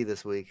DVD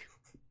this week.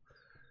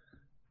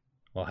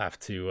 I'll have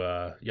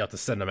to. You have to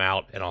send them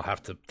out, and I'll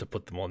have to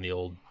put them on the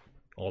old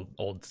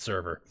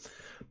server.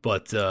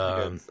 But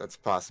that's a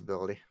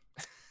possibility.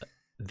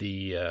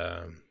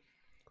 Yeah,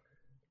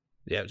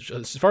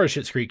 as far as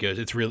Schitt's Creek goes,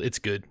 it's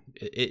good.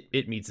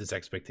 It meets its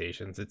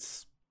expectations.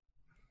 It's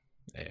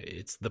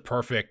the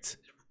perfect.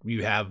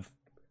 You have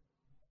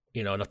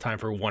enough time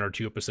for 1 or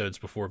 2 episodes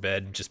before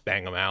bed, just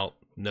bang them out,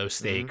 no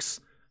stakes.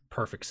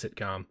 Perfect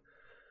sitcom.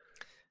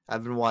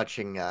 I've been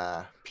watching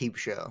Peep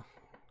Show,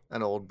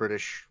 an old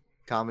British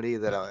comedy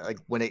that I like.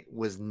 When it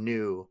was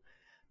new,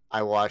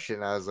 I watched it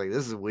and I was like,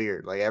 this is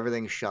weird. Like,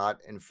 everything's shot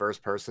in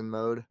first person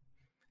mode.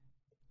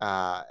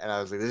 And I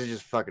was like, this is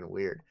just fucking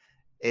weird.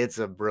 It's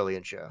a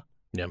brilliant show.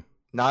 Yeah.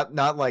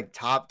 Not like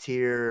top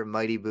tier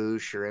Mighty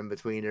Boosh or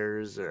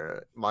In-Betweeners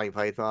or Monty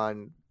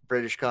Python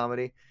British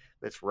comedy.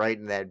 It's right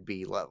in that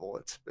B level.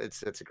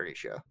 It's a great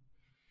show.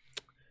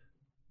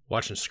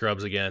 watching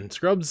Scrubs again.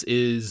 Scrubs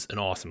is an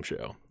awesome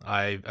show.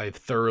 I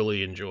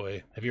thoroughly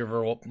enjoy. Have you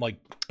ever like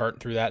burnt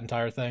through that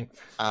entire thing?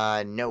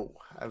 No.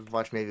 I've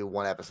watched maybe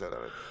one episode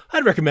of it.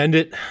 I'd recommend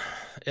it.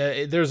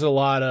 There's a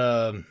lot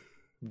of.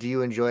 Do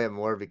you enjoy it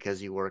more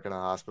because you work in a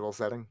hospital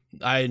setting?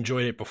 I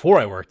enjoyed it before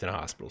I worked in a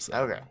hospital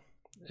setting. Okay.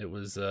 It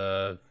was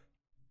a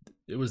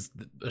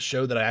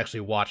show that I actually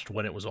watched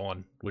when it was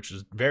on, which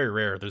is very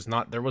rare.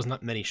 There was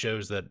not many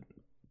shows that,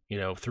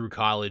 through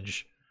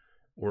college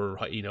or,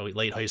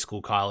 late high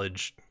school,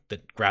 college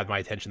that grabbed my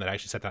attention that I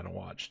actually sat down and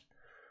watched.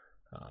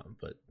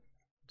 But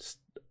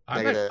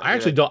I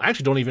actually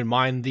don't even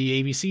mind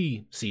the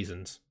ABC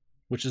seasons,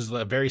 which is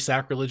a very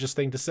sacrilegious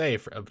thing to say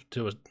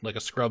to a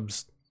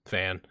Scrubs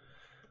fan.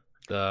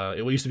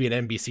 It used to be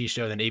an NBC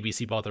show, then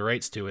ABC bought the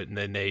rights to it, and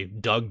then they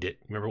dugged it.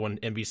 Remember when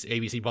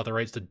ABC bought the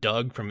rights to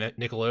Doug from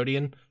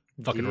Nickelodeon?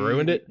 Fucking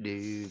ruined it.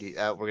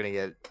 We're gonna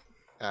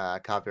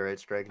get copyright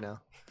strike now.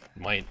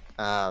 Might.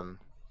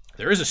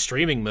 There is a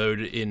streaming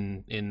mode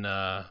in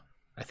I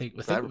think it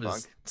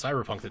was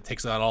Cyberpunk that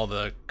takes out all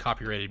the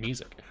copyrighted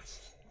music.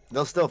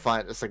 They'll still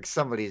find it's like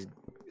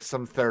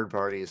some third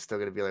party is still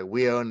gonna be like,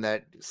 we own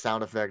that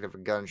sound effect of a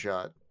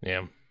gunshot.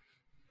 Yeah.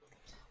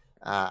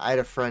 I had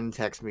a friend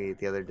text me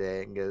the other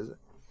day and goes,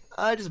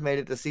 I just made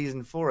it to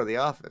season 4 of The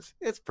Office.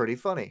 It's pretty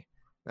funny.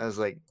 And I was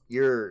like,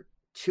 you're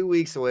 2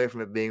 weeks away from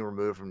it being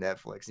removed from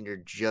Netflix and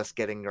you're just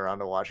getting around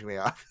to watching The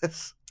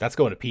Office. That's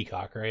going to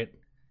Peacock, right?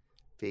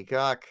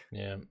 Peacock.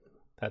 Yeah.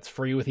 That's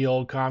free with the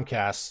old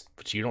Comcast,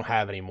 but you don't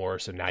have anymore,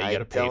 so now you got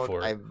to pay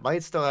for it. I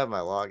might still have my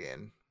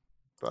login,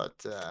 but...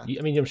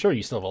 I'm sure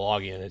you still have a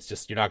login. It's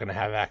just you're not going to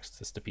have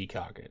access to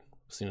Peacock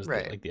as soon as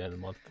the end of the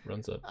month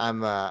runs up.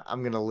 I'm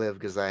gonna live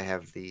because I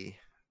have the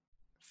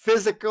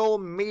physical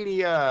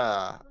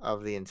media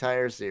of the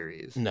entire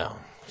series. No,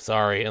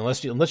 sorry,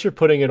 unless you're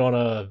putting it on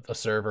a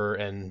server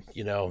and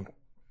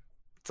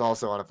it's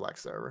also on a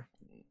Flex server.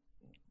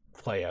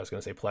 I was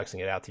gonna say plexing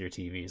it out to your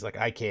TVs. Like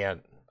I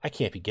can't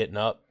be getting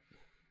up.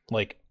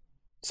 Like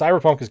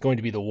Cyberpunk is going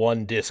to be the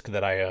one disc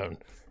that I own,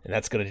 and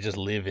that's gonna just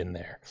live in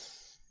there.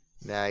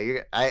 Nah,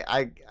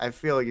 I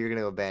feel like you're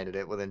gonna abandon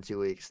it within 2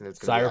 weeks, and it's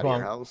gonna be out of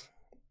your house.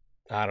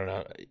 I don't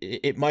know.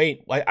 It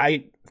might.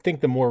 I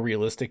think the more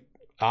realistic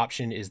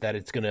option is that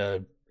it's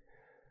gonna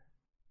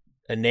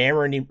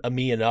enamor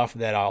me enough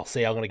that I'll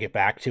say I'm gonna get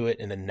back to it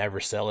and then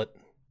never sell it.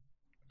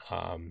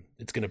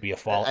 It's gonna be a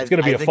fall. It's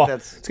gonna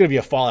be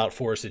a Fallout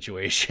 4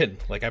 situation.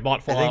 Like I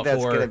bought Fallout 4. I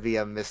think that's gonna be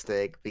a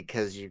mistake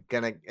because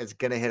it's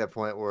gonna hit a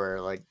point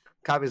where like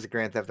copies of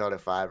Grand Theft Auto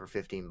 5 are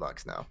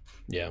 $15 now.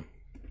 Yeah.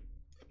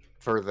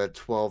 For the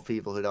 12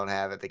 people who don't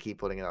have it, they keep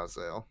putting it on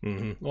sale.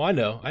 Mm-hmm. Well, I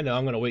know. I'm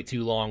going to wait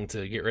too long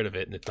to get rid of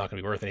it, and it's not going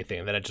to be worth anything,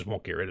 and then I just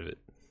won't get rid of it.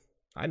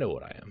 I know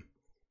what I am.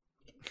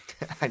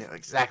 I know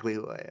exactly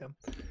who I am.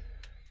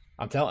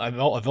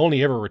 I've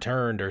only ever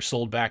returned or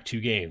sold back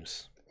 2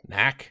 games.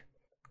 Knack,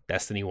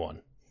 Destiny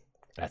 1.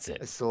 That's it.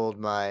 I sold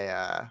my...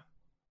 I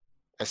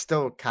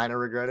still kind of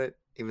regret it,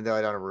 even though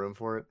I don't have room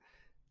for it.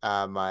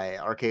 My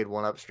Arcade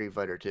 1-Up Street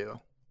Fighter 2.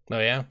 Oh,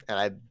 yeah? And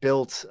I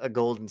built a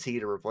golden tee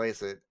to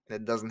replace it. And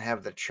it doesn't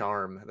have the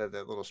charm that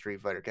the little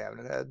Street Fighter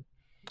cabinet had.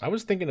 I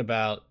was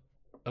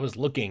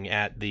looking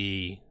at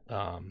the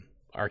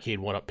Arcade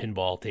 1-Up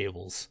pinball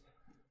tables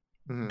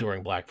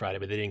during Black Friday,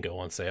 but they didn't go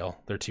on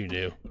sale. They're too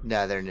new.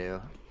 No, they're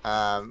new.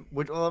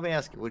 Let me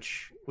ask you,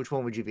 which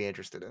one would you be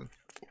interested in?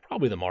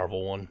 Probably the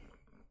Marvel one.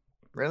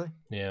 Really?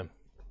 Yeah.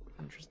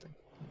 Interesting.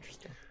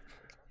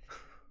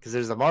 Because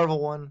there's a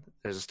Marvel one,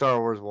 there's a Star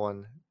Wars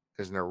one,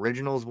 there's an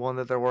Originals one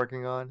that they're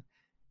working on,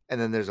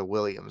 and then there's a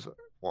Williams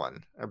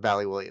one, or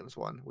Bally Williams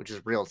one, which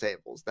is real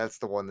tables. That's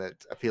the one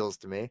that appeals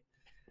to me.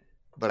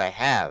 But I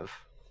have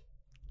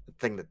the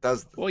thing that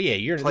does. Well, yeah,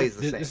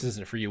 this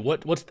isn't for you.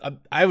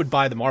 I would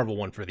buy the Marvel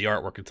one for the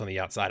artwork. It's on the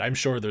outside. I'm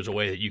sure there's a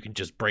way that you can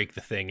just break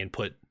the thing and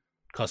put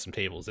custom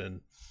tables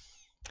in.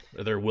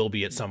 There will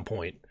be at some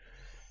point.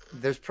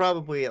 There's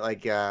probably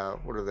like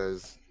what are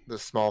those? The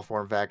small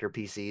form factor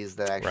PCs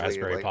that actually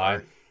Raspberry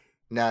Pi.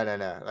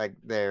 No. Like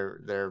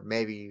they're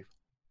maybe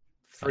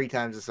 3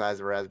 times the size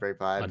of a Raspberry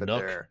Pi, but Nook?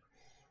 they're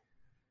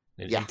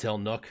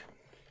Intel Nook.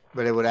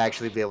 But it would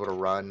actually be able to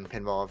run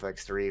Pinball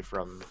FX3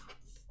 from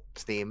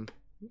Steam.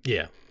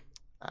 Yeah.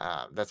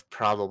 That's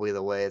probably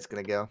the way it's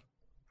gonna go.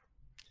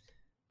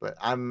 But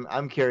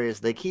I'm curious.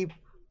 They keep.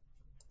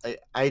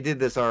 I did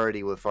this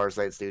already with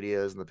Farsight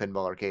Studios and the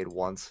Pinball Arcade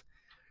once,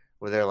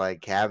 where they're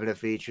like, cabinet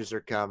features are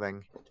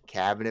coming,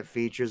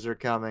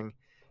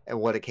 and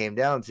what it came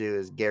down to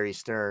is Gary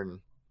Stern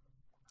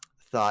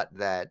thought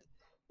that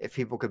if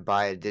people could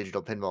buy a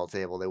digital pinball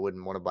table, they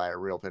wouldn't want to buy a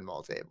real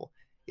pinball table,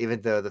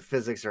 even though the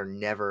physics are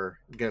never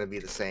going to be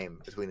the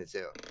same between the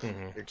two.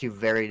 Mm-hmm. They're 2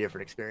 very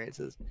different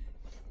experiences.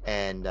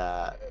 And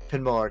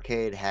Pinball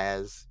Arcade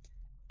has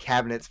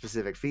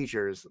cabinet-specific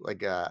features,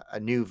 like a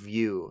new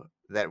view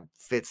that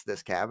fits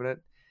this cabinet.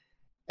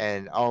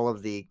 And all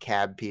of the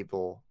cab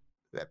people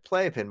that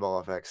play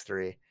Pinball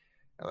FX3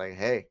 are like,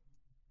 hey,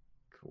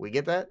 can we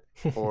get that?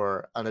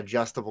 Or an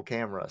adjustable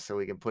camera so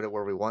we can put it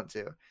where we want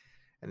to.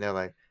 And they're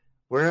like,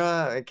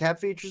 we're cap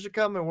features are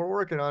coming. We're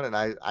working on it.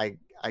 And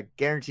I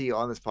guarantee you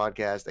on this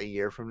podcast a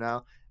year from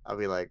now, I'll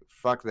be like,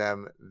 fuck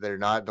them. They're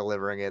not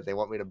delivering it. They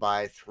want me to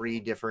buy 3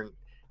 different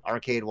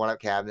arcade 1-up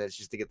cabinets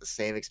just to get the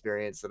same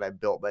experience that I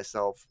built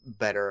myself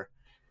better.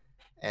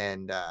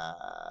 And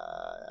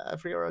I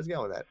forget where I was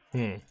going with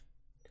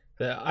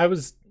that. I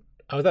was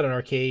at an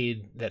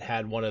arcade that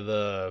had one of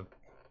the,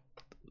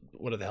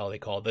 what the hell are they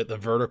called? The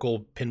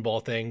vertical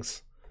pinball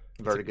things.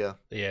 Vertigo.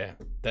 Yeah,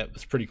 that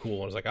was pretty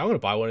cool. I was like, I'm gonna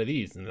buy one of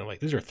these, and they're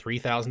like, these are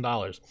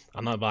 $3,000.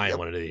 I'm not buying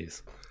one of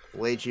these.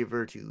 Way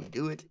cheaper to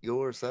do it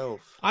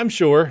yourself. I'm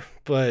sure,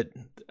 but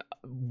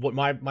what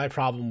my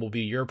problem will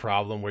be your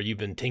problem, where you've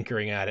been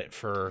tinkering at it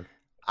for.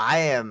 I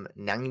am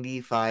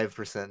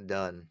 95%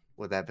 done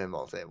with that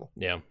pinball table.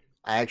 Yeah,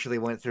 I actually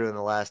went through in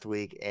the last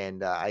week,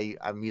 and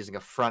I'm using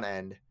a front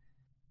end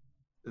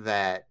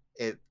that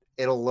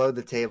it'll load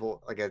the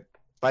table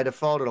by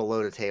default. It'll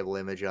load a table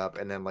image up,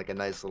 and then like a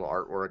nice little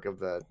artwork of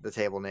the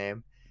table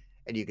name,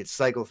 and you can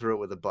cycle through it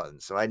with a button.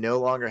 So I no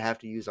longer have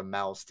to use a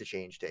mouse to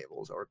change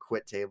tables or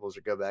quit tables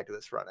or go back to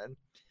this front end.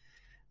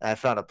 And I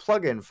found a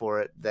plugin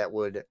for it that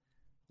would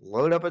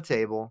load up a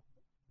table,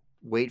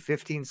 wait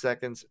 15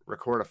 seconds,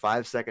 record a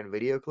 5-second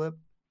video clip,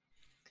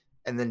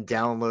 and then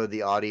download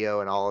the audio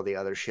and all of the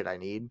other shit I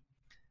need.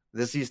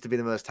 This used to be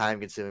the most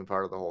time-consuming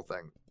part of the whole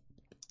thing.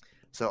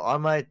 So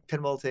on my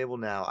pinball table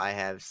now, I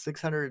have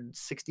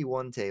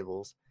 661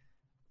 tables.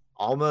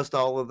 Almost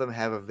all of them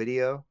have a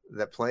video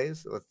that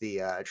plays with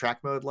the track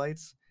mode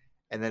lights.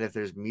 And then if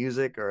there's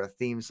music or a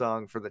theme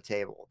song for the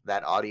table,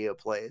 that audio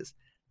plays.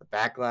 The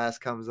back glass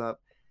comes up.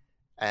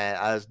 And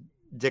I was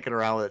dicking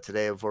around with it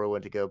today before I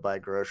went to go buy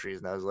groceries.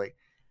 And I was like,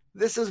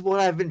 this is what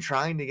I've been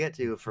trying to get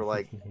to for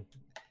like...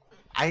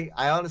 I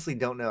honestly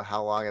don't know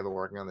how long I've been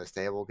working on this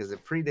table because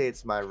it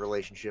predates my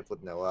relationship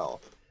with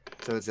Noel.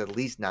 So it's at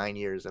least 9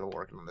 years I've been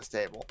working on this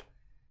table.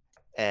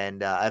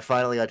 And I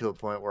finally got to a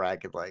point where I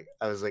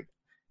was like,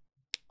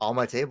 all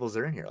my tables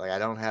are in here. Like, I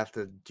don't have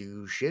to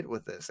do shit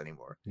with this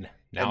anymore.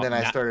 And then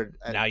I started.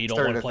 Now you don't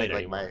want to play it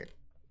anymore.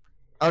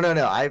 Oh,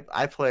 no.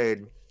 I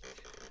played.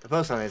 I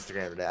posted on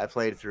Instagram today. I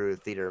played through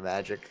Theater of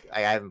Magic.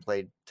 I haven't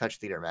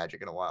touched Theater of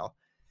Magic in a while.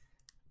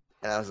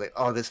 And I was like,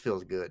 oh, this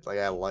feels good. Like,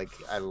 I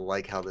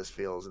like how this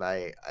feels. And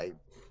I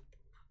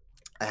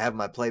have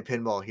my Play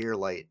Pinball Here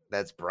light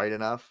that's bright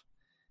enough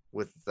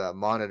with the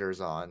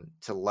monitors on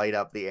to light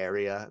up the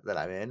area that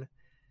I'm in.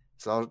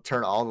 So I'll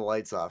turn all the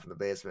lights off in the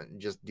basement and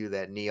just do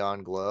that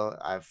neon glow.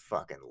 I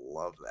fucking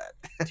love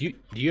that. Do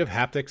you have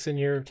haptics in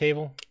your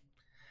table?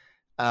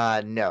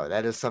 No,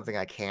 that is something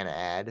I can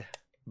add,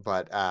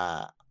 but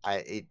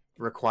it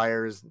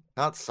requires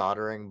not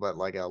soldering, but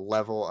like a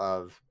level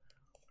of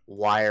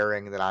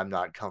wiring that I'm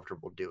not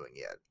comfortable doing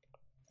yet.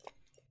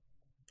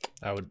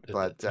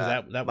 But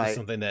that was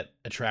something that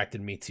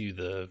attracted me to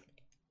the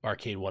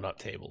arcade 1-up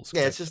tables.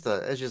 Yeah, it's just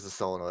a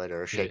solenoid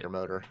or a shaker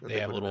motor. They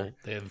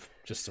have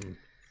just some.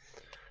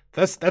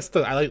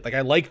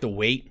 I like the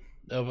weight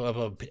of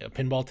a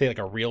pinball table, like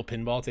a real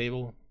pinball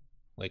table.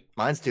 Like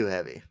mine's too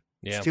heavy.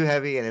 Yeah, it's too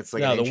heavy, and it's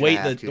like the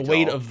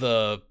weight of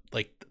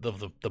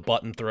the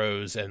button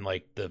throws and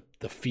like the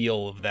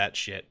feel of that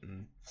shit.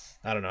 And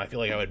I don't know. I feel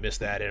like I would miss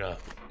that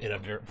in a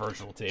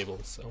virtual table.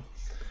 So,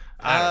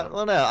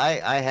 well, no,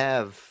 I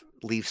have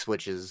leaf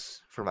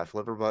switches for my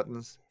flipper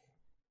buttons,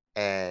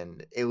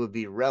 and it would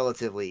be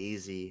relatively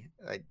easy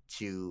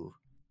to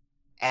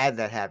add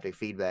that haptic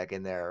feedback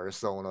in there, or a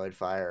solenoid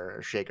fire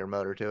or shaker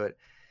motor to it.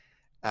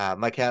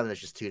 My cabinet's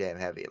just too damn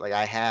heavy. Like,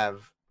 I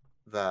have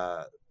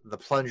the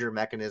plunger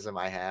mechanism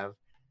I have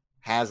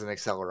has an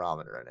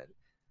accelerometer in it.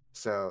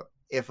 So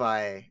if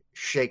I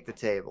shake the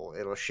table,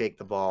 it'll shake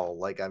the ball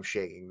like I'm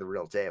shaking the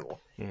real table.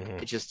 Mm-hmm.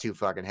 It's just too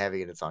fucking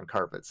heavy, and it's on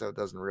carpet, so it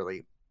doesn't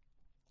really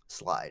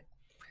slide.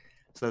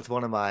 So that's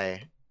one of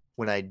my,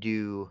 when I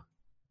do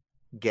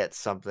get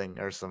something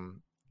or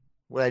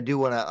when I do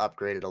want to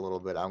upgrade it a little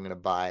bit, I'm going to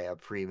buy a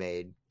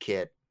pre-made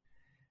kit,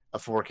 a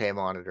 4K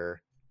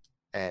monitor,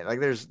 and like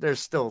there's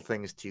still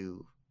things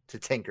to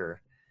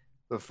tinker,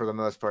 but for the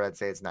most part, I'd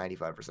say it's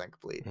 95%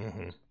 complete.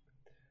 Mm-hmm.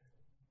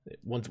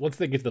 Once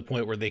they get to the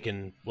point where they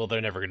can, well, they're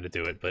never going to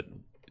do it, but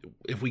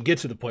if we get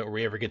to the point where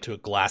we ever get to a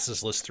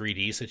glassesless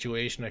 3D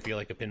situation, I feel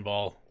like a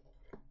pinball,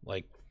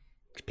 like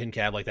pin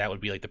cab like that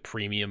would be like the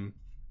premium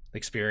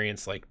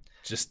experience, like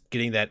just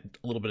getting that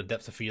little bit of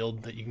depth of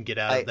field that you can get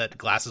out of that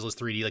glassesless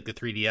 3D, like the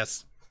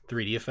 3DS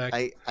 3D effect.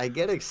 I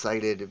get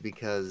excited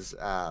because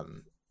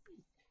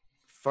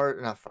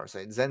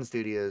Farsight, Zen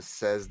Studios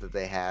says that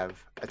they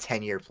have a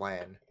 10-year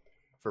plan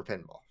for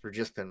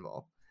just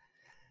pinball.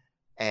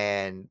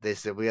 And they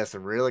said, we got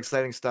some real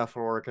exciting stuff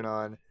we're working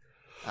on.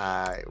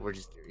 We're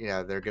just,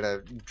 they're going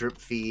to drip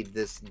feed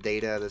this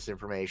data, this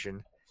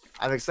information.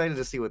 I'm excited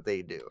to see what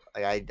they do.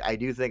 I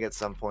do think at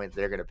some point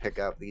they're going to pick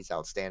up these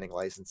outstanding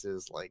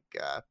licenses like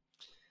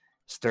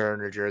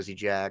Stern or Jersey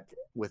Jack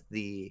with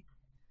the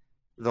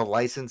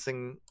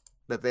licensing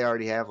that they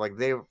already have. Like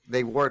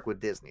they work with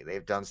Disney.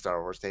 They've done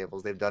Star Wars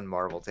tables. They've done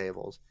Marvel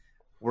tables.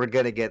 We're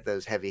going to get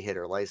those heavy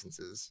hitter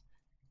licenses.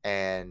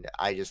 And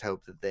I just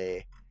hope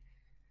that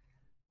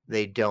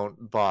they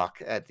don't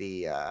balk at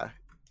the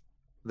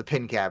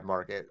pin cap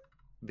market,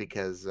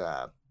 because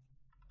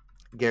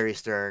Gary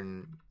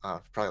Stern,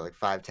 probably like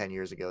 5-10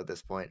 years ago at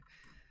this point,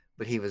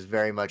 but he was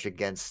very much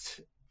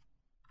against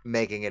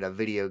making it a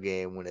video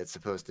game when it's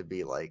supposed to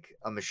be like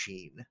a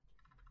machine.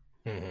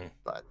 Mm-hmm.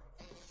 But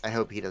I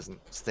hope he doesn't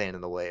stand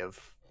in the way of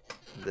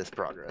this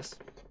progress.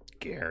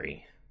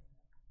 Gary.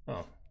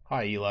 Oh,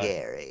 hi, Eli.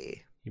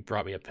 Gary. You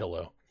brought me a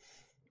pillow.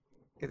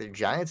 Yeah, the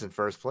Giants in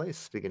first place,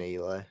 speaking of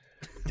Eli.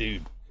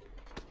 Dude.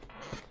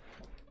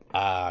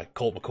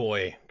 Colt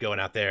McCoy going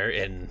out there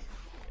and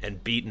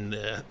beating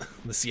the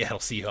Seattle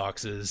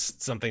Seahawks is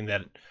something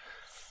that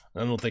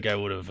I don't think I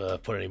would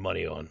have put any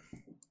money on.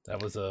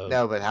 That was a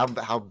no, but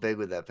how big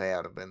would that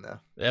payout have been though?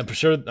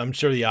 I'm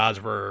sure the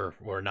odds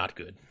were not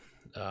good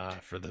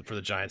for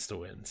the Giants to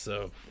win.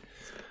 So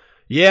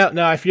yeah,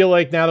 no, I feel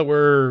like now that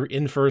we're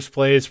in first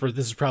place,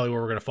 this is probably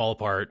where we're gonna fall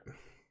apart,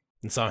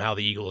 and somehow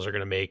the Eagles are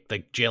gonna make,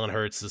 like, Jalen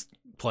Hurts is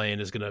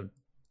gonna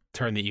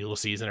turn the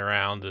Eagles season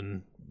around,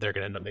 and they're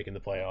gonna end up making the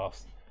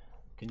playoffs.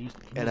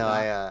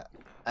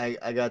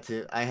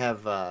 I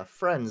have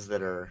friends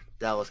that are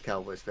Dallas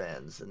Cowboys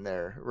fans, and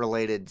they're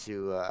related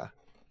to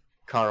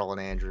Carl and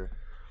Andrew,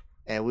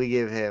 and we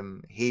give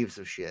him heaps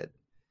of shit.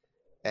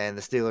 And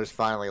the Steelers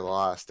finally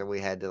lost, and we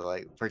had to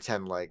like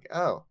pretend like,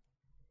 oh,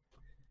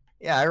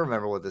 yeah, I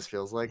remember what this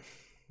feels like.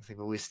 I think,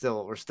 but we're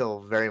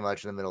still very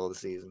much in the middle of the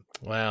season.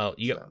 Well,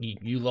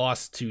 you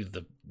lost to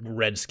the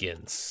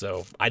Redskins,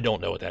 so I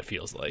don't know what that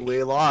feels like.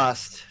 We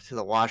lost to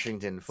the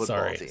Washington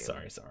football team.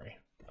 Sorry.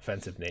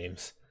 Offensive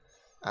names.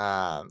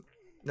 No,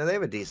 they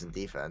have a decent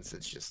defense.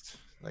 It's just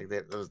like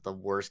that was the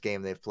worst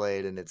game they've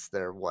played, and it's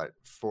their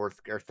fourth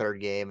or third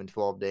game in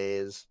 12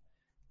 days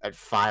at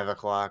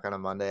 5:00 on a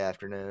Monday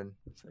afternoon.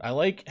 I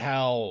like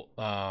how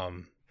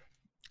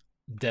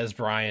Dez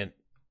Bryant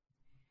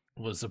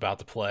was about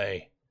to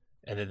play,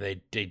 and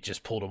then they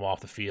just pulled him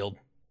off the field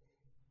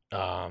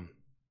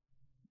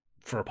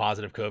for a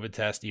positive COVID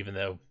test, even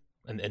though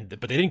but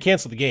they didn't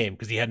cancel the game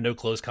because he had no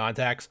close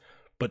contacts,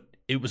 but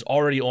it was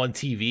already on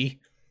TV.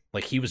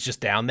 Like, he was just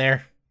down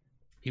there.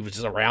 He was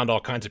just around all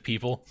kinds of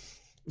people.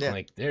 Yeah.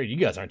 Like, you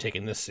guys aren't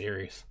taking this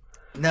serious.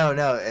 No,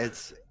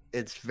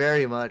 it's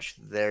very much,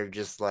 they're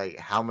just like,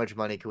 how much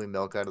money can we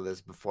milk out of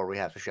this before we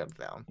have to shut it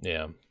down?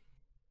 Yeah.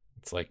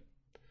 It's like,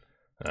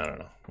 I don't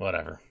know.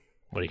 Whatever.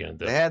 What are you going to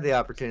do? They had the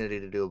opportunity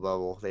to do a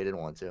bubble. They didn't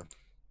want to.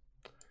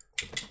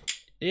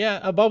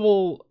 Yeah, a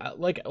bubble,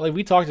 like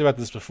we talked about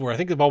this before. I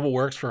think the bubble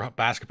works for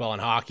basketball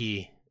and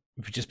hockey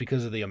just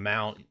because of the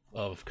amount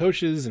of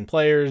coaches and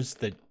players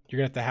that you're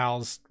going to have to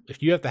house.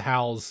 If you have to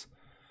house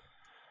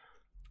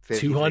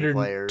 200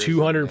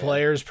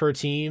 players per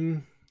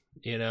team,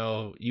 you'd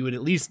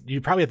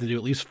probably have to do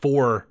at least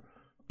 4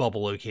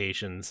 bubble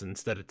locations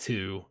instead of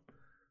 2.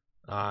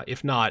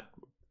 If not,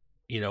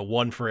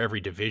 1 for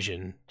every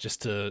division,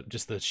 just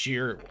the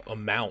sheer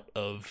amount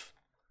of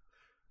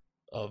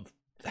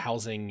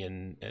housing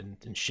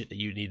and shit that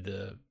you need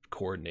to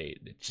coordinate.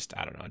 It just,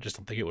 I don't know. I just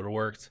don't think it would have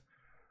worked.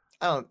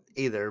 I don't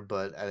either,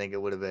 but I think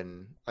it would have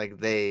been like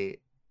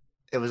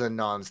it was a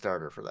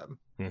non-starter for them.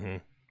 Mm-hmm.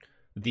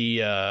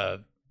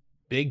 The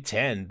Big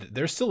Ten,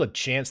 there's still a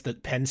chance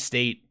that Penn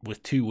State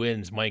with 2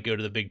 wins might go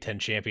to the Big Ten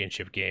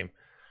championship game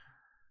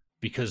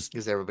because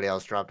everybody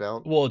else dropped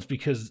out. Well, it's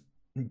because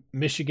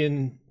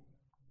Michigan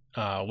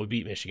would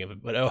beat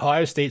Michigan, but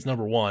Ohio State's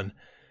number 1,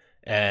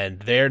 and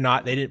they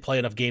didn't play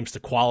enough games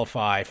to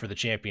qualify for the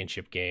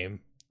championship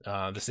game.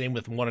 The same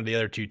with one of the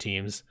other 2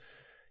 teams.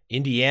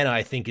 Indiana,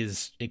 I think,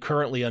 is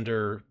currently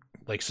under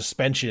like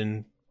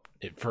suspension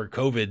for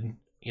COVID.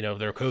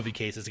 Their COVID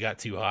cases got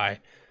too high.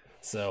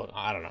 So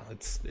I don't know.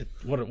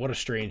 What a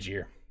strange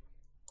year.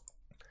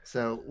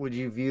 So would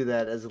you view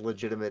that as a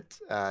legitimate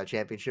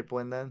championship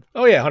win then?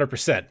 Oh yeah,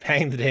 100%.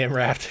 Hang the damn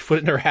raft, put it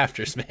in the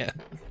rafters,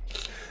 man.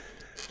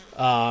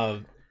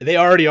 They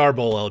already are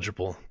bowl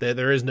eligible.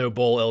 There is no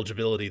bowl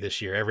eligibility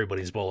this year.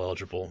 Everybody's bowl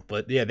eligible.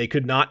 But yeah, they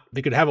could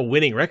have a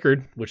winning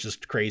record, which is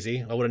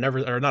crazy. I would have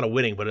never, or not a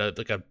winning, but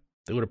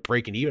they would have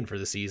breaking even for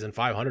the season,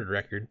 500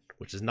 record,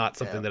 which is not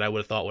something that I would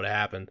have thought would have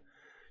happened.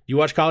 You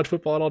watch college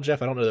football at all,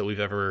 Jeff? I don't know that we've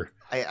ever.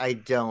 I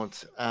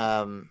don't.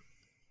 I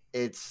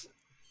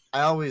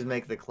always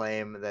make the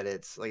claim that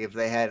it's like if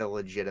they had a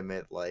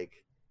legitimate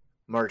like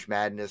March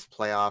Madness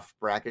playoff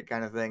bracket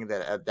kind of thing,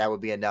 that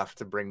would be enough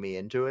to bring me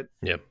into it.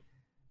 Yep.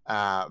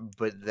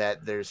 But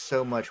that there's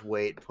so much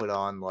weight put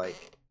on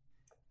like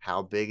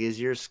how big is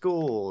your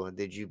school?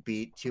 Did you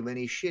beat too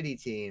many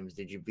shitty teams?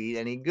 Did you beat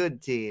any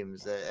good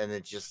teams? And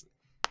it's just,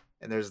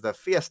 and there's the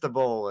Fiesta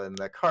Bowl and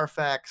the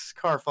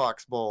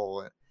Carfox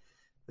Bowl.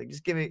 Like,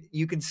 just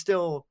you can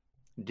still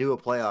do a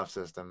playoff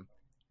system,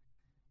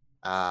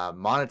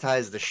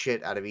 monetize the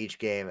shit out of each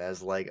game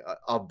as like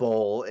a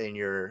bowl in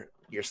your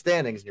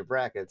standings and your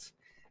brackets,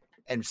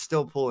 and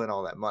still pull in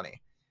all that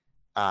money,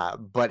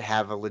 but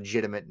have a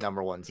legitimate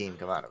number 1 team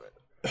come out of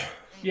it.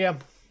 Yeah.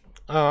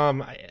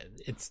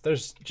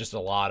 There's just a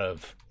lot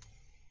of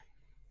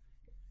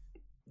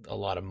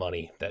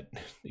money that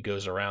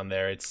goes around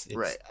there. It's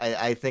right.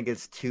 I think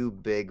it's too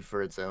big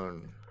for its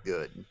own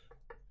good.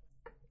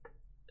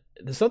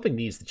 something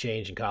needs to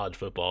change in college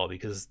football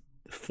because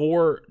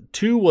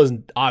 2 was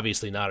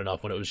obviously not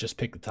enough when it was just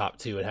pick the top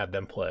 2 and have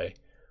them play.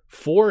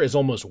 4 is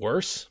almost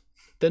worse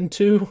than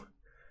 2,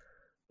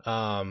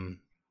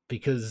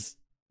 because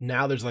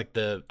now there's like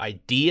the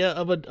idea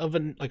of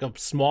a like a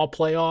small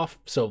playoff,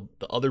 so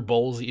the other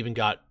bowls even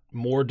got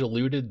more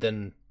diluted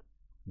than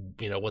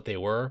what they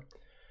were.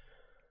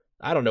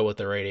 I don't know what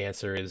the right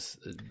answer is.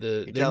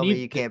 You tell me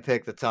you can't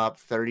pick the top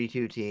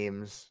 32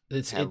 teams,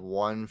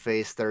 one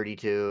face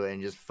 32,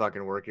 and just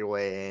fucking work your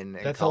way in.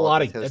 And that's a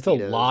lot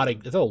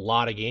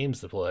of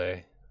games to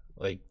play.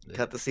 Like,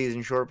 cut the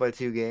season short by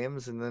 2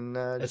 games, and then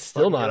it's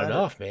still not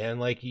enough, man.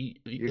 Like,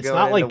 it's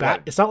not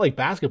like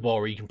basketball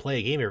where you can play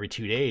a game every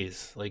 2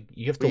 days. Like,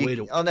 you have to wait.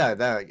 Oh no,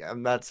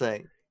 I'm not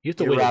saying you have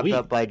to wait. Wrapped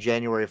up by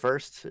January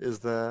 1st is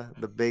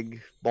the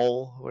big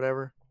bowl,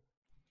 whatever.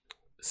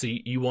 So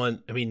you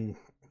want? I mean,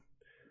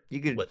 you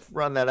could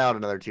run that out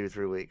another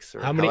 2-3 weeks. Or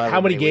how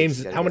many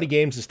games? How many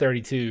games is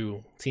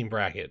 32 team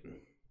bracket?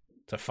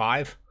 It's a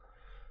 5.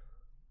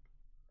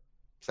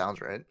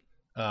 Sounds right.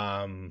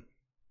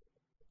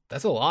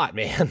 That's a lot,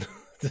 man.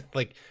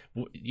 Like,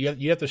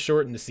 you have to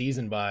shorten the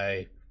season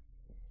by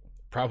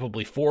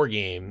probably 4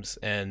 games,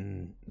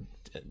 and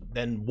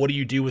then what do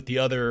you do with the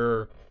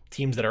other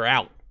teams that are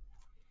out?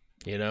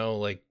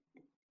 Like,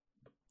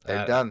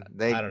 they're done.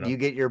 I don't know. You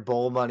get your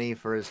bowl money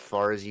for as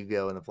far as you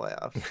go in the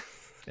playoffs.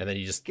 And then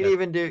you just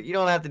you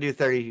don't have to do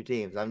 32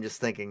 teams. I'm just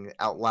thinking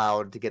out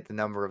loud to get the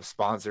number of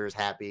sponsors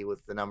happy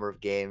with the number of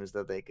games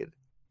that they could.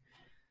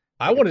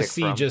 I want to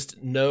see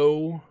just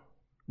no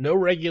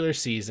regular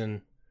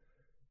season.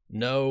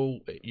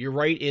 No, you're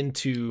right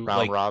into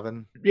round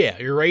robin. Yeah,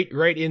 you're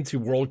right into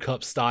World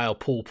Cup style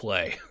pool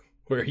play,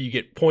 where you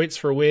get points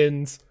for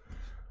wins,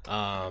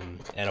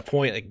 and a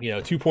point,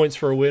 2 points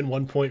for a win,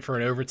 1 point for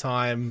an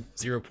overtime,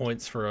 0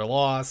 points for a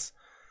loss.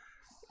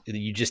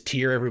 You just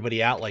tier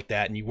everybody out like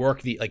that, and you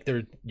work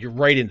you're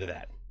right into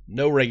that.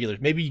 No regulars.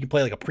 Maybe you can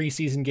play like a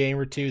preseason game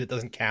or 2 that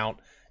doesn't count,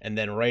 and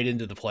then right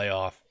into the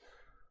playoff.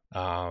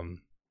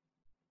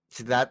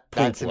 See, that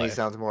to me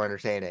sounds more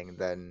entertaining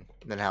than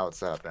how it's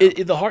set up.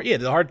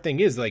 The hard thing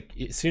is, like,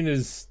 as soon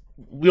as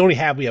we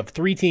have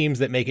 3 teams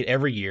that make it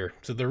every year,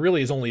 so there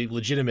really is only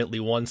legitimately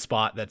 1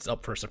 spot that's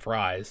up for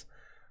surprise.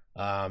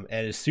 And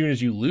as soon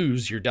as you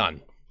lose, you're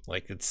done.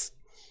 Like,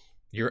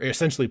 you're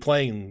essentially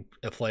playing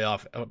a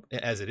playoff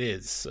as it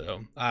is.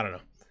 So I don't know.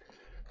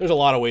 There's a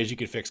lot of ways you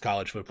could fix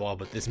college football,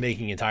 but it's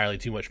making entirely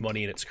too much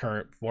money in its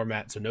current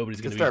format, so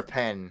nobody's going to start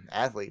paying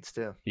athletes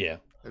too. Yeah.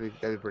 That'd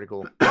be pretty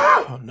cool.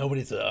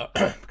 Nobody's going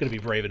to be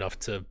brave enough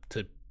to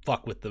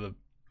fuck with the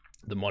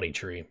money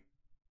tree.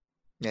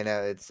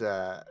 It's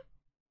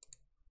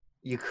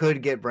you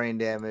could get brain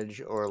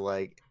damage or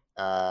like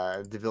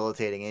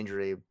debilitating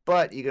injury,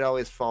 but you could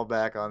always fall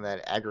back on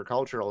that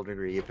agricultural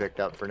degree you picked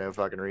up for no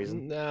fucking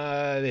reason.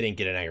 Nah, they didn't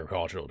get an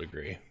agricultural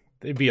degree.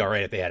 They'd be all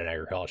right if they had an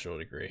agricultural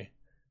degree.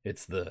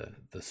 It's the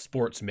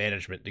sports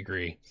management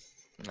degree.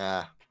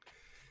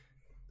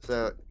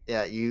 So,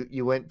 yeah,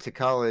 you went to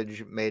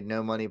college, made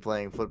no money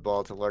playing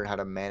football to learn how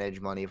to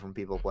manage money from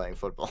people playing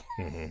football.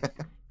 Mm-hmm.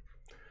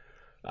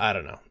 I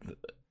don't know.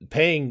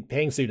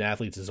 Paying student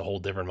athletes is a whole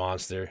different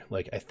monster.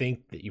 Like, I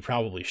think that you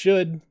probably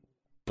should,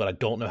 but I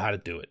don't know how to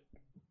do it.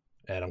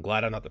 And I'm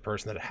glad I'm not the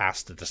person that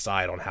has to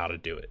decide on how to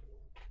do it.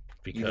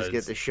 Because you just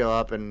get to show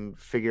up and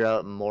figure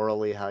out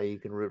morally how you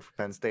can root for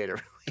Penn State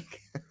every week.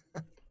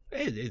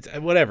 It's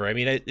whatever. I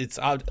mean,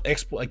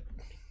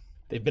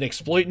 they've been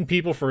exploiting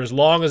people for as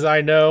long as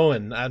I know,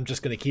 and I'm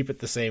just going to keep it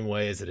the same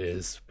way as it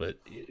is. But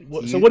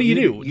so what do you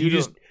do?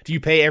 Do you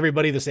pay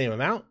everybody the same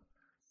amount?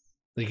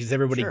 Like, does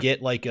everybody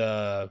get like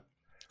a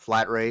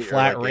flat rate?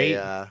 Like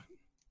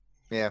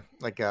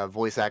a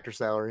voice actor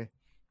salary.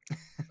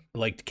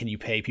 Like, can you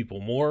pay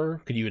people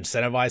more? Can you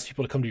incentivize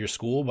people to come to your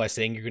school by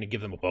saying you're going to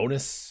give them a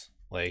bonus?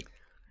 Like,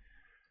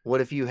 what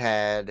if you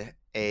had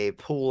a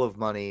pool of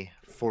money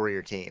for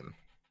your team?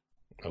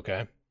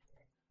 Okay.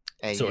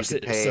 And so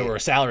a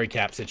salary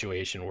cap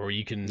situation where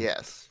you can...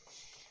 Yes.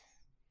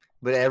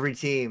 But every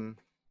team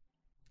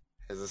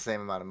has the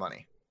same amount of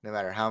money, no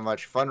matter how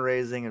much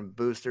fundraising and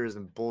boosters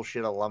and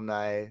bullshit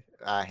alumni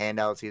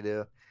handouts you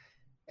do.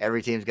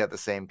 Every team's got the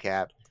same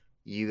cap.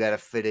 You got to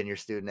fit in your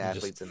student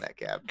athletes in that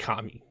cap.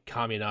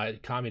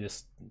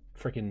 Communist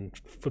freaking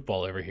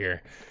football over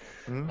here.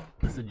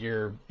 Mm-hmm.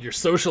 You're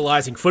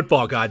socializing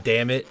football,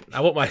 goddammit.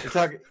 I want my...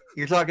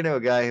 You're talking to a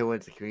guy who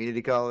went to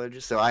community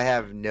college, so I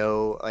have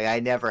I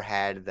never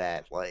had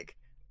that, like,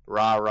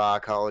 rah-rah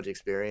college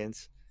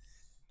experience.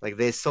 Like,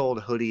 they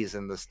sold hoodies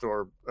in the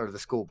store, or the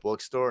school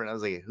bookstore, and I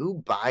was like,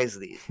 who buys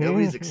these?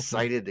 Nobody's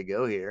excited to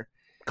go here.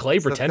 Clay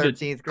pretended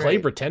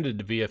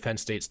to be a Penn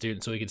State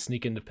student so he could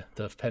sneak into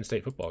the Penn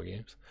State football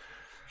games.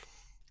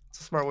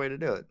 It's a smart way to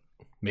do it.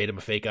 Made him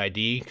a fake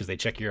ID because they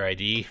check your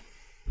ID.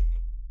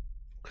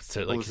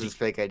 So, what was his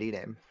fake ID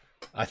name?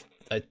 I'm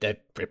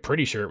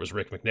pretty sure it was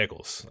Rick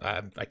McNichols.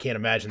 I can't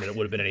imagine that it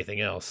would have been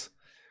anything else.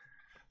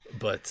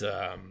 But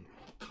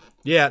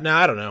yeah, no,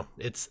 I don't know.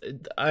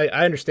 I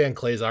understand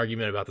Clay's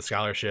argument about the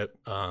scholarship.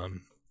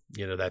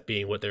 That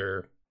being what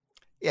they're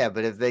Yeah,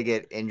 but if they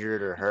get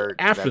injured or hurt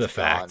after the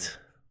fact,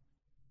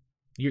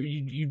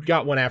 you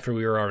got one after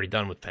we were already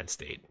done with Penn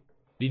State.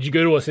 Did you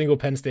go to a single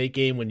Penn State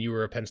game when you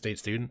were a Penn State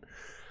student?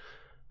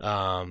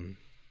 But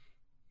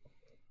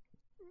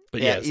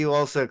yeah, yes. You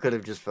also could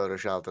have just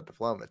photoshopped a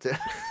diploma too.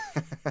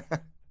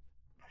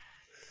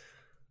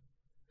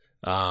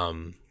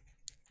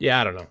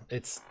 Yeah, I don't know.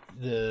 It's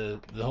the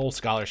whole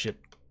scholarship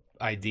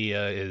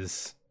idea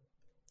is.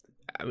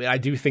 I mean, I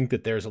do think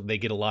that they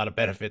get a lot of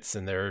benefits,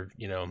 and they're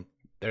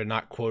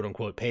not quote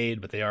unquote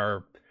paid, but they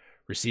are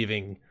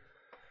receiving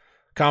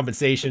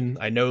compensation.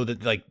 I know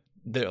that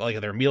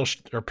their meals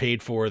are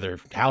paid for, their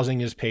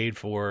housing is paid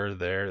for.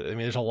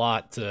 There's a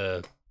lot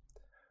to.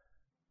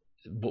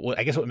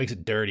 I guess what makes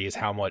it dirty is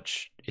how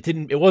much it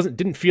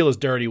didn't feel as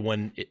dirty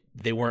when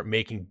they weren't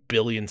making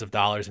billions of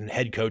dollars and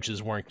head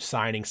coaches weren't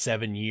signing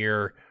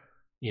 7-year,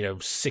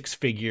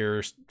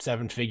 6-figure,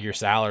 7-figure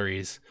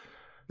salaries.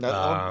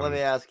 Now, let me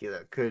ask you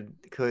though: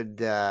 could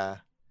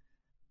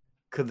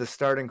the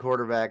starting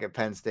quarterback at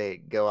Penn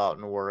State go out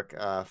and work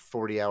a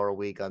 40-hour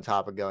week on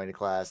top of going to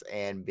class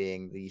and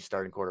being the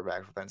starting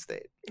quarterback for Penn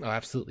State? Oh,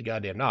 absolutely,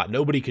 goddamn not.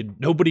 Nobody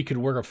could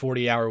work a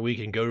 40-hour week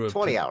and go to a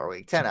 20-hour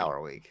week, 10-hour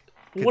week.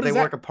 Could they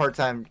work a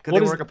part-time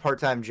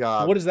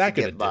job? What is that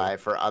going to get by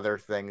for other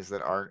things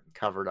that aren't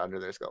covered under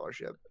their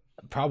scholarship?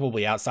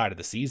 Probably outside of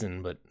the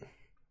season, but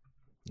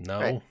no.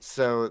 Right.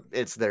 So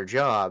it's their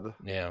job.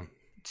 Yeah.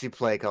 To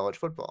play college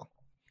football.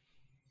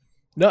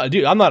 No,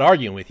 dude, I'm not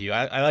arguing with you.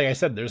 I like I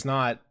said,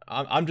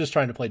 I'm just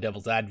trying to play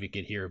devil's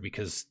advocate here,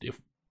 because if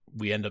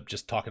we end up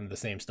just talking the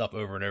same stuff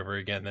over and over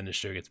again, then the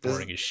show gets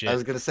boring as shit. I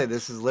was going to say,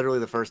 this is literally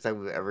the first time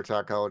we've ever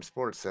talked college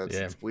sports, so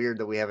it's weird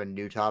that we have a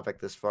new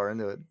topic this far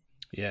into it.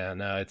 Yeah,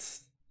 no,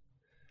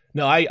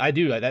 I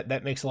do.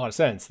 That makes a lot of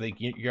sense.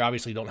 You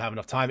obviously don't have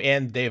enough time,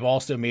 and they've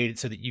also made it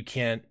so that you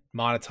can't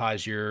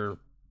monetize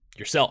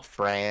yourself,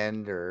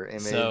 brand or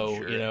image.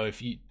 So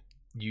if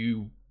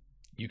you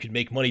could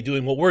make money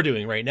doing what we're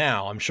doing right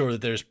now. I'm sure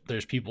that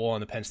there's people on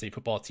the Penn State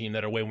football team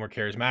that are way more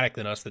charismatic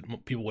than us,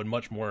 that people would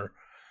much more,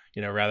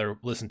 rather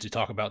listen to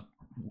talk about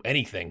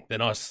anything than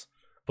us.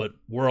 But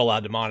we're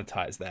allowed to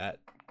monetize that.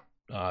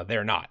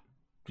 They're not.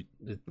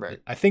 Right.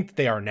 I think that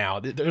they are now.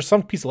 There's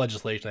some piece of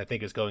legislation I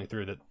think is going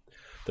through that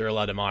they're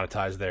allowed to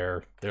monetize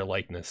their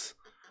likeness.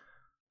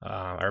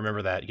 I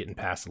remember that getting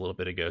passed a little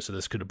bit ago. So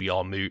this could be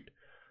all moot.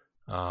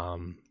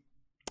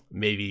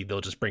 Maybe they'll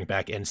just bring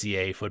back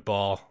NCAA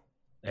football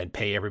and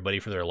pay everybody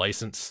for their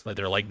license, like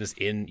their likeness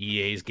in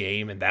EA's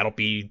game, and that'll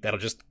be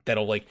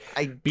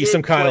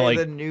some kind of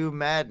the new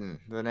Madden,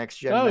 the next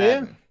gen. Oh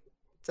Madden. Yeah,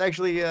 it's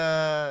actually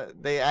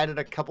they added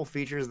a couple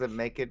features that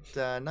make it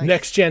nice.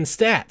 Next gen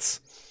stats.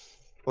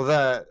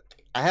 Well,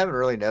 I haven't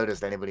really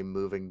noticed anybody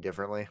moving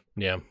differently.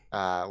 Yeah,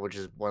 which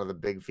is one of the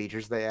big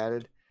features they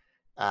added.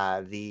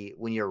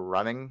 When you're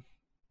running,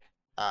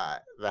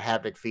 the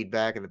haptic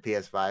feedback in the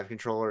PS5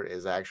 controller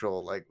is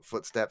actual like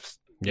footsteps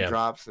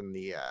drops, and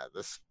the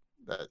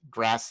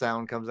grass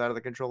sound comes out of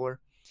the controller,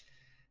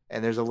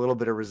 and there's a little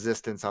bit of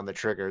resistance on the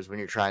triggers when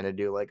you're trying to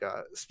do like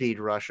a speed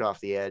rush off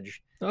the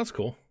edge. Oh, that's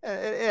cool. It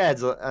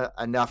adds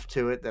enough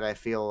to it that I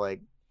feel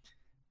like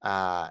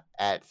at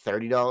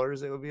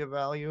 $30 it would be a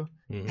value.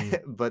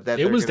 Mm-hmm. But that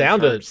it was down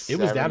to $20.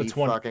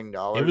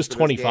 It was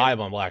 $25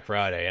 on Black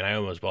Friday, and I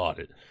almost bought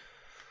it.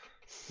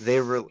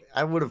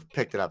 I would have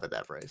picked it up at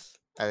that price.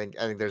 I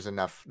think there's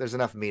enough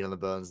meat on the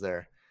bones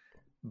there,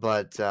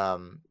 but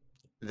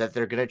that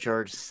they're gonna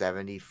charge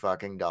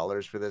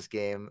 $70 for this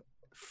game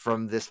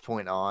from this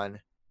point on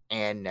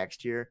and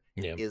next year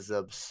is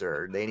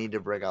absurd. They need to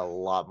bring a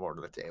lot more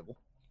to the table.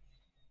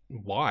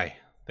 Why?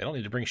 They don't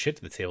need to bring shit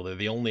to the table. They're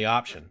the only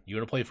option. You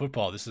want to play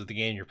football, this is the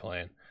game you're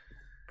playing.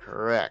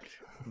 Correct.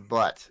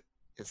 But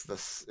it's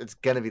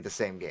gonna be the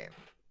same game.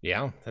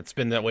 Yeah, that's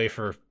been that way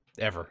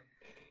forever.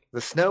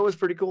 The snow is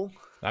pretty cool.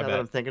 I bet. That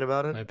I'm thinking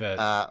about it. I bet.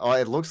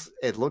 It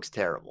looks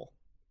terrible.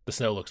 The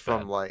snow looks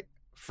from bad.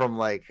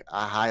 From a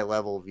high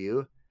level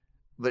view,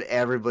 but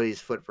everybody's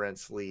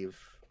footprints leave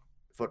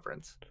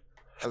footprints.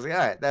 I was like, all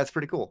right, that's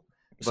pretty cool.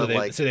 So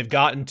they've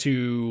gotten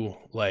to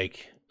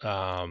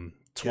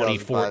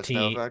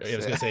 2014. I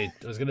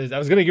was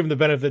gonna give them the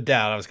benefit of the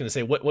doubt. I was gonna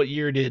say what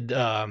year did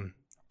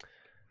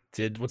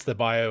what's the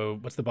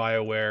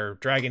BioWare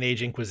Dragon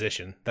Age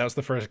Inquisition? That was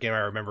the first game I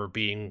remember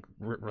being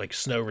like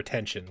snow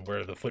retention,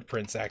 where the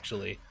footprints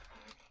actually.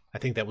 I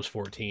think that was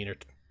 14 or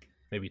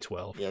maybe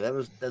 12. Yeah,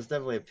 that's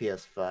definitely a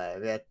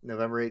PS5. Yeah,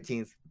 November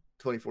 18th,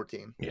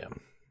 2014.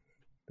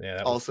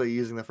 Yeah. Also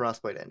using the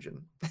Frostbite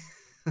engine.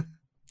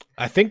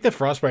 I think the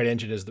Frostbite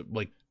engine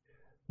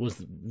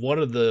was one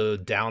of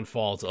the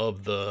downfalls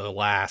of the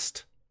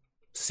last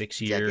 6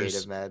 years.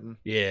 Decade of Madden.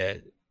 Yeah.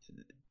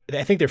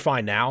 I think they're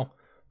fine now,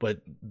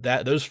 but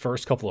those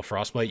first couple of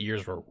Frostbite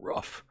years were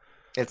rough.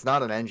 It's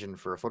not an engine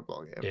for a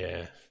football game.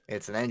 Yeah.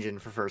 It's an engine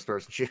for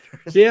first-person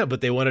shooters. Yeah, but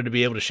they wanted to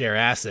be able to share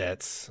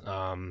assets.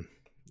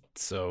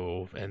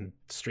 And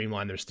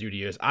streamline their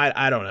studios.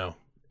 I don't know.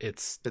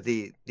 But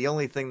the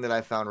only thing that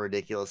I found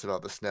ridiculous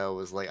about the snow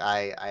was like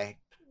I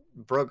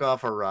broke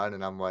off a run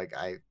and I'm like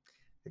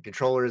The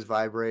controller is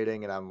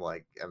vibrating, and I'm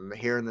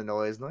hearing the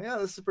noise. And I'm like, yeah,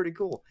 this is pretty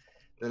cool.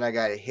 Then I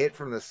got hit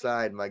from the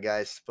side. My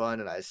guy spun,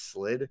 and I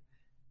slid.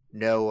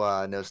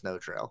 No snow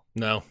trail.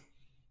 No.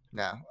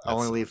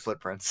 Only leave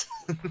footprints.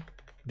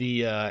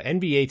 The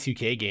NBA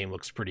 2K game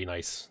looks pretty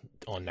nice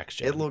on next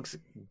gen. It looks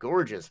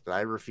gorgeous, but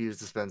I refuse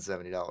to spend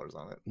 $70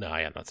 on it. No,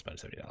 I am not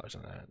spending $70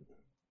 on that.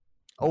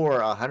 Or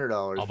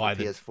 $100 for buy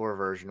the PS4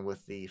 version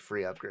with the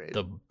free upgrade.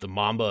 The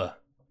Mamba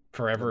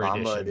Forever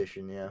edition. Mamba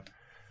edition, yeah.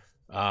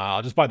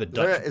 I'll just buy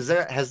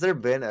the. Has there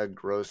been a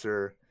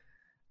grosser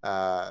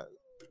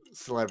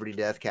celebrity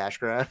death cash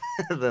grab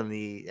than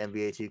the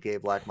NBA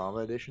 2K Black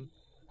Mamba edition?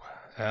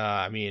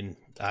 I mean,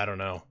 I don't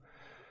know.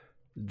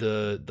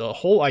 The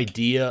whole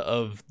idea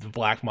of the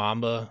Black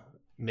Mamba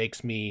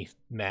makes me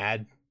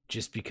mad,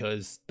 just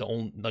because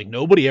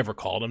nobody ever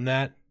called him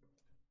that.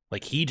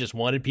 Like, he just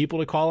wanted people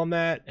to call him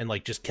that, and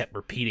just kept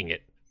repeating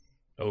it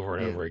over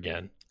and over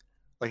again.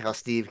 Like how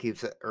Steve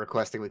keeps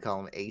requesting we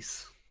call him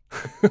Ace.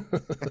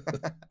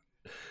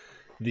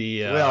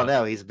 We all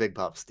know he's Big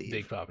Papa Steve.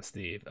 Big Papa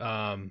Steve.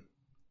 Do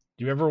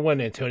you remember when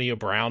Antonio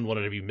Brown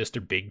wanted to be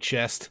Mr. Big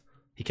Chest?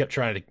 He kept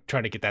trying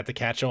to get that to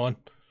catch on.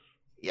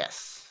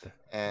 Yes,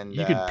 and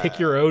you could pick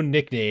your own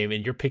nickname,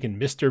 and you're picking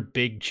Mr.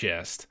 Big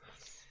Chest.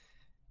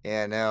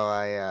 Yeah,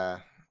 no,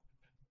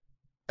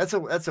 that's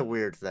a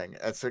weird thing.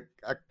 That's a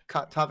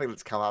topic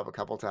that's come up a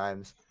couple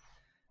times.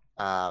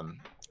 I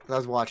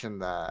was watching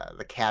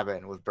the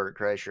Cabin with Bert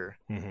Kreischer,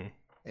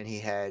 and he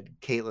had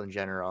Caitlyn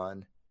Jenner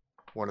on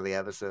one of the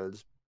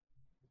episodes,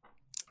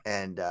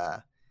 and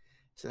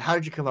said, "How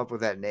did you come up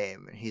with that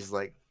name?" And he's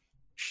like,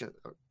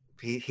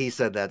 he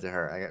said that to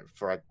her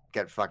before I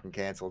got fucking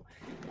canceled.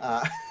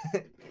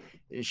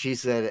 She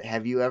said,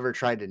 "Have you ever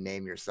tried to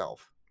name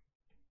yourself?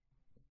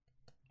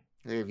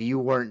 If you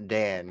weren't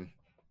Dan,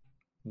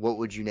 what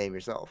would you name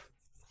yourself?"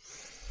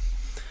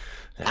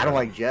 I don't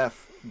like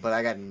Jeff, but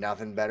I got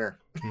nothing better.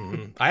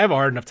 I have a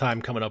hard enough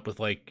time coming up with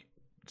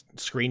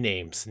screen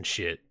names and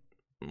shit.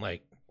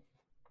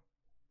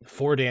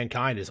 For Dan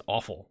Kind is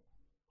awful.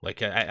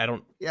 I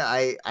don't. Yeah,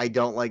 I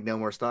don't like No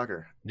More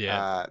Stalker.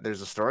 Yeah.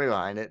 There's a story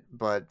behind it,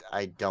 but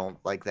I don't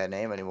like that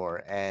name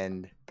anymore.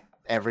 And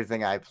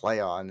everything I play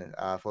on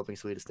Flipping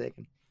Sweet is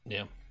taken.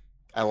 Yeah.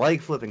 I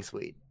like Flipping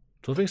Sweet.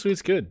 Flipping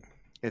Sweet's good.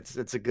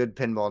 It's a good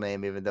pinball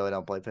name, even though I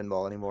don't play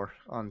pinball anymore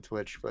on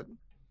Twitch. But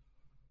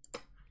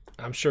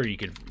I'm sure you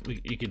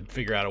could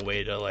figure out a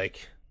way to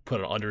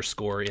put an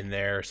underscore in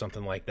there or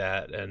something like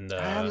that. And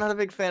I'm not a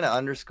big fan of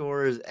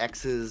underscores,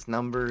 X's,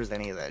 numbers,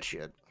 any of that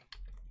shit.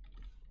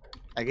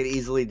 I could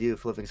easily do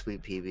Flipping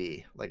Sweet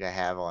PB like I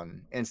have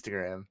on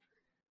Instagram,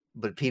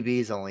 but PB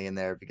is only in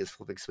there because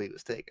Flipping Sweet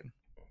was taken.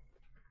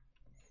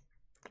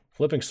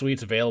 Flipping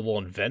Sweet's available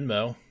on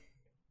Venmo.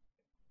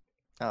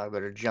 Oh, I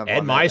better jump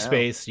and on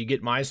MySpace. You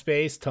get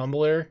MySpace,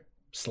 Tumblr,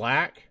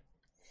 Slack.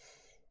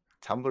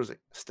 Tumblr's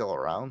still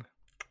around?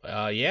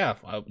 Yeah.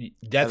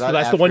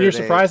 That's the one you're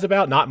surprised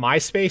about, not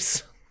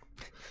MySpace?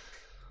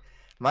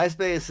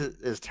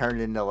 MySpace is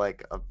turned into a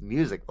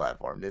music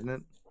platform, didn't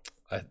it?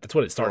 That's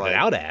what it started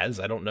out as.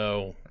 I don't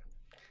know.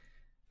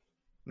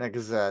 No,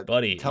 because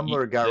buddy,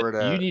 Tumblr got rid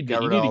of. You need to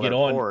get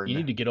on. Porn. You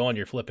need to get on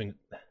your flipping.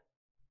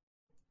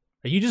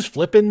 Are you just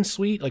flipping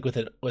Sweet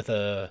without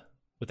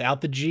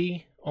the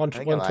G on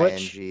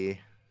Twitch?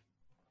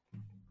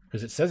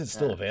 Because it says it's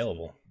still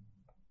available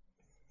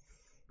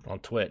on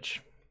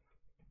Twitch.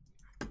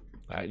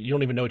 You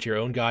don't even know what your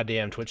own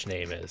goddamn Twitch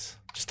name is.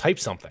 Just type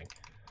something.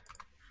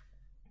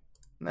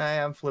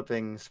 Nah, I'm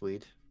Flipping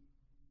Sweet.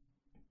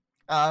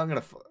 I'm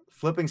gonna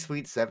Flipping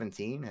Sweet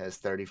 17 has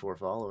 34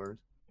 followers.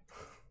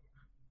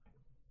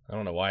 I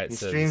don't know why he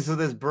streams with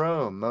his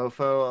bro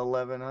Mofo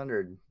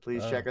 1100.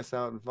 Please check us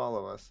out and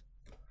follow us.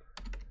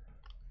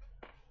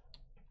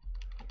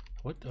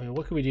 What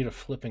can we do to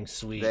Flipping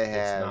Sweet? They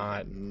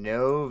have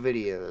no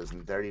videos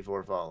and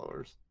 34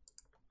 followers.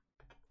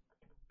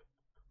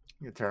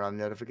 You can turn on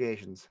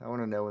notifications. I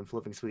want to know when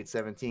Flipping Sweet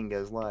 17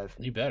 goes live.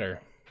 You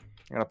better.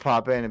 I'm gonna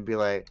pop in and be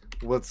like,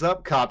 "What's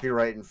up,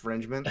 copyright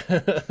infringement?"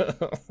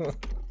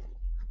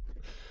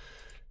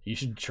 You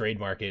should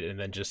trademark it, and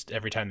then just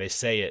every time they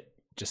say it,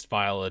 just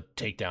file a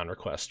takedown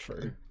request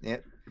for. Yeah,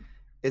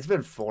 it's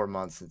been 4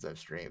 months since I've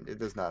streamed. It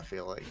does not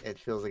feel like it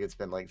feels like it's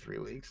been 3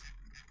 weeks.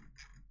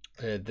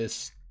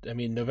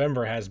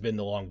 November has been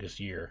the longest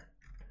year.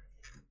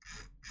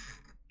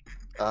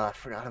 I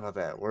forgot about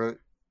that.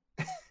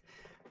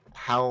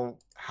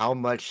 How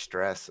much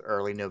stress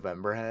early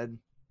November had.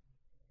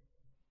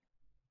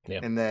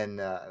 Yeah. And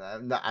then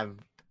I'm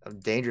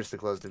dangerous to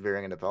close to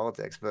veering into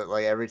politics, but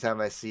every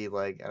time I see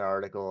an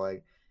article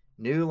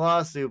new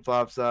lawsuit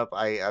pops up,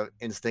 I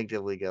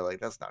instinctively go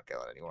that's not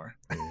going anywhere.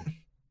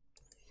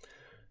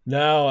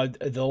 No,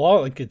 the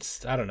law I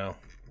don't know.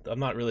 I'm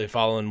not really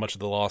following much of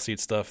the lawsuit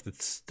stuff.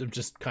 I'm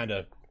just kind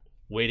of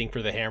waiting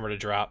for the hammer to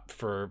drop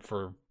for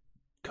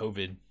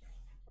COVID.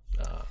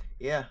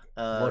 Yeah,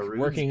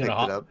 working in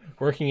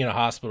a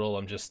hospital.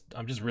 I'm just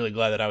really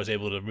glad that I was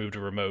able to move to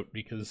remote,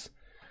 because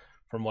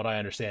from what I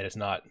understand, it's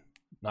not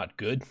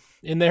good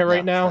in there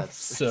right now.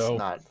 It's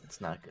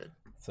not good.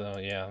 So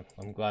yeah,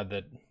 I'm glad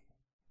that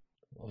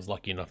I was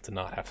lucky enough to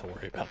not have to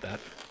worry about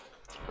that.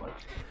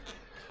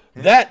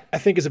 That, I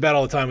think, is about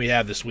all the time we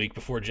have this week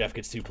before Jeff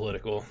gets too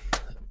political.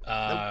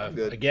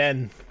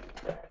 Again,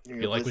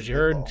 if you like what you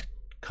heard,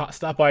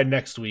 stop by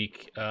next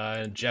week,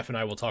 and Jeff and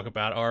I will talk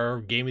about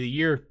our Game of the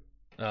Year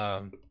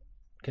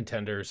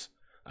contenders.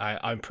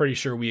 I'm pretty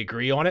sure we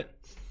agree on it.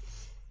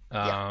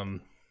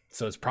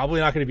 So it's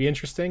probably not going to be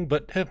interesting,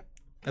 but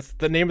that's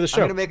the name of the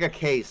show. I'm going to make a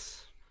case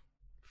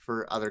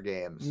for other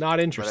games. Not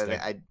interesting.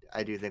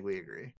 I do think we agree.